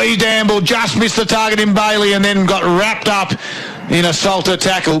 Squeezed handball, just missed the target in Bailey, and then got wrapped up in a Salter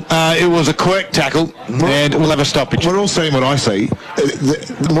tackle. It was a Quirk tackle, and we'll have a stoppage. We're all seeing what I see.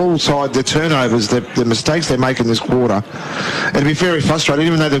 The Morwell side, the turnovers, the mistakes they make in this quarter, it'd be very frustrating,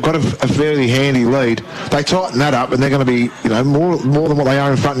 even though they've got a fairly handy lead. They tighten that up, and they're going to be, more than what they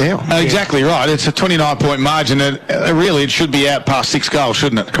are in front now. Exactly right. It's a 29-point margin, and really it should be out past 6 goals,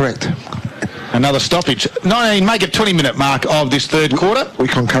 shouldn't it? Correct. Another stoppage. 19, make it 20-minute mark of this third quarter. We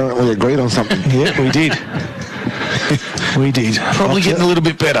concurrently agreed on something. Yeah, we did. We did. Probably getting a little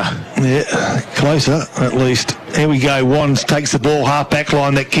bit better. Yeah, closer at least. Here we go. Wands takes the ball half back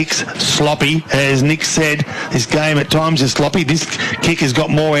line. That kick's sloppy. As Nick said, this game at times is sloppy. This kick has got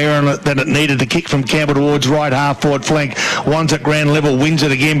more air on it than it needed. The kick from Campbell towards right half forward flank. Wands at ground level, wins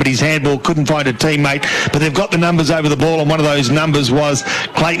it again, but his handball couldn't find a teammate. But they've got the numbers over the ball, and one of those numbers was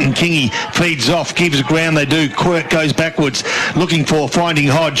Clayton Kingy. Feeds off, gives ground. They do. Quirk goes backwards, looking for finding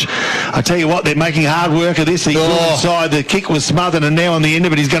Hodge. I tell you what, they're making hard work of this. He inside. The kick was smothered, and now on the end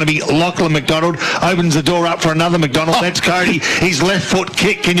of it, he's going to be Lachlan McDonald. Opens the door up for another McDonald. That's Cody. His left foot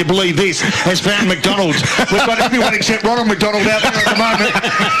kick, can you believe this, has found McDonald's. We've got everyone except Ronald McDonald out there at the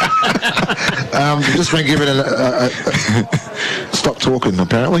moment. Just been given a stop talking,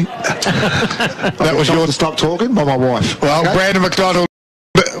 apparently. That was your stop talking by my wife. Well, okay. Brandon McDonald,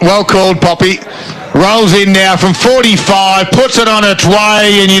 well called, Poppy. Rolls in now from 45, puts it on its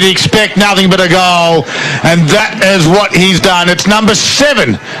way, and you'd expect nothing but a goal. And that is what he's done. It's number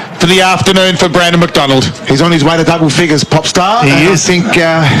 7 for the afternoon for Brandon McDonald. He's on his way to double figures, pop star. He is. I think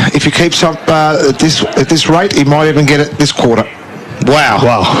if he keeps up at this rate, he might even get it this quarter. Wow.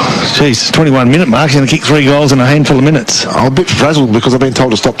 Jeez, 21-minute mark. He's going to kick 3 goals in a handful of minutes. I'm a bit frazzled because I've been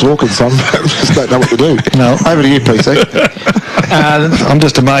told to stop talking, so I just don't know what to do. No. Over to you, PC. I'm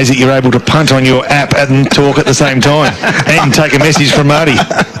just amazed that you're able to punt on your app and talk at the same time and take a message from Marty.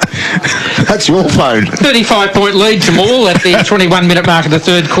 That's your phone. 35-point lead to Morwell at the 21-minute mark of the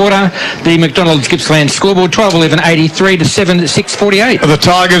third quarter. The McDonald's Gippsland scoreboard 12-11, 83 to 7-6, 48. The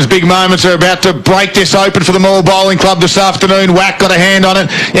Tigers' big moments are about to break this open for the Morwell Bowling Club this afternoon. Wack got a hand on it.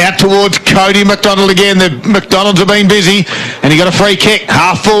 Out towards Cody McDonald again. The McDonald's have been busy, and he got a free kick.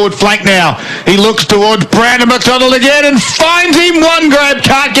 Half forward flank now. He looks towards Brandon McDonald again and finds him. One grab,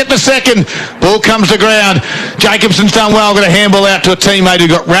 can't get the second. Ball comes to ground. Jacobson's done well. Got a handball out to a teammate who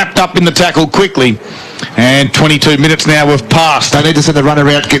got wrapped up in the tackle quickly. And 22 minutes now we've passed. They need to send the runner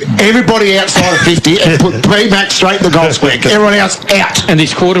out, get everybody outside of 50 and put B-Mac straight in the goal square. Get everyone else out. And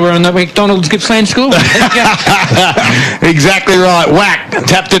this quarter we're on the McDonald's Gippsland School. Exactly right. Whack.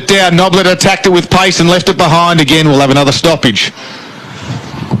 Tapped it down. Noblet attacked it with pace and left it behind. Again, we'll have another stoppage.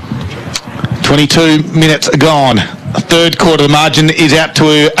 22 minutes gone. Third quarter, the margin is out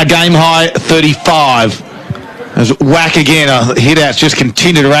to a game high 35. As Whack again, hit outs just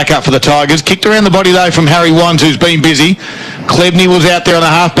continue to rack up for the Tigers. Kicked around the body though from Harry Wands, who's been busy. Klebney was out there on the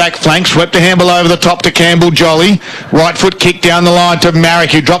half-back flank, swept a handball over the top to Campbell Jolly. Right foot kick down the line to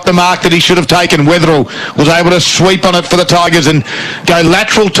Marrick, who dropped the mark that he should have taken. Wetherill was able to sweep on it for the Tigers and go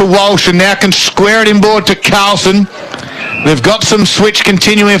lateral to Walsh and now can square it inboard to Carlson. They've got some switch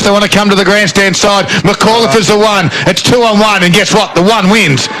continuing if they want to come to the grandstand side. McAuliffe is the one. It's 2-on-1, and guess what? The one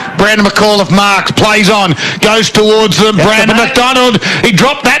wins. Brandon McAuliffe marks, plays on, goes towards them. Brandon McDonald, he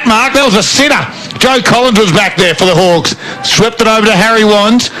dropped that mark. That was a sinner. Joe Collins was back there for the Hawks. Swept it over to Harry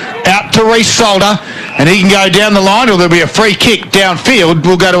Wands, out to Reece Solder, and he can go down the line, or there'll be a free kick downfield.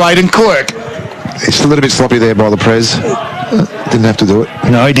 We'll go to Aidan Quirk. It's a little bit sloppy there by the Prez. Didn't have to do it.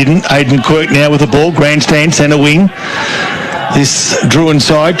 No, he didn't. Aidan Quirk now with the ball. Grandstand, centre wing. This Drouin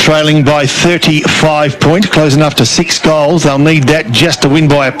side trailing by 35 points, close enough to 6 goals. They'll need that just to win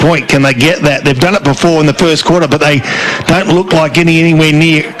by a point. Can they get that? They've done it before in the first quarter, but they don't look like anywhere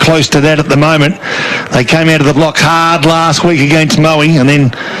near close to that at the moment. They came out of the block hard last week against Moe and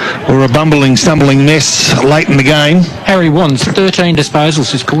then were a bumbling, stumbling mess late in the game. Harry Wands, 13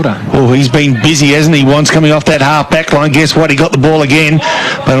 disposals this quarter. Oh, he's been busy, hasn't he? Wands coming off that half-back line. Guess what? He got the ball again,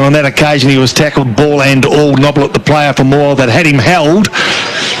 but on that occasion he was tackled ball and all. Noblet, the player for Morwell, that had him held,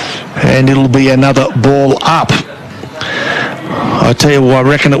 and it'll be another ball up. I tell you, I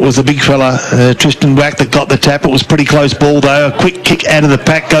reckon it was the big fella, Tristan Whack, that got the tap. It was pretty close ball, though. A quick kick out of the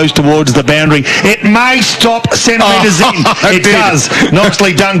pack goes towards the boundary. It may stop centimetres in. It does.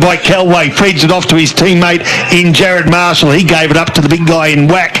 Nicely done by Kelway. Feeds it off to his teammate in Jared Marshall. He gave it up to the big guy in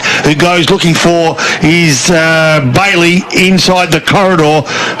Whack, who goes looking for his Bailey inside the corridor,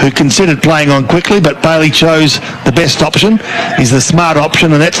 who considered playing on quickly, but Bailey chose the best option. He's the smart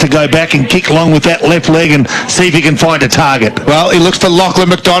option, and that's to go back and kick long with that left leg and see if he can find a target. Well, he looks for Lachlan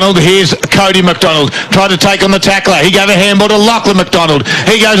McDonald. Here's Cody McDonald. Tried to take on the tackler. He gave a handball to Lachlan McDonald.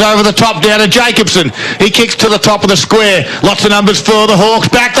 He goes over the top down to Jacobson. He kicks to the top of the square. Lots of numbers for the Hawks.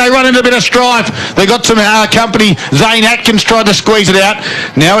 Back, they run into a bit of strife. They got some company. Zane Atkins tried to squeeze it out.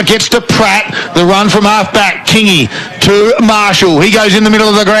 Now it gets to Pratt. The run from half-back. Kingy to Marshall. He goes in the middle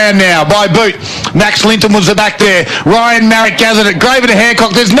of the ground now by boot. Max Linton was the back there. Ryan Marrick gathered it. Gave it to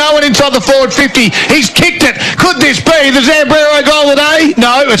Hancock. There's no one inside the forward 50. He's kicked it. Could this be the Zambrero goal today?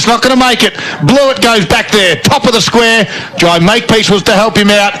 No, it's not going to make it. Blewett goes back there. Top of the square. Jai Makepeace was to help him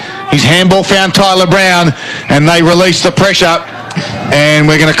out. His handball found Tyler Brown, and they released the pressure. And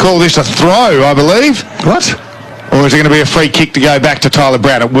we're going to call this a throw, I believe. What? Or is it going to be a free kick to go back to Tyler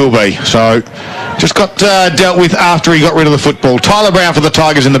Brown? It will be. So just got dealt with after he got rid of the football. Tyler Brown for the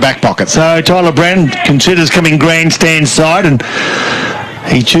Tigers in the back pocket. So Tyler Brown considers coming grandstand side, and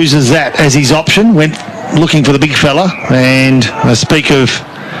he chooses that as his option. Went looking for the big fella, and I speak of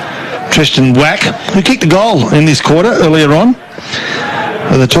Tristan Whack, who kicked a goal in this quarter earlier on.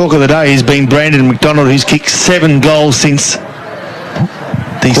 The talk of the day has been Brandon McDonald, who's kicked 7 goals since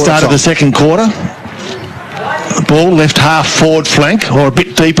the start of the second quarter. Ball left half forward flank, or a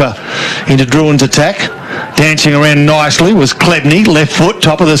bit deeper into Drouin's attack. Dancing around nicely was Klebney, left foot,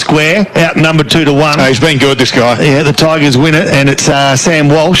 top of the square, outnumbered 2-1. Oh, he's been good, this guy. Yeah, the Tigers win it, and it's Sam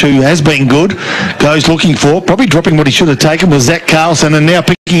Walsh, who has been good, goes looking for, probably dropping what he should have taken was Zach Carlson, and now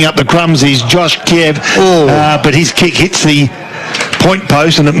picking up the crumbs is Josh Kiev. But his kick hits the point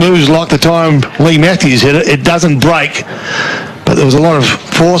post, and it moves like the time Lee Matthews hit it. It doesn't break. But there was a lot of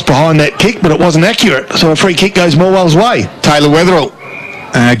force behind that kick, but it wasn't accurate. So a free kick goes Morwell's way. Taylor Wetherill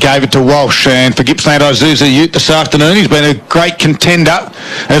gave it to Walsh, and for Gippsland Isuzu Ute this afternoon, he's been a great contender.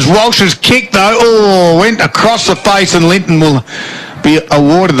 As Walsh's kick, though, went across the face, and Linton will be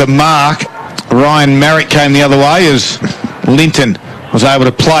awarded the mark. Ryan Marrick came the other way as Linton was able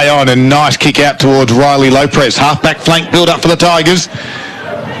to play on, and nice kick out towards Riley Lopez. Half-back flank build up for the Tigers.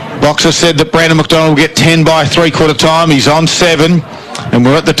 Boxer said that Brandon McDonald will get 10 by three-quarter time. He's on 7, and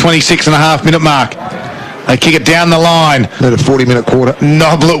we're at the 26.5-minute mark. They kick it down the line. At a 40-minute quarter.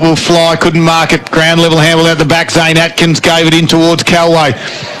 Noblet will fly, couldn't mark it. Ground level handle out the back. Zane Atkins gave it in towards Calway.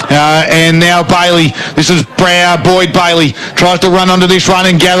 And now Bailey. This is Boyd Bailey. Tries to run onto this run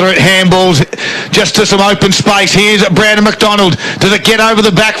and gather it. Handballs just to some open space. Here's Brandon McDonald. Does it get over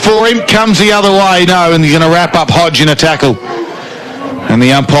the back for him? Comes the other way. No, and he's going to wrap up Hodge in a tackle. And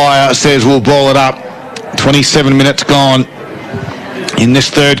the umpire says we'll ball it up. 27 minutes gone in this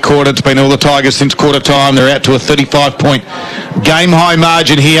third quarter. It's been all the Tigers since quarter time. They're out to a 35-point game-high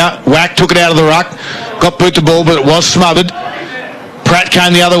margin here. Wack took it out of the ruck, got boot the ball, but it was smothered. Pratt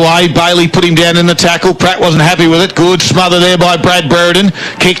came the other way. Bailey put him down in the tackle. Pratt wasn't happy with it. Good smother there by Brad Brereton.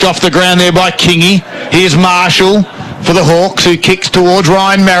 Kicked off the ground there by Kingy. Here's Marshall for the Hawks, who kicks towards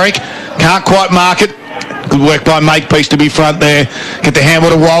Ryan Marrick. Can't quite mark it. Good work by Makepeace to be front there. Get the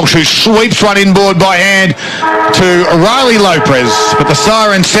handball to Walsh, who sweeps one inboard by hand to Riley Lopez. But the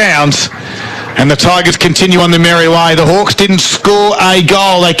siren sounds, and the Tigers continue on the merry way. The Hawks didn't score a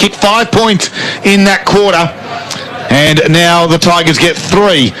goal. They kicked 5 points in that quarter. And now the Tigers get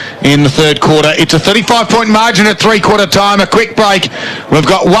 3 in the third quarter. It's a 35-point margin at three-quarter time. A quick break. We've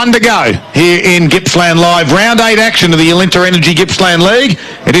got 1 to go here in Gippsland Live. Round 8 action of the Alinta Energy Gippsland League.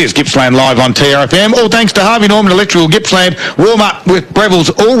 It is Gippsland Live on TRFM. All thanks to Harvey Norman Electrical Gippsland. Warm up with Breville's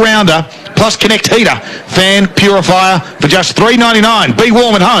All-Rounder plus Connect Heater Fan Purifier for just $3.99. Be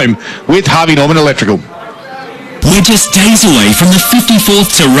warm at home with Harvey Norman Electrical. We're just days away from the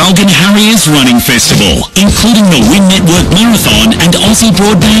 54th Terralgan Harriers Running Festival, including the Win Network Marathon and Aussie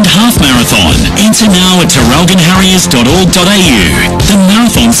Broadband Half Marathon. Enter now at terralganharriers.org.au. The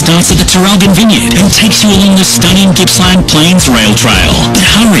marathon starts at the Terralgan Vineyard and takes you along the stunning Gippsland Plains Rail Trail. But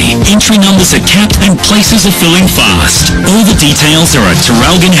hurry, entry numbers are capped and places are filling fast. All the details are at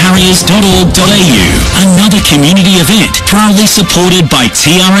terralganharriers.org.au. Another community event proudly supported by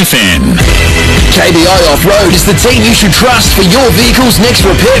TRFM. KBI Off-Road is the team you should trust for your vehicle's next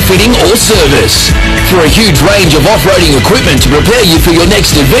repair, fitting or service. For a huge range of off-roading equipment to prepare you for your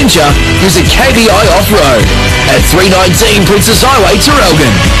next adventure, visit KBI Off-Road at 319 Princess Highway,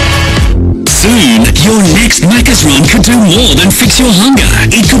 Terralgan. Soon, your next Macca's run could do more than fix your hunger.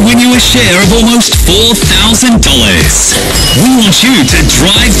 It could win you a share of almost $4,000. We want you to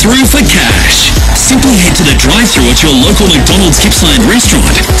drive through for cash. Simply head to the drive-thru at your local McDonald's Gippsland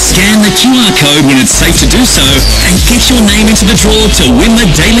restaurant, scan the QR code when it's safe to do so, and get your name into the draw to win the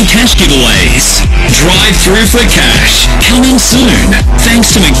daily cash giveaways. Drive through for cash. Coming soon.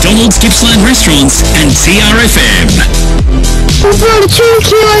 Thanks to McDonald's Gippsland Restaurants and TRFM. We brought a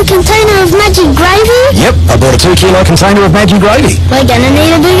 2-kilo container of magic gravy. Yep, I bought a 2-kilo container of magic gravy. We're gonna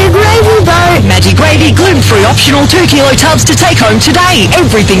need a bigger gravy boat. Magic Gravy gluten-free optional 2-kilo tubs to take home today.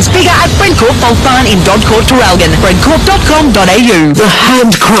 Everything's bigger at Breadcorp Bulk Barn in Dodcourt, Terralgan. Breadcorp.com.au. The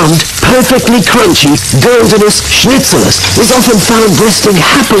hand-crumbed, perfectly crunchy, goldenous schnitzelus is often found resting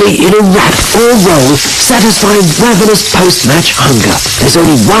happily in a wrap or roll, satisfying ravenous post-match hunger. There's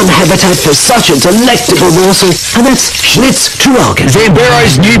only one habitat for such a delectable morsel, and that's Schnitz Terralgan.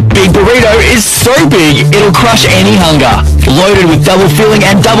 Zambero's new Big Burrito is so big, it'll crush any hunger. Loaded with double filling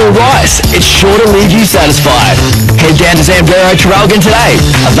and double rice, it's sure to leave you satisfied. Head down to Zambero Terralgan today.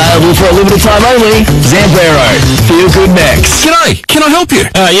 Available for a limited time only. Zambero. Feel good next. G'day, can I help you?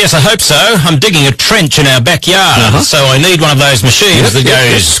 Yes, I hope so. I'm digging a trench in our backyard, so I need one of those machines that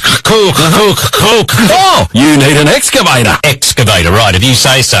goes cook. Oh, you need an excavator. Excavator, right, if you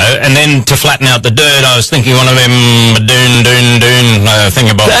say so. And then to flatten out the dirt, I was thinking one of them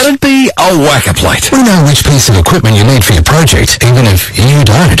thingamabobs. That'd be a whacker plate. We know which piece of equipment you need for your project, even if you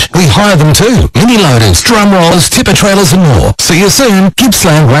don't. We hire them too. Mini loaders, drum rollers, tipper trailers and more. See you soon.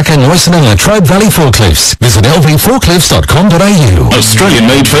 Gippsland, Wacker, Noisson and Latrobe Valley Forklifts. Visit lvforklifts.com.au.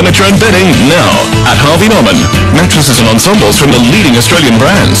 Australian-made furniture and bedding now at Harvey Norman. Mattresses and ensembles from the leading Australian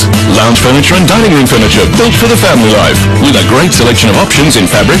brands. Lounge furniture and dining room furniture built for the family life with a great selection of options in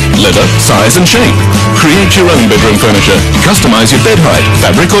fabric, leather, size and shape. Create your own bedroom furniture. Customize your bed height,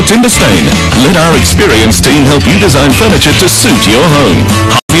 fabric or timber stain. Let our experienced team help you design furniture to suit your home.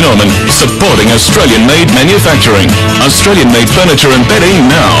 Harvey Norman, supporting Australian-made manufacturing. Australian-made furniture and bedding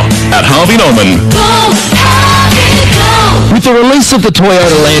now at Harvey Norman. With the release of the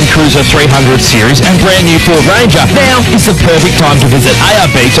Toyota Land Cruiser 300 series and brand new Ford Ranger, now is the perfect time to visit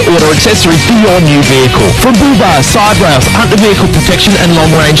ARB to order accessories for your new vehicle. From bull bars, side rails, under-vehicle protection and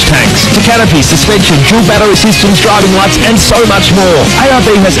long-range tanks, to canopy, suspension, dual battery systems, driving lights and so much more.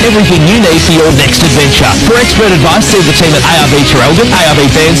 ARB has everything you need for your next adventure. For expert advice, see the team at ARB Terralgan, ARB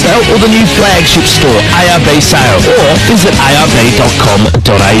Bairnsdale or the new flagship store, ARB Sale, or visit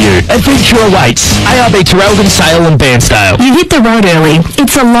arb.com.au. Adventure awaits. ARB Terralgan, Sale and Bairnsdale. You hit the road early,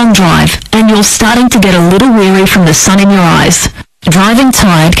 it's a long drive, and you're starting to get a little weary from the sun in your eyes. Driving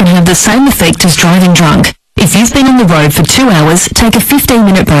tired can have the same effect as driving drunk. If you've been on the road for 2 hours, take a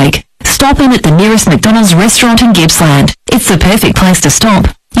 15-minute break. Stop in at the nearest McDonald's restaurant in Gippsland. It's the perfect place to stop.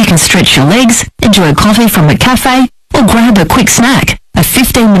 You can stretch your legs, enjoy a coffee from a cafe, or grab a quick snack. A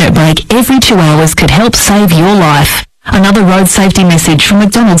 15-minute break every 2 hours could help save your life. Another road safety message from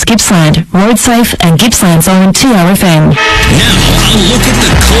McDonald's Gippsland. Road safe and Gippsland's own TRFM. Now, a look at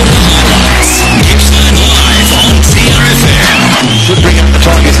the quarter highlights. Gippsland Live on TRFM. Should bring up the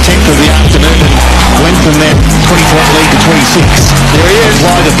Tigers 10th of the afternoon and lengthen that 20-point lead to 26. There he is.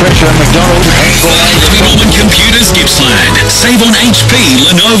 Apply the pressure at McDonald. Harvey Norman Computers Gippsland. Save on HP,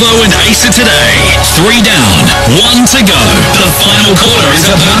 Lenovo and Acer today. 3 down, 1 to go. The final quarter is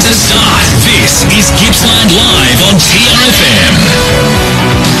about to start. This is Gippsland Live on TRFM.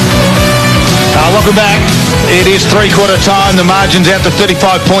 Welcome back. It is three-quarter time. The margin's out to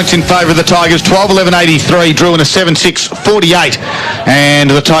 35 points in favour of the Tigers. 12-11-83, drew in a 7-6-48. And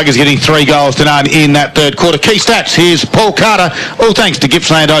the Tigers getting 3 goals to none in that third quarter. Key stats, here's Paul Carter. All thanks to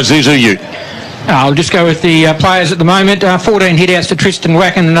Gippsland Isuzu Ute. I'll just go with the players at the moment. 14 hit-outs to Tristan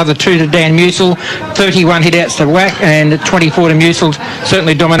Wack and another 2 to Dan Musil. 31 hit-outs to Wack and 24 to Musil.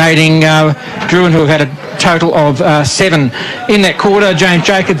 Certainly dominating Drouin, who have had a total of 7 in that quarter. James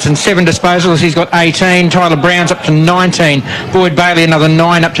Jacobson, 7 disposals. He's got 18. Tyler Brown's up to 19. Boyd Bailey, another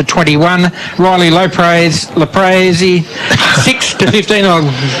 9 up to 21. Riley Lopez, 6 to 15.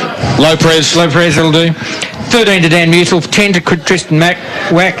 Lopez will do. 13 to Dan Musil. 10 to Tristan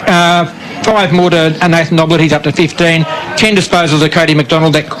Wack. 5 more to Nathan Noblet, he's up to 15. 10 disposals to Cody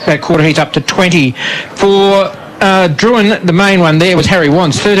McDonald, that quarter he's up to 20. For Drouin, the main one there was Harry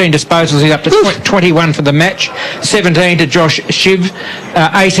Wands, 13 disposals, he's up to 21 for the match. 17 to Josh Shiv,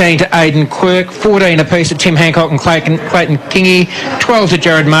 18 to Aidan Quirk, 14 apiece to Tim Hancock and Clayton Kingy, 12 to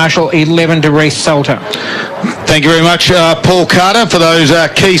Jared Marshall, 11 to Reece Salter. Thank you very much, Paul Carter, for those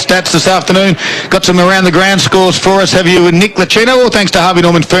key stats this afternoon. Got some around the ground scores for us. Have you, Nick Lacino? All thanks to Harvey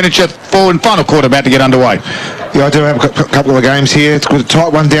Norman Furniture. Final quarter about to get underway. Yeah, I do have a couple of games here. It's got a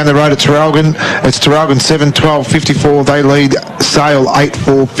tight one down the road at Terrelgan. It's Terrelgan 7-12-54. They lead Sale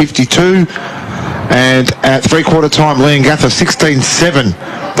 8-4-52. And at three-quarter time, Leongatha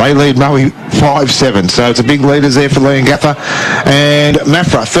 16-7. They lead Moe 5-7. So it's a big leaders there for Leongatha. And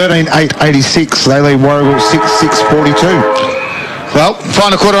Mafra 13-8-86. They lead Warrigal 6-6-42. Well,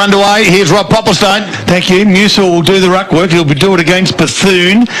 final quarter underway. Here's Rob Popplestone. Thank you. Musil will do the ruck work. He'll do it against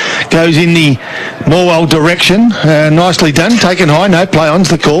Bethune. Goes in the Morwell direction. Nicely done. Taken high. No play-on's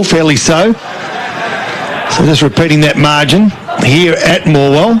the call. Fairly so. So just repeating that margin here at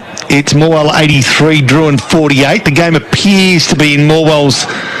Morwell. It's Morwell 83, Drouin 48. The game appears to be in Morwell's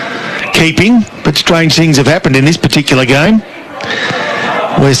keeping, but strange things have happened in this particular game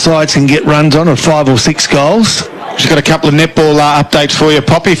where sides can get runs on of 5 or 6 goals. Just got a couple of netball updates for you,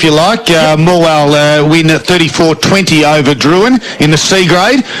 Poppy, if you like. Morwell win at 34-20 over Drouin in the C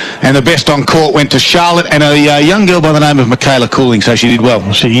grade, and the best on court went to Charlotte and a young girl by the name of Michaela Cooling, so she did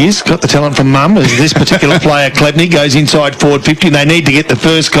well. She is. Got the talent from mum. As this particular player, Klebney, goes inside forward 50, and they need to get the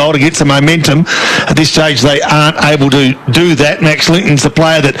first goal to get some momentum. At this stage, they aren't able to do that. Max Linton's the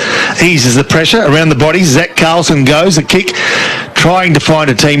player that eases the pressure around the bodies. Zach Carlson goes. A kick, trying to find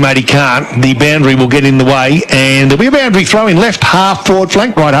a teammate. He can't. The boundary will get in the way, and there'll be a boundary throw in left half forward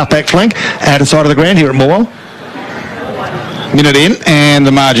flank, right half back flank, outer side of the ground here at Morwell. Minute in, and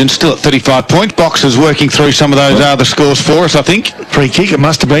the margin still at 35 points. Boxers working through some of those other scores for us, I think. Free kick, it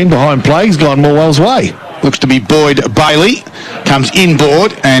must have been behind play. He's gone Morwell's way. Looks to be Boyd Bailey. Comes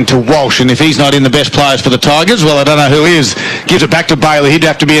inboard and to Walsh. And if he's not in the best players for the Tigers, well, I don't know who is. Gives it back to Bailey. He'd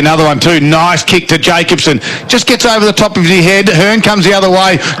have to be another one too. Nice kick to Jacobson. Just gets over the top of his head. Hearn comes the other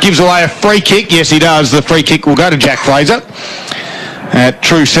way. Gives away a free kick. Yes, he does. The free kick will go to Jack Fraser.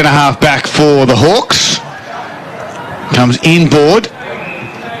 True centre-half back for the Hawks. Comes inboard.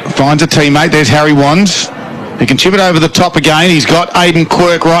 Finds a teammate. There's Harry Wands. He can chip it over the top again. He's got Aidan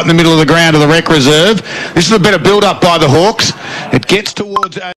Quirk right in the middle of the ground of the rec reserve. This is a better build-up by the Hawks. It gets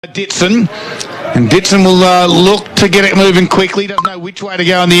towards Ditson. And Ditson will look to get it moving quickly. Doesn't know which way to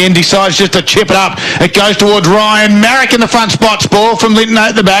go in the end. Decides just to chip it up. It goes towards Ryan Marrick in the front spots. Ball from Linton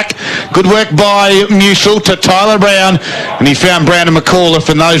at the back. Good work by Musil to Tyler Brown. And he found Brown and McAuliffe,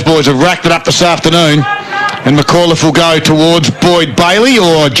 and those boys have racked it up this afternoon. And McAuliffe will go towards Boyd Bailey,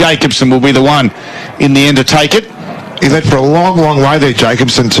 or Jacobson will be the one in the end to take it. He led for a long, long way there,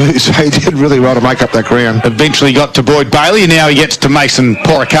 Jacobson, too, so he did really well to make up that ground. Eventually got to Boyd Bailey, and now he gets to Mason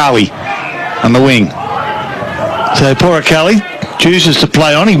Poracali on the wing. So Poracali chooses to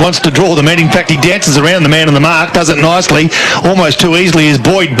play on. He wants to draw the man. In fact, he dances around the man on the mark, does it nicely, almost too easily, as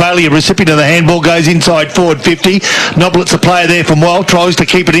Boyd Bailey, a recipient of the handball, goes inside forward 50. Noblet's a player there from Morwell, tries to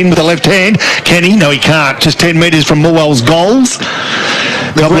keep it in with the left hand. Can he? No, he can't. Just 10 metres from Morwell's goals.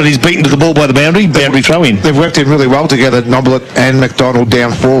 Noblet is beaten to the ball by the boundary throw in. They've worked in really well together, Noblet and McDonald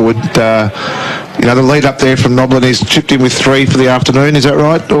down forward. You know, the lead up there from Noblet is chipped in with 3 for the afternoon, is that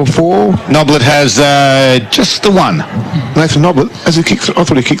right? Or 4? Noblet has just the 1. Nathan Noblet, has he kicked? I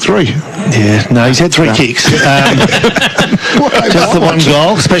thought he kicked 3. Yeah, no, he's had 3 kicks. Just the 1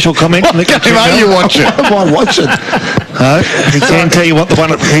 goal. Special comment. What game are you watching? What am I watching? He can tell you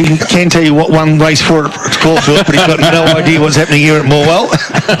what one race for at Caulfield, but he's got no idea what's happening here at Morwell.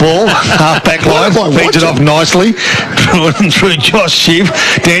 Ball, half back line, feeds it off nicely, through Josh Shiv,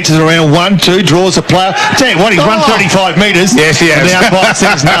 dances around 1-2, draws a player. Tell you what, he's run 35 metres. Yes, he has. And the umpire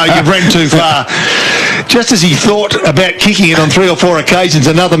says, no, you've ran too far. Just as he thought about kicking it on 3 or 4 occasions,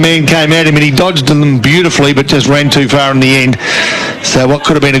 another man came at him and he dodged them beautifully, but just ran too far in the end. So what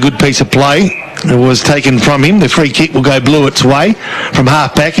could have been a good piece of play, it was taken from him. The free kick will go blue its way from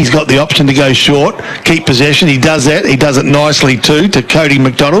half back. He's got the option to go short, keep possession. He does that. He does it nicely too to Cody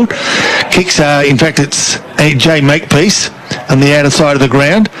McDonald. Kicks, in fact, it's AJ Makepeace on the outer side of the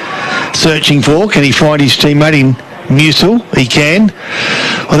ground. Searching for, can he find his teammate in Musil? He can.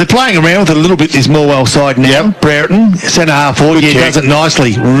 Well, they're playing around with it a little bit, this Morwell side now. Yep. Brereton, centre half forward. Yeah, does it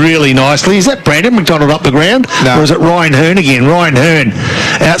nicely, really nicely. Is that Brandon McDonald up the ground? No. Or is it Ryan Hearn again? Ryan Hearn,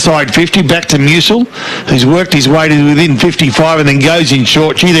 outside 50, back to Musil, who's worked his way to within 55 and then goes in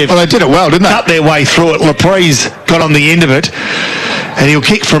short. Gee, well, they did it well, didn't they? Cut their way through it. Laprise got on the end of it. And he'll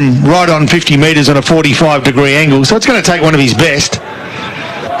kick from right on 50 metres on a 45-degree angle. So it's going to take one of his best.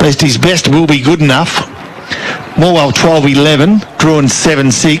 But his best will be good enough. Morwell 12-11, Drouin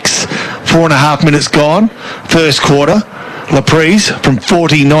 7-6, 4.5 minutes gone, first quarter. Laprise from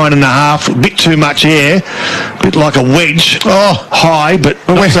 49.5, a bit too much air, a bit like a wedge, high, but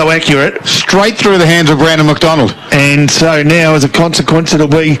not so accurate. Straight through the hands of Brandon McDonald. And so now, as a consequence, it'll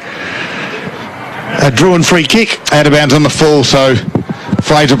be a Drouin free kick. Out of bounds on the full, so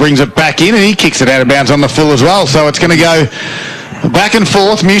Fraser brings it back in and he kicks it out of bounds on the full as well. So it's going to go back and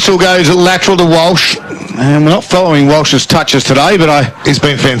forth. Musil goes lateral to Walsh. And we're not following Walsh's touches today, but he's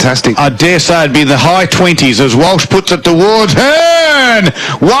been fantastic. I dare say it'd be in the high 20s as Walsh puts it towards Hearn.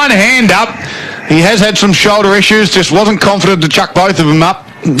 One hand up. He has had some shoulder issues, just wasn't confident to chuck both of them up.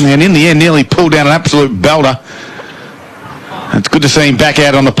 And in the end, nearly pulled down an absolute belter. It's good to see him back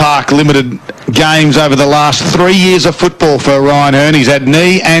out on the park. Limited games over the last 3 years of football for Ryan Hearn. He's had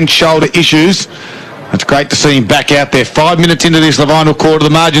knee and shoulder issues. It's great to see him back out there. 5 minutes into this final quarter, the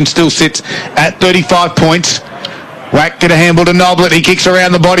margin still sits at 35 points. Whack, get a handball to Noblet. He kicks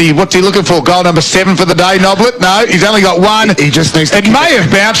around the body. What's he looking for? Goal number 7 for the day, Noblet? No, he's only got 1. He just needs to It may have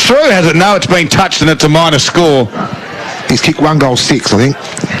bounced through, has it? No, it's been touched and it's a minor score. He's kicked 1 goal 6, I think.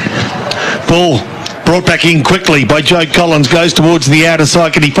 Ball brought back in quickly by Joe Collins, goes towards the outer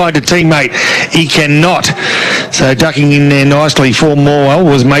side. Can he find a teammate? He cannot. So ducking in there nicely for Morwell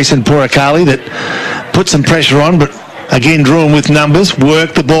was Mason Purakali that put some pressure on, but again Drouin with numbers,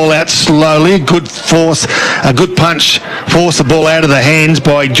 work the ball out slowly, a good force, a good punch, force the ball out of the hands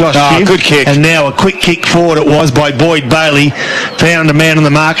by Josh Shiv. Good kick. And now a quick kick forward it was by Boyd Bailey, found a man on the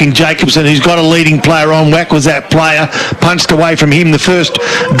mark in Jacobson who's got a leading player on. Whack was that player, punched away from him. The first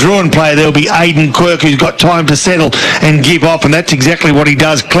Drouin player there will be Aidan Quirk, who's got time to settle and give off, and that's exactly what he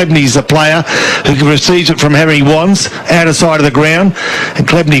does. Klebney's the player who receives it from Harry Wands, outer side of the ground, and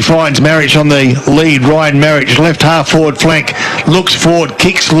Klebney finds Marriage on the lead. Ryan Marriage, left half forward flank, looks forward,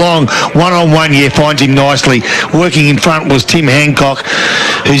 kicks long, one-on-one, finds him nicely. Working in front was Tim Hancock,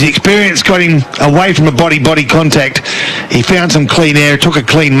 whose experience got him away from a body-body contact. He found some clean air, took a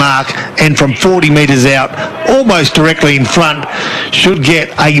clean mark, and from 40 metres out, almost directly in front, should get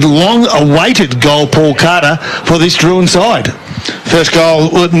a long-awaited goal, Paul Carter, for this Drouin side. First goal,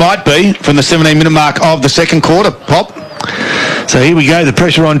 well, it might be, from the 17-minute mark of the second quarter, Pop. So here we go, the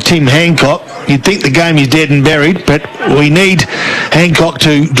pressure on Tim Hancock. You'd think the game is dead and buried, but we need Hancock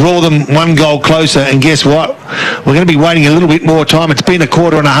to draw them 1 goal closer, and guess what? We're going to be waiting a little bit more time. It's been a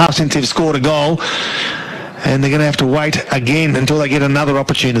quarter and a half since they've scored a goal, and they're going to have to wait again until they get another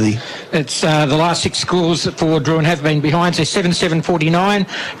opportunity. It's the last 6 scores for Drouin have been behind, so 7-7-49,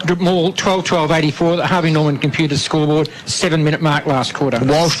 Morwell 12-12-84, the Harvey Norman computer scoreboard, 7-minute mark last quarter.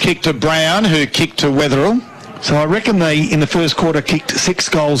 Walsh kicked to Brown, who kicked to Wetherill. So I reckon they, in the first quarter, kicked 6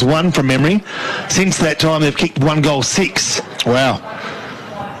 goals, 1 from memory. Since that time, they've kicked 1 goal, 6. Wow.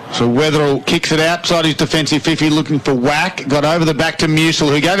 So Wetherill kicks it outside his defensive 50, looking for Whack. Got over the back to Musil,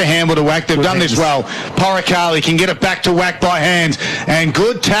 who gave a handball to Whack. They've done this well. Purakali can get it back to Whack by hands. And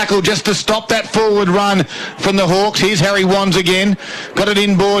good tackle just to stop that forward run from the Hawks. Here's Harry Wands again. Got it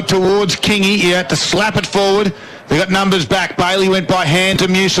inboard towards Kingy. He had to slap it forward. They got numbers back. Bailey went by hand to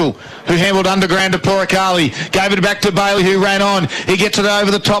Musil, who handled underground to Poricali. Gave it back to Bailey, who ran on. He gets it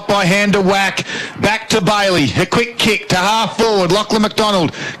over the top by hand to Whack. Back to Bailey. A quick kick to half forward. Lachlan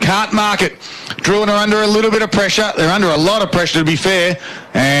McDonald can't mark it. Drouin are under a little bit of pressure. They're under a lot of pressure, to be fair.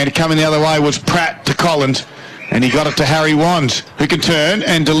 And coming the other way was Pratt to Collins. And he got it to Harry Wands, who can turn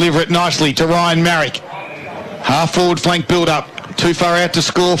and deliver it nicely to Ryan Marrick. Half forward flank build up. Too far out to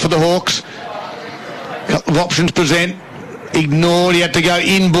score for the Hawks. Couple of options present. Ignored. He had to go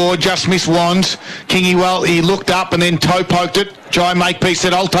inboard. Just missed Wands. Kingy, well, he looked up and then toe poked it. Jai Makepeace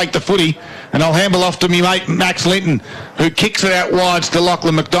said, I'll take the footy and I'll handle off to me mate Max Linton, who kicks it out wide to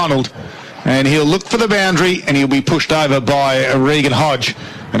Lachlan McDonald. And he'll look for the boundary and he'll be pushed over by Regan Hodge.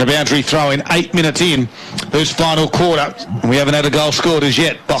 And a boundary throw in 8 minutes in this final quarter. We haven't had a goal scored as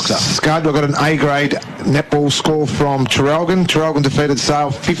yet, Boxer. Scud, we've got an A-grade netball score from Traralgon. Traralgon defeated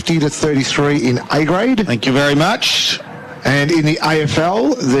Sale 50-33 in A-grade. Thank you very much. And in the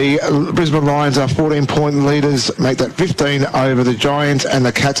AFL, the Brisbane Lions are 14-point leaders, make that 15 over the Giants, and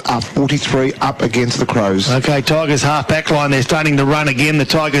the Cats are 43 up against the Crows. Okay, Tigers half-back line, they're starting to run again, the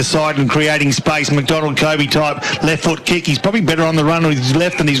Tigers side, and creating space. McDonald, Kobe type, left foot kick. He's probably better on the run with his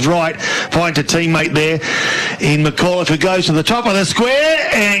left than his right. Finds a teammate there in McAuliffe, who goes to the top of the square,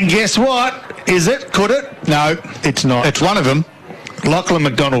 and guess what? Is it? Could it? No, it's not. It's one of them. Lachlan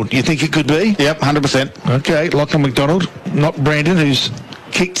McDonald, you think it could be? Yep, 100%. Okay, Lachlan McDonald, not Brandon, who's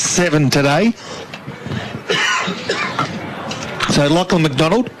kicked 7 today. So Lachlan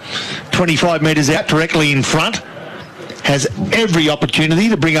McDonald, 25 metres out, directly in front, has every opportunity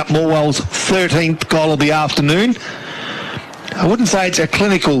to bring up Morwell's 13th goal of the afternoon. I wouldn't say it's a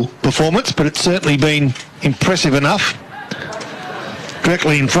clinical performance, but it's certainly been impressive enough.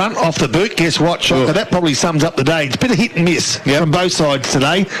 Directly in front, off the boot. Guess what, Shocker? That probably sums up the day. It's a bit of hit and miss from both sides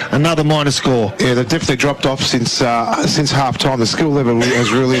today. Another minor score. Yeah, they've definitely dropped off since half-time. The skill level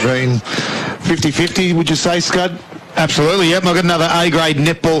has really been 50-50, would you say, Scud? Absolutely, yep. I've got another A-grade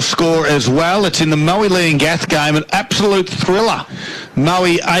netball score as well. It's in the Moe Leongath game, an absolute thriller. Moe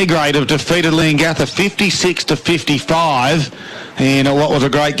A-grade have defeated Leongath 56-55 in what was a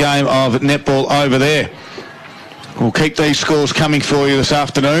great game of netball over there. We'll keep these scores coming for you this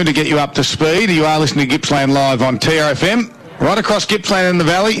afternoon to get you up to speed. You are listening to Gippsland Live on TRFM, right across Gippsland and the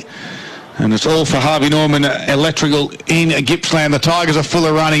Valley. And it's all for Harvey Norman Electrical in Gippsland. The Tigers are full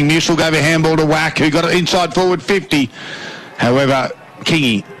of running. Musil gave a handball to Whack, who got it inside forward 50. However,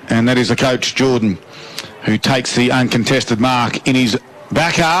 Kingy, and that is the coach, Jordan, who takes the uncontested mark in his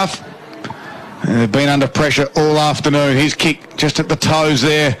back half. And they've been under pressure all afternoon. His kick just at the toes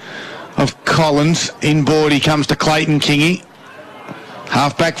there of Collins. Inboard, he comes to Clayton Kingy.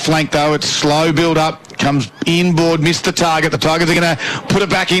 Half-back flank, though. It's slow build-up. Comes inboard, missed the target. The Tigers are going to put it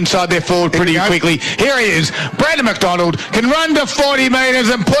back inside their forward pretty quickly. Here he is. Brandon McDonald can run to 40 metres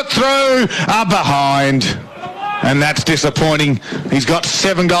and put through a behind. And that's disappointing. He's got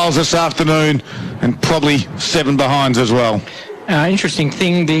 7 goals this afternoon and probably 7 behinds as well. Interesting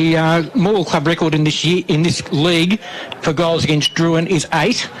thing, the Morwell club record in this league for goals against Drouin is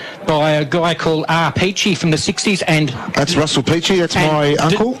 8 by a guy called R. Peachy from the 60s. And that's Russell Peachy, that's my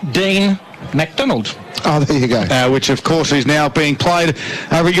uncle. Dean MacDonald. Oh, there you go. Which, of course, is now being played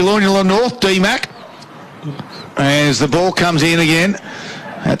over at Yallournula North, D-Mac. As the ball comes in again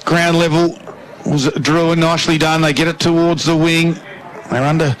at ground level, was Drouin, nicely done. They get it towards the wing. They're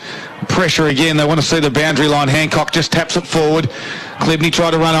under pressure again. They want to see the boundary line. Hancock just taps it forward. Klebney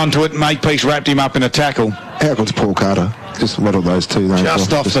tried to run onto it. Makepeace wrapped him up in a tackle. How good's Paul Carter? Just rattled those two.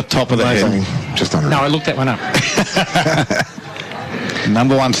 Just off the top of the head. Just under. No, I looked that one up.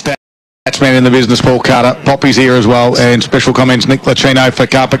 Number one statsman in the business, Paul Carter. Poppy's here as well. And special comments, Nick Lacino for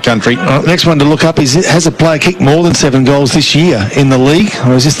Carpet Country. Next one to look up is, has a player kicked more than 7 goals this year in the league?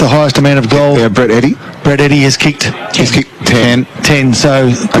 Or is this the highest amount of goals? Yeah, Brett Eddy. Brett Eddy has kicked 10. 10, so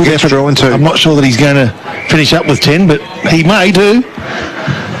I'm not sure that he's going to finish up with 10, but he may do.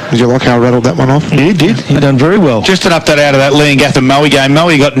 Did you like how I rattled that one off? Yeah, he did. He done very well. Just an update out of that Leongath and Moe game.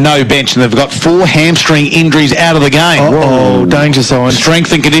 Moe got no bench, and they've got 4 hamstring injuries out of the game. Oh, danger sign.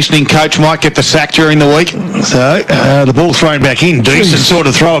 Strength and conditioning coach might get the sack during the week. So the ball thrown back in. Decent sort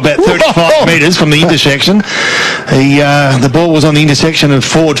of throw, about 35 metres from the intersection. The ball was on the intersection of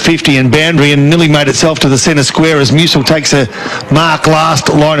forward 50 and boundary, and nearly made itself to the centre square as Musil takes a mark last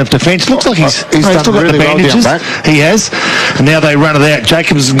line of defence. Looks like he's still got the bandages. He has. And now they run it out.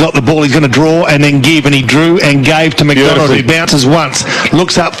 Jacobs got the ball, he's going to draw and then give, and he drew and gave to McDonald, who bounces once,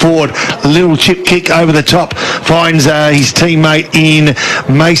 looks up forward, a little chip kick over the top, finds his teammate in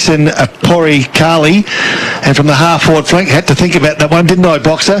Mason Pori-Kali, and from the half-forward flank, had to think about that one, didn't I,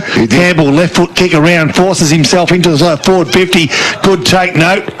 Boxer? Campbell, left foot kick around, forces himself into the forward 50, good take,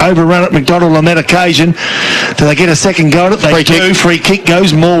 no, overrun at McDonald on that occasion. Do they get a second go at it? They do. Free kick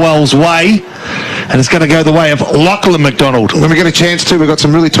goes Morwell's way, and it's going to go the way of Lachlan McDonald. When we get a chance to, we've got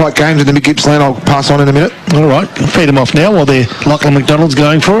some really tight games in the mid-Gippsland. I'll pass on in a minute. All right, feed them off now while Lachlan McDonald's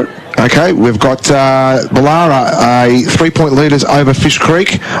going for it. Okay, we've got Ballara 3-point leaders over Fish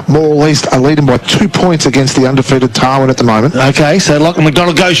Creek. Morwell East are leading by 2 points against the undefeated Darwin at the moment. Okay, so Lachlan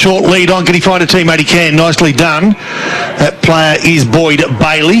McDonald goes short, lead on. Can he find a teammate? He can. Nicely done. That player is Boyd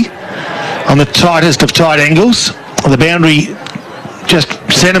Bailey on the tightest of tight angles. The boundary just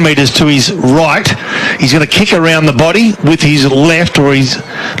centimetres to his right. He's going to kick around the body with his left, or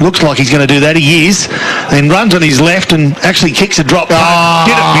looks like he's going to do that. He is. Then runs on his left and actually kicks a drop. Did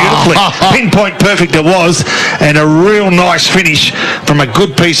it beautifully. Pinpoint perfect it was, and a real nice finish from a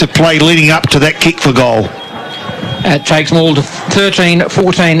good piece of play leading up to that kick for goal. It takes Morwell to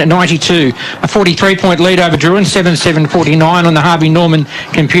 13-14-92. A 43-point lead over Drouin, 7-7-49 on the Harvey Norman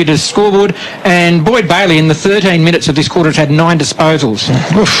Computers scoreboard. And Boyd Bailey in the 13 minutes of this quarter has had 9 disposals.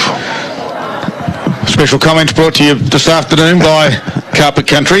 Special comments brought to you this afternoon by Carpet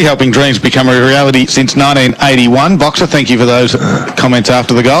Country, helping dreams become a reality since 1981. Boxer, thank you for those comments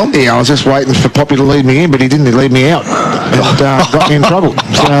after the goal. Yeah, I was just waiting for Poppy to lead me in, but he didn't. He lead me out. And got me in trouble.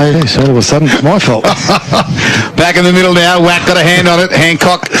 So all of a sudden, it's my fault. Back in the middle now, Wack got a hand on it.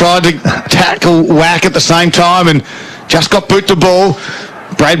 Hancock tried to tackle Wack at the same time and just got boot the ball.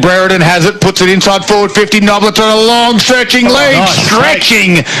 Brad Brereton has it, puts it inside forward 50. Noblet on a long searching lead. Nice.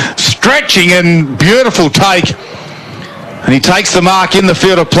 Stretching and beautiful take. And he takes the mark in the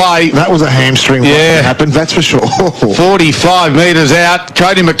field of play. That was a hamstring. Yeah, happened. That's for sure. 45 metres out.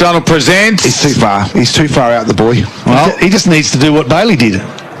 Cody McDonald presents. He's too far. He's too far out, the boy. Well, he just needs to do what Bailey did.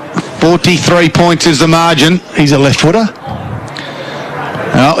 43 points is the margin. He's a left footer.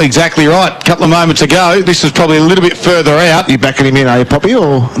 Oh, exactly right. A couple of moments ago, this is probably a little bit further out. You backing him in, are you, Poppy?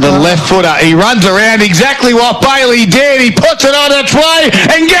 Or the left footer? He runs around exactly what Bailey did. He puts it on its way,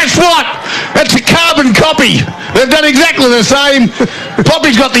 and guess what? It's a carbon copy. They've done exactly the same.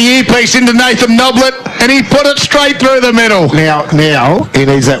 Poppy's got the earpiece into Nathan Noblet, and he put it straight through the middle. Now he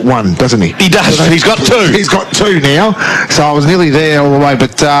needs that one, doesn't he? He does. He's got 2. He's got 2 now. So I was nearly there all the way,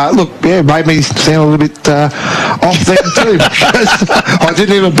 but look, yeah, made me sound a little bit off there too. I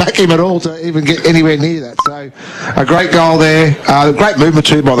didn't even back him at all to even get anywhere near that. So a great goal there. Great movement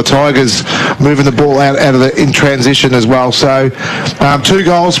too by the Tigers, moving the ball out of the in transition as well. So 2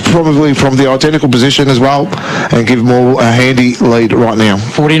 goals probably from the identical position as well, and give Morwell a handy lead right now.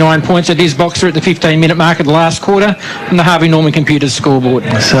 49 points at his Boxer at the 15-minute mark of the last quarter on the Harvey Norman Computers scoreboard.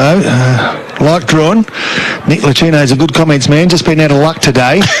 So, like drawn, Nick Lucino's a good comments man, just been out of luck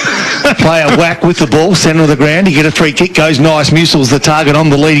today. Play a whack with the ball, centre of the ground. He get a free kick, goes nice. Musel's the target on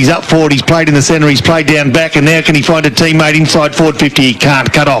the lead. He's up forward. He's played in the centre. He's played down back. And now can he find a teammate inside forward 50? He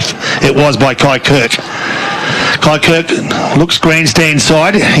can't. Cut off. It was by Kai Kirk. Kai Kirk looks grandstand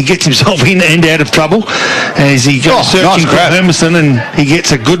side. He gets himself in and out of trouble as he goes searching for Hermanson, and he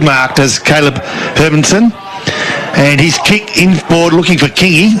gets a good mark, does Caleb Hermanson. And his kick inboard looking for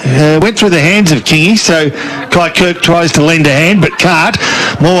Kingy. Went through the hands of Kingy, so Kai Kirk tries to lend a hand but can't.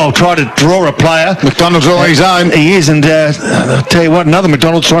 Morwell tried to draw a player. McDonald's on his own. He is, and I'll tell you what, another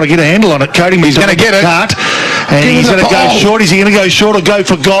McDonald's trying to get a handle on it. Cody He's going to get it. Can't. And he's going to go short. Is he going to go short or go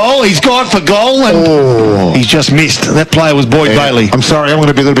for goal? He's gone for goal, and he's just missed. That player was Boyd Bailey. I'm sorry, I'm going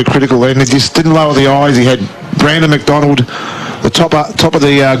to be a little bit critical there. And he just didn't lower the eyes. He had Brandon McDonald, the top of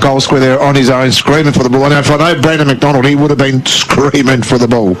the goal square there on his own, screaming for the ball. And if I know Brandon McDonald, he would have been screaming for the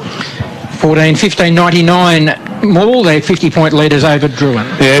ball. 14-15-99. Morwell, their 50-point leaders over Drouin.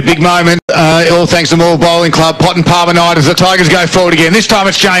 Yeah, big moment. All thanks to Morwell Bowling Club. Pot and Palmer night as the Tigers go forward again. This time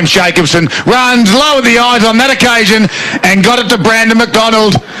it's James Jacobson. Runs, lowered the eyes on that occasion, and got it to Brandon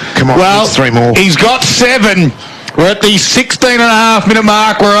McDonald. Come on, well, 3 more. He's got 7. We're at the 16.5-minute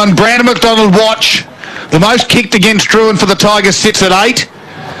mark. We're on Brandon McDonald watch. The most kicked against Drouin for the Tigers sits at 8.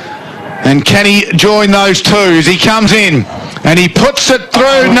 And can he join those 2 as he comes in? And he puts it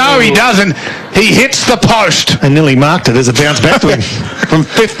through. No, he doesn't. He hits the post. And nearly marked it as it bounced back to him. From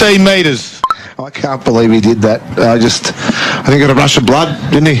 15 metres. I can't believe he did that. I think he got a rush of blood,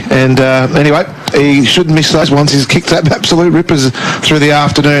 didn't he? And anyway, he shouldn't miss those ones. He's kicked that absolute rippers through the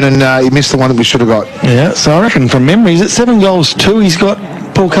afternoon, and he missed the one that we should have got. Yeah, so I reckon from memory, is it 7 goals 2 he's got,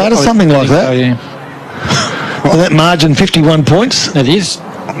 Paul Carter? Something like that. Oh, yeah. Well, that margin, 51 points. It is.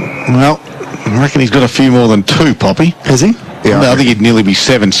 Well, I reckon he's got a few more than 2, Poppy. Has he? Yeah, I think he'd nearly be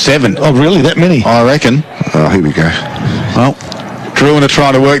 7-7. Oh, really? That many? I reckon. Oh, here we go. Well, Drouin are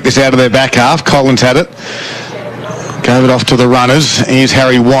trying to work this out of their back half. Collins had it. Gave it off to the runners. Here's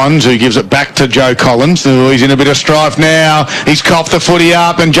Harry Wands, who gives it back to Joe Collins. Oh, he's in a bit of strife now. He's coughed the footy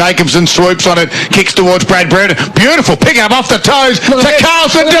up, and Jacobson swoops on it, kicks towards Brad Brandon. Beautiful pick up off the toes to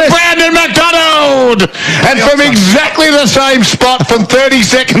Carlson to Brandon McDonald. And from exactly the same spot from 30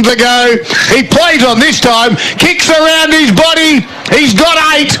 seconds ago, he plays on this time, kicks around his body. He's got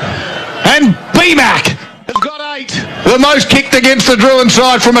 8. And B-Mac has got 8. The most kicked against the Drouin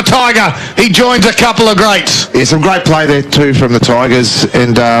side from a Tiger. He joins a couple of greats. Yeah, some great play there too from the Tigers,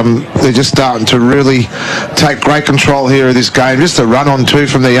 and they're just starting to really take great control here of this game. Just a run on 2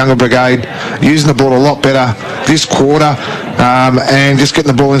 from the younger brigade, using the ball a lot better this quarter, and just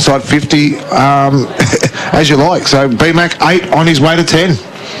getting the ball inside 50 as you like. So BMAC 8 on his way to 10.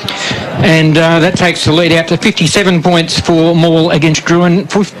 And that takes the lead out to 57 points for Morwell against Drouin,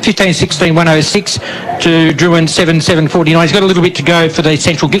 15-16, 106 to Drouin, 7-7-49. He's got a little bit to go for the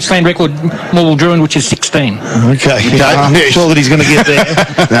Central Gippsland record, Morwell Drouin, which is 16. Okay. I'm not sure that he's going to get there.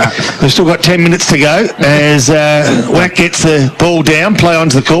 They've still got 10 minutes to go as Wack gets the ball down, play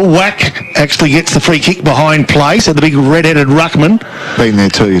onto the call. Wack actually gets the free kick behind play, so the big red-headed ruckman. Been there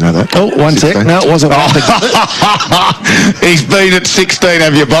too, you know that. Oh, one 16. Sec. No, it wasn't. He's been at 16,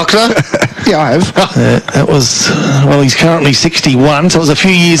 have you, Boxer? Yeah, I have. That was, well, he's currently 61, so it was a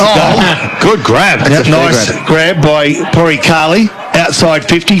few years ago. Good grab. Yep, nice grab by Pori Kali. Outside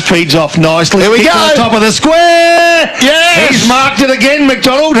 50, feeds off nicely. Here we go. On top of the square. Yes. He's marked it again,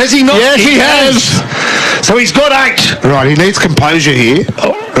 McDonald. Has he not? Yes, he has. So he's got 8. Right, he needs composure here.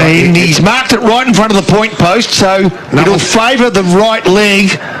 And he's marked it right in front of the point post, so it'll favour the right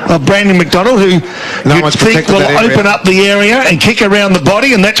leg of Brandon McDonald, who you think will open up the area and kick around the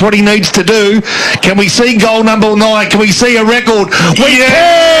body, and that's what he needs to do. Can we see goal number 9? Can we see a record? We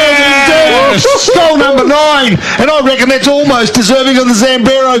can! Goal number 9! And I reckon that's almost deserving of the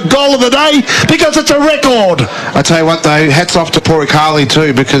Zambero goal of the day, because it's a record. I tell you what, though, hats off to Poricali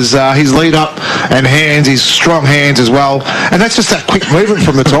too, because his lead up and hands, his strong hands as well. And that's just that quick movement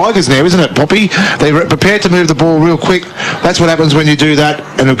from the Tigers now, isn't it, Poppy? They're prepared to move the ball real quick. That's what happens when you do that,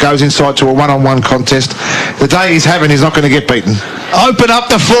 and it goes inside to a one-on-one contest. The day he's having, he's not going to get beaten. Open up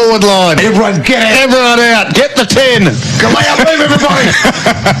the forward line. Everyone get out. Everyone out. Get the 10. Come on, move everybody.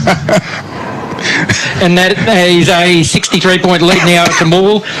 And that is a 63-point lead now to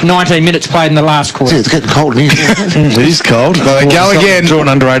Morwell. 19 minutes played in the last quarter. It's getting cold in here. It is cold. They go again. Drawing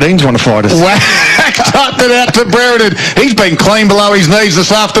under 18s want to fight us. Whack tucked it out to Brereton. He's been clean below his knees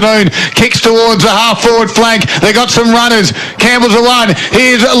this afternoon. Kicks towards the half-forward flank. They got some runners. Campbell's a run.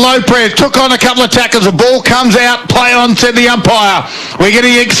 Here's Lopez. Took on a couple of tackles. The ball comes out. Play on, said the umpire. We're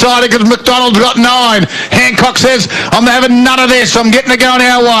getting excited because McDonald's got 9. Hancock says, I'm having none of this. I'm getting it going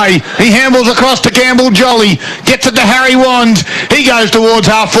our way. He handles across to Campbell Jolly. Gets it to Harry Wands. He goes towards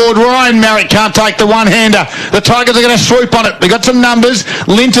half-forward. Ryan Marrick can't take the one-hander. The Tigers are going to swoop on it. They got some numbers.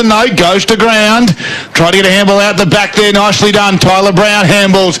 Linton, though, goes to ground. Try to get a handball out the back there. Nicely done. Tyler Brown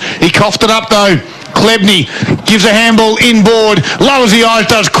handballs. He coughed it up, though. Klebney gives a handball inboard. Lowers the eyes,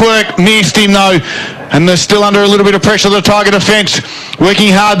 does Quirk. Missed him, though. And they're still under a little bit of pressure, the Tiger defence.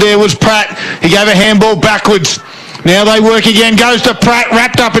 Working hard there was Pratt. He gave a handball backwards. Now they work again. Goes to Pratt,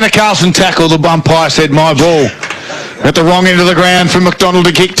 wrapped up in a Carlson tackle. The umpire said, my ball. At the wrong end of the ground from McDonald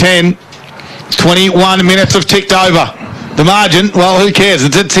to kick 10. 21 minutes have ticked over. The margin, well, who cares?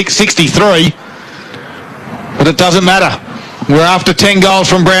 It's at 663. But it doesn't matter. We're after 10 goals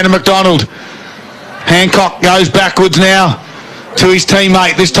from Brandon McDonald. Hancock goes backwards now to his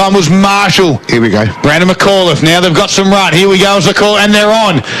teammate. This time was Marshall. Here we go. Brandon McAuliffe. Now they've got some run. Here we go as the call, and they're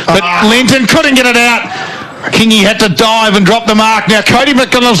on. But Linton couldn't get it out. Kingy had to dive and drop the mark. Now Cody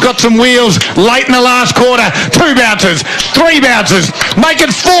McDonald's got some wheels late in the last quarter. 2 bounces, 3 bounces, make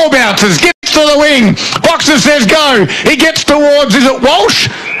it 4 bounces. Gets to the wing. Boxer says go. He gets towards, is it Walsh?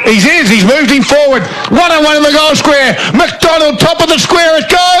 He's moved him forward. 1-on-1 in the goal square. McDonald, top of the square, it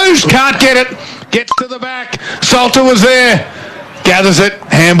goes. Can't get it. Gets to the back. Salter was there. Gathers it.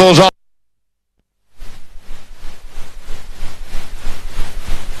 Handballs off.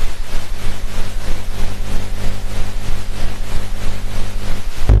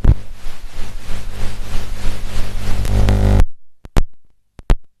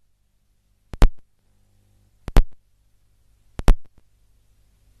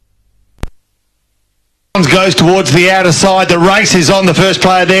 goes towards the outer side. The race is on. The first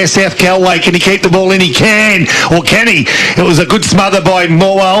player there, South Calway. Can he keep the ball in? He can. Or can he? It was a good smother by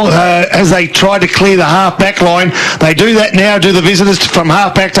Morwell as they tried to clear the half-back line. They do that now, do the visitors from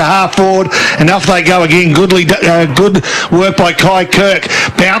half-back to half-forward, and off they go again. Good work by Kai Kirk.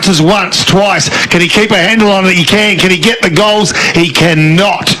 Bounces once, twice. Can he keep a handle on it? He can. Can he get the goals? He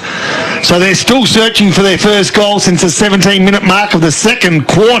cannot. So they're still searching for their first goal since the 17-minute mark of the second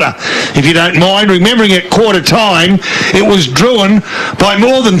quarter, if you don't mind. Remembering at quarter time, it was Drouin by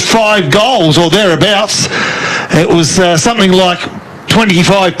more than 5 goals or thereabouts. It was something like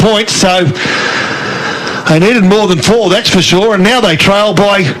 25 points, so they needed more than 4, that's for sure, and now they trail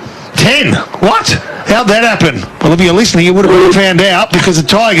by 10. What? How'd that happen? Well, if you're listening, you would have already found out, because the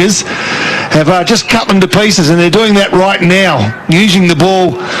Tigers have just cut them to pieces, and they're doing that right now, using the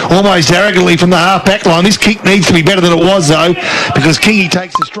ball almost arrogantly from the half-back line. This kick needs to be better than it was, though, because Kingy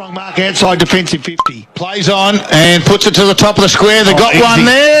takes a strong mark outside defensive 50. Plays on and puts it to the top of the square. They got one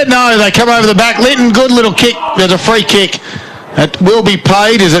there. No, they come over the back. Linton, good little kick. There's a free kick. It will be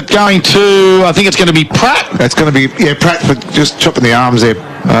paid. Is it going to... I think it's going to be Pratt. It's going to be, Pratt for just chopping the arms there.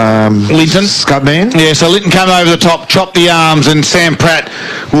 Linton. Scudman. Yeah, so Linton come over the top, chop the arms, and Sam Pratt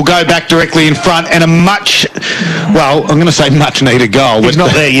will go back directly in front, and a much... Well, I'm going to say much-needed goal. He's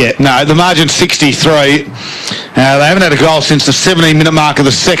not there yet. No, the margin's 63. They haven't had a goal since the 17-minute mark of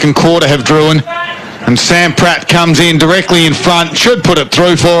the second quarter, have Drouin. And Sam Pratt comes in directly in front, should put it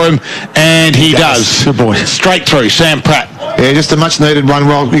through for him, and he does. Good boy. Straight through, Sam Pratt. Yeah, just a much-needed one.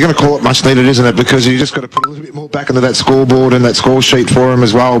 Well, you're going to call it much-needed, isn't it? Because you just got to put a little bit more back into that scoreboard and that score sheet for him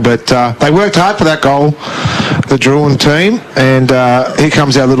as well. But they worked hard for that goal, the Drouin team. And here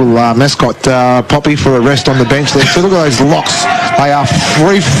comes our little mascot, Poppy, for a rest on the bench there. So look at those locks. They are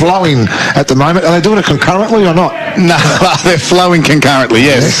free-flowing at the moment. Are they doing it concurrently or not? No, they're flowing concurrently,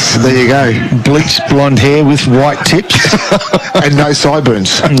 yes. There you go. Bleached blonde hair with white tips. And no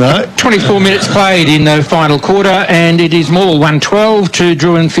sideburns. No. 24 minutes played in the final quarter, and it is Morwell 112 to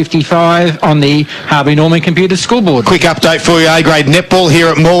Drouin 55 on the Harvey Norman computer scoreboard. Quick update for you, A-grade netball here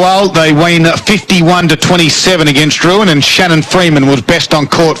at Morwell. They win 51-27 against Drouin, and Shannon Freeman was best on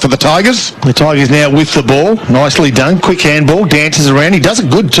court for the Tigers. The Tigers now with the ball. Nicely done. Quick handball. Dances around. He does it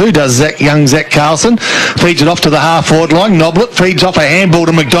good too, does young Zach Carlson. Feeds it off to the half-forward line. Noblet feeds off a handball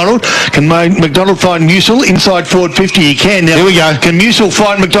to McDonald. Can McDonald find Musil inside forward 50? He can. Now, here we go. Can Musil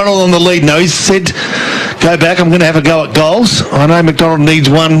find McDonald on the lead? No, he's said, go back. I'm going to have a go at goals. I know McDonald needs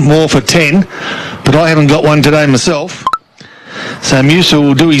one more for 10, but I haven't got one today myself. So Musil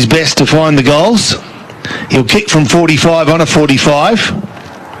will do his best to find the goals. He'll kick from 45 on a 45.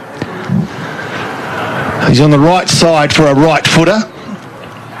 He's on the right side for a right footer.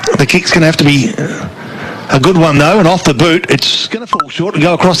 The kick's going to have to be a good one, though, and off the boot. It's going to fall short and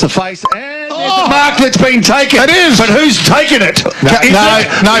go across the face. And there's the mark that's been taken. It is. But who's taken it?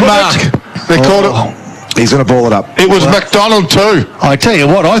 No mark. They called it. He's going to ball it up. It was McDonald too. I tell you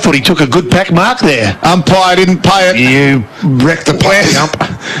what, I thought he took a good pack mark there. Umpire didn't pay it. You wrecked the play.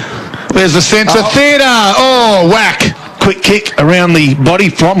 There's the sense of theatre. Oh, whack. Quick kick around the body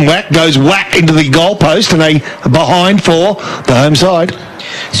from Whack, goes whack into the goalpost, and they behind for the home side.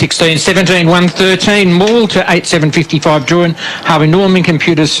 16-17, 113, Morwell to 8-7-55 Drouin, Harvey Norman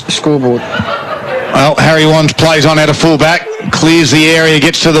computers scoreboard. Well, Harry Wands plays on out of fullback, clears the area,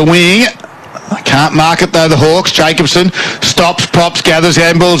 gets to the wing. Can't mark it though, the Hawks. Jacobson stops, props, gathers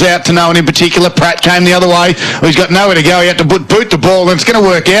handballs out to no one in particular. Pratt came the other way. He's got nowhere to go. He had to boot the ball, and it's going to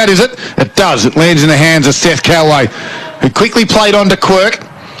work out, is it? It does. It lands in the hands of Seth Calway, who quickly played on to Quirk.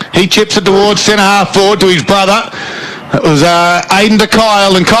 He chips it towards centre half forward to his brother. It was Aiden to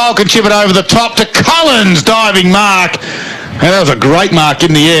Kyle, and Kyle can chip it over the top to Collins. Diving mark. And that was a great mark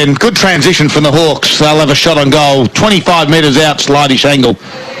in the end. Good transition from the Hawks. They'll have a shot on goal. 25 metres out, slideish angle.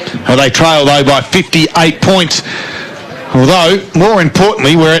 They trail, though, by 58 points. Although, more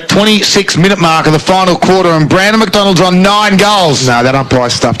importantly, we're at 26-minute mark of the final quarter, and Brandon McDonald's on 9 goals. No, that umpire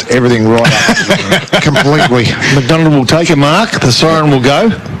stuffed everything right up. Completely. McDonald will take a mark. The siren will go.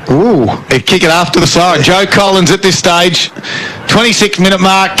 Ooh. He'd kick it after the siren. Joe Collins at this stage. 26-minute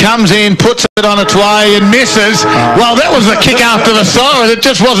mark, comes in, puts it on its way and misses. Well, that was the kick after the siren. It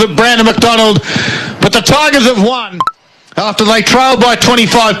just wasn't Brandon McDonald. But the Tigers have won. After they trailed by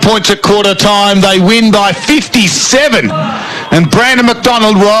 25 points at quarter time, they win by 57. And Brandon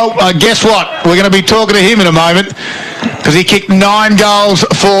McDonald, well, guess what? We're going to be talking to him in a moment, because he kicked 9 goals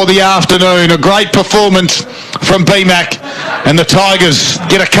for the afternoon. A great performance from BMAC, and the Tigers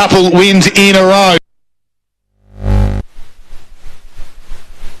get a couple wins in a row.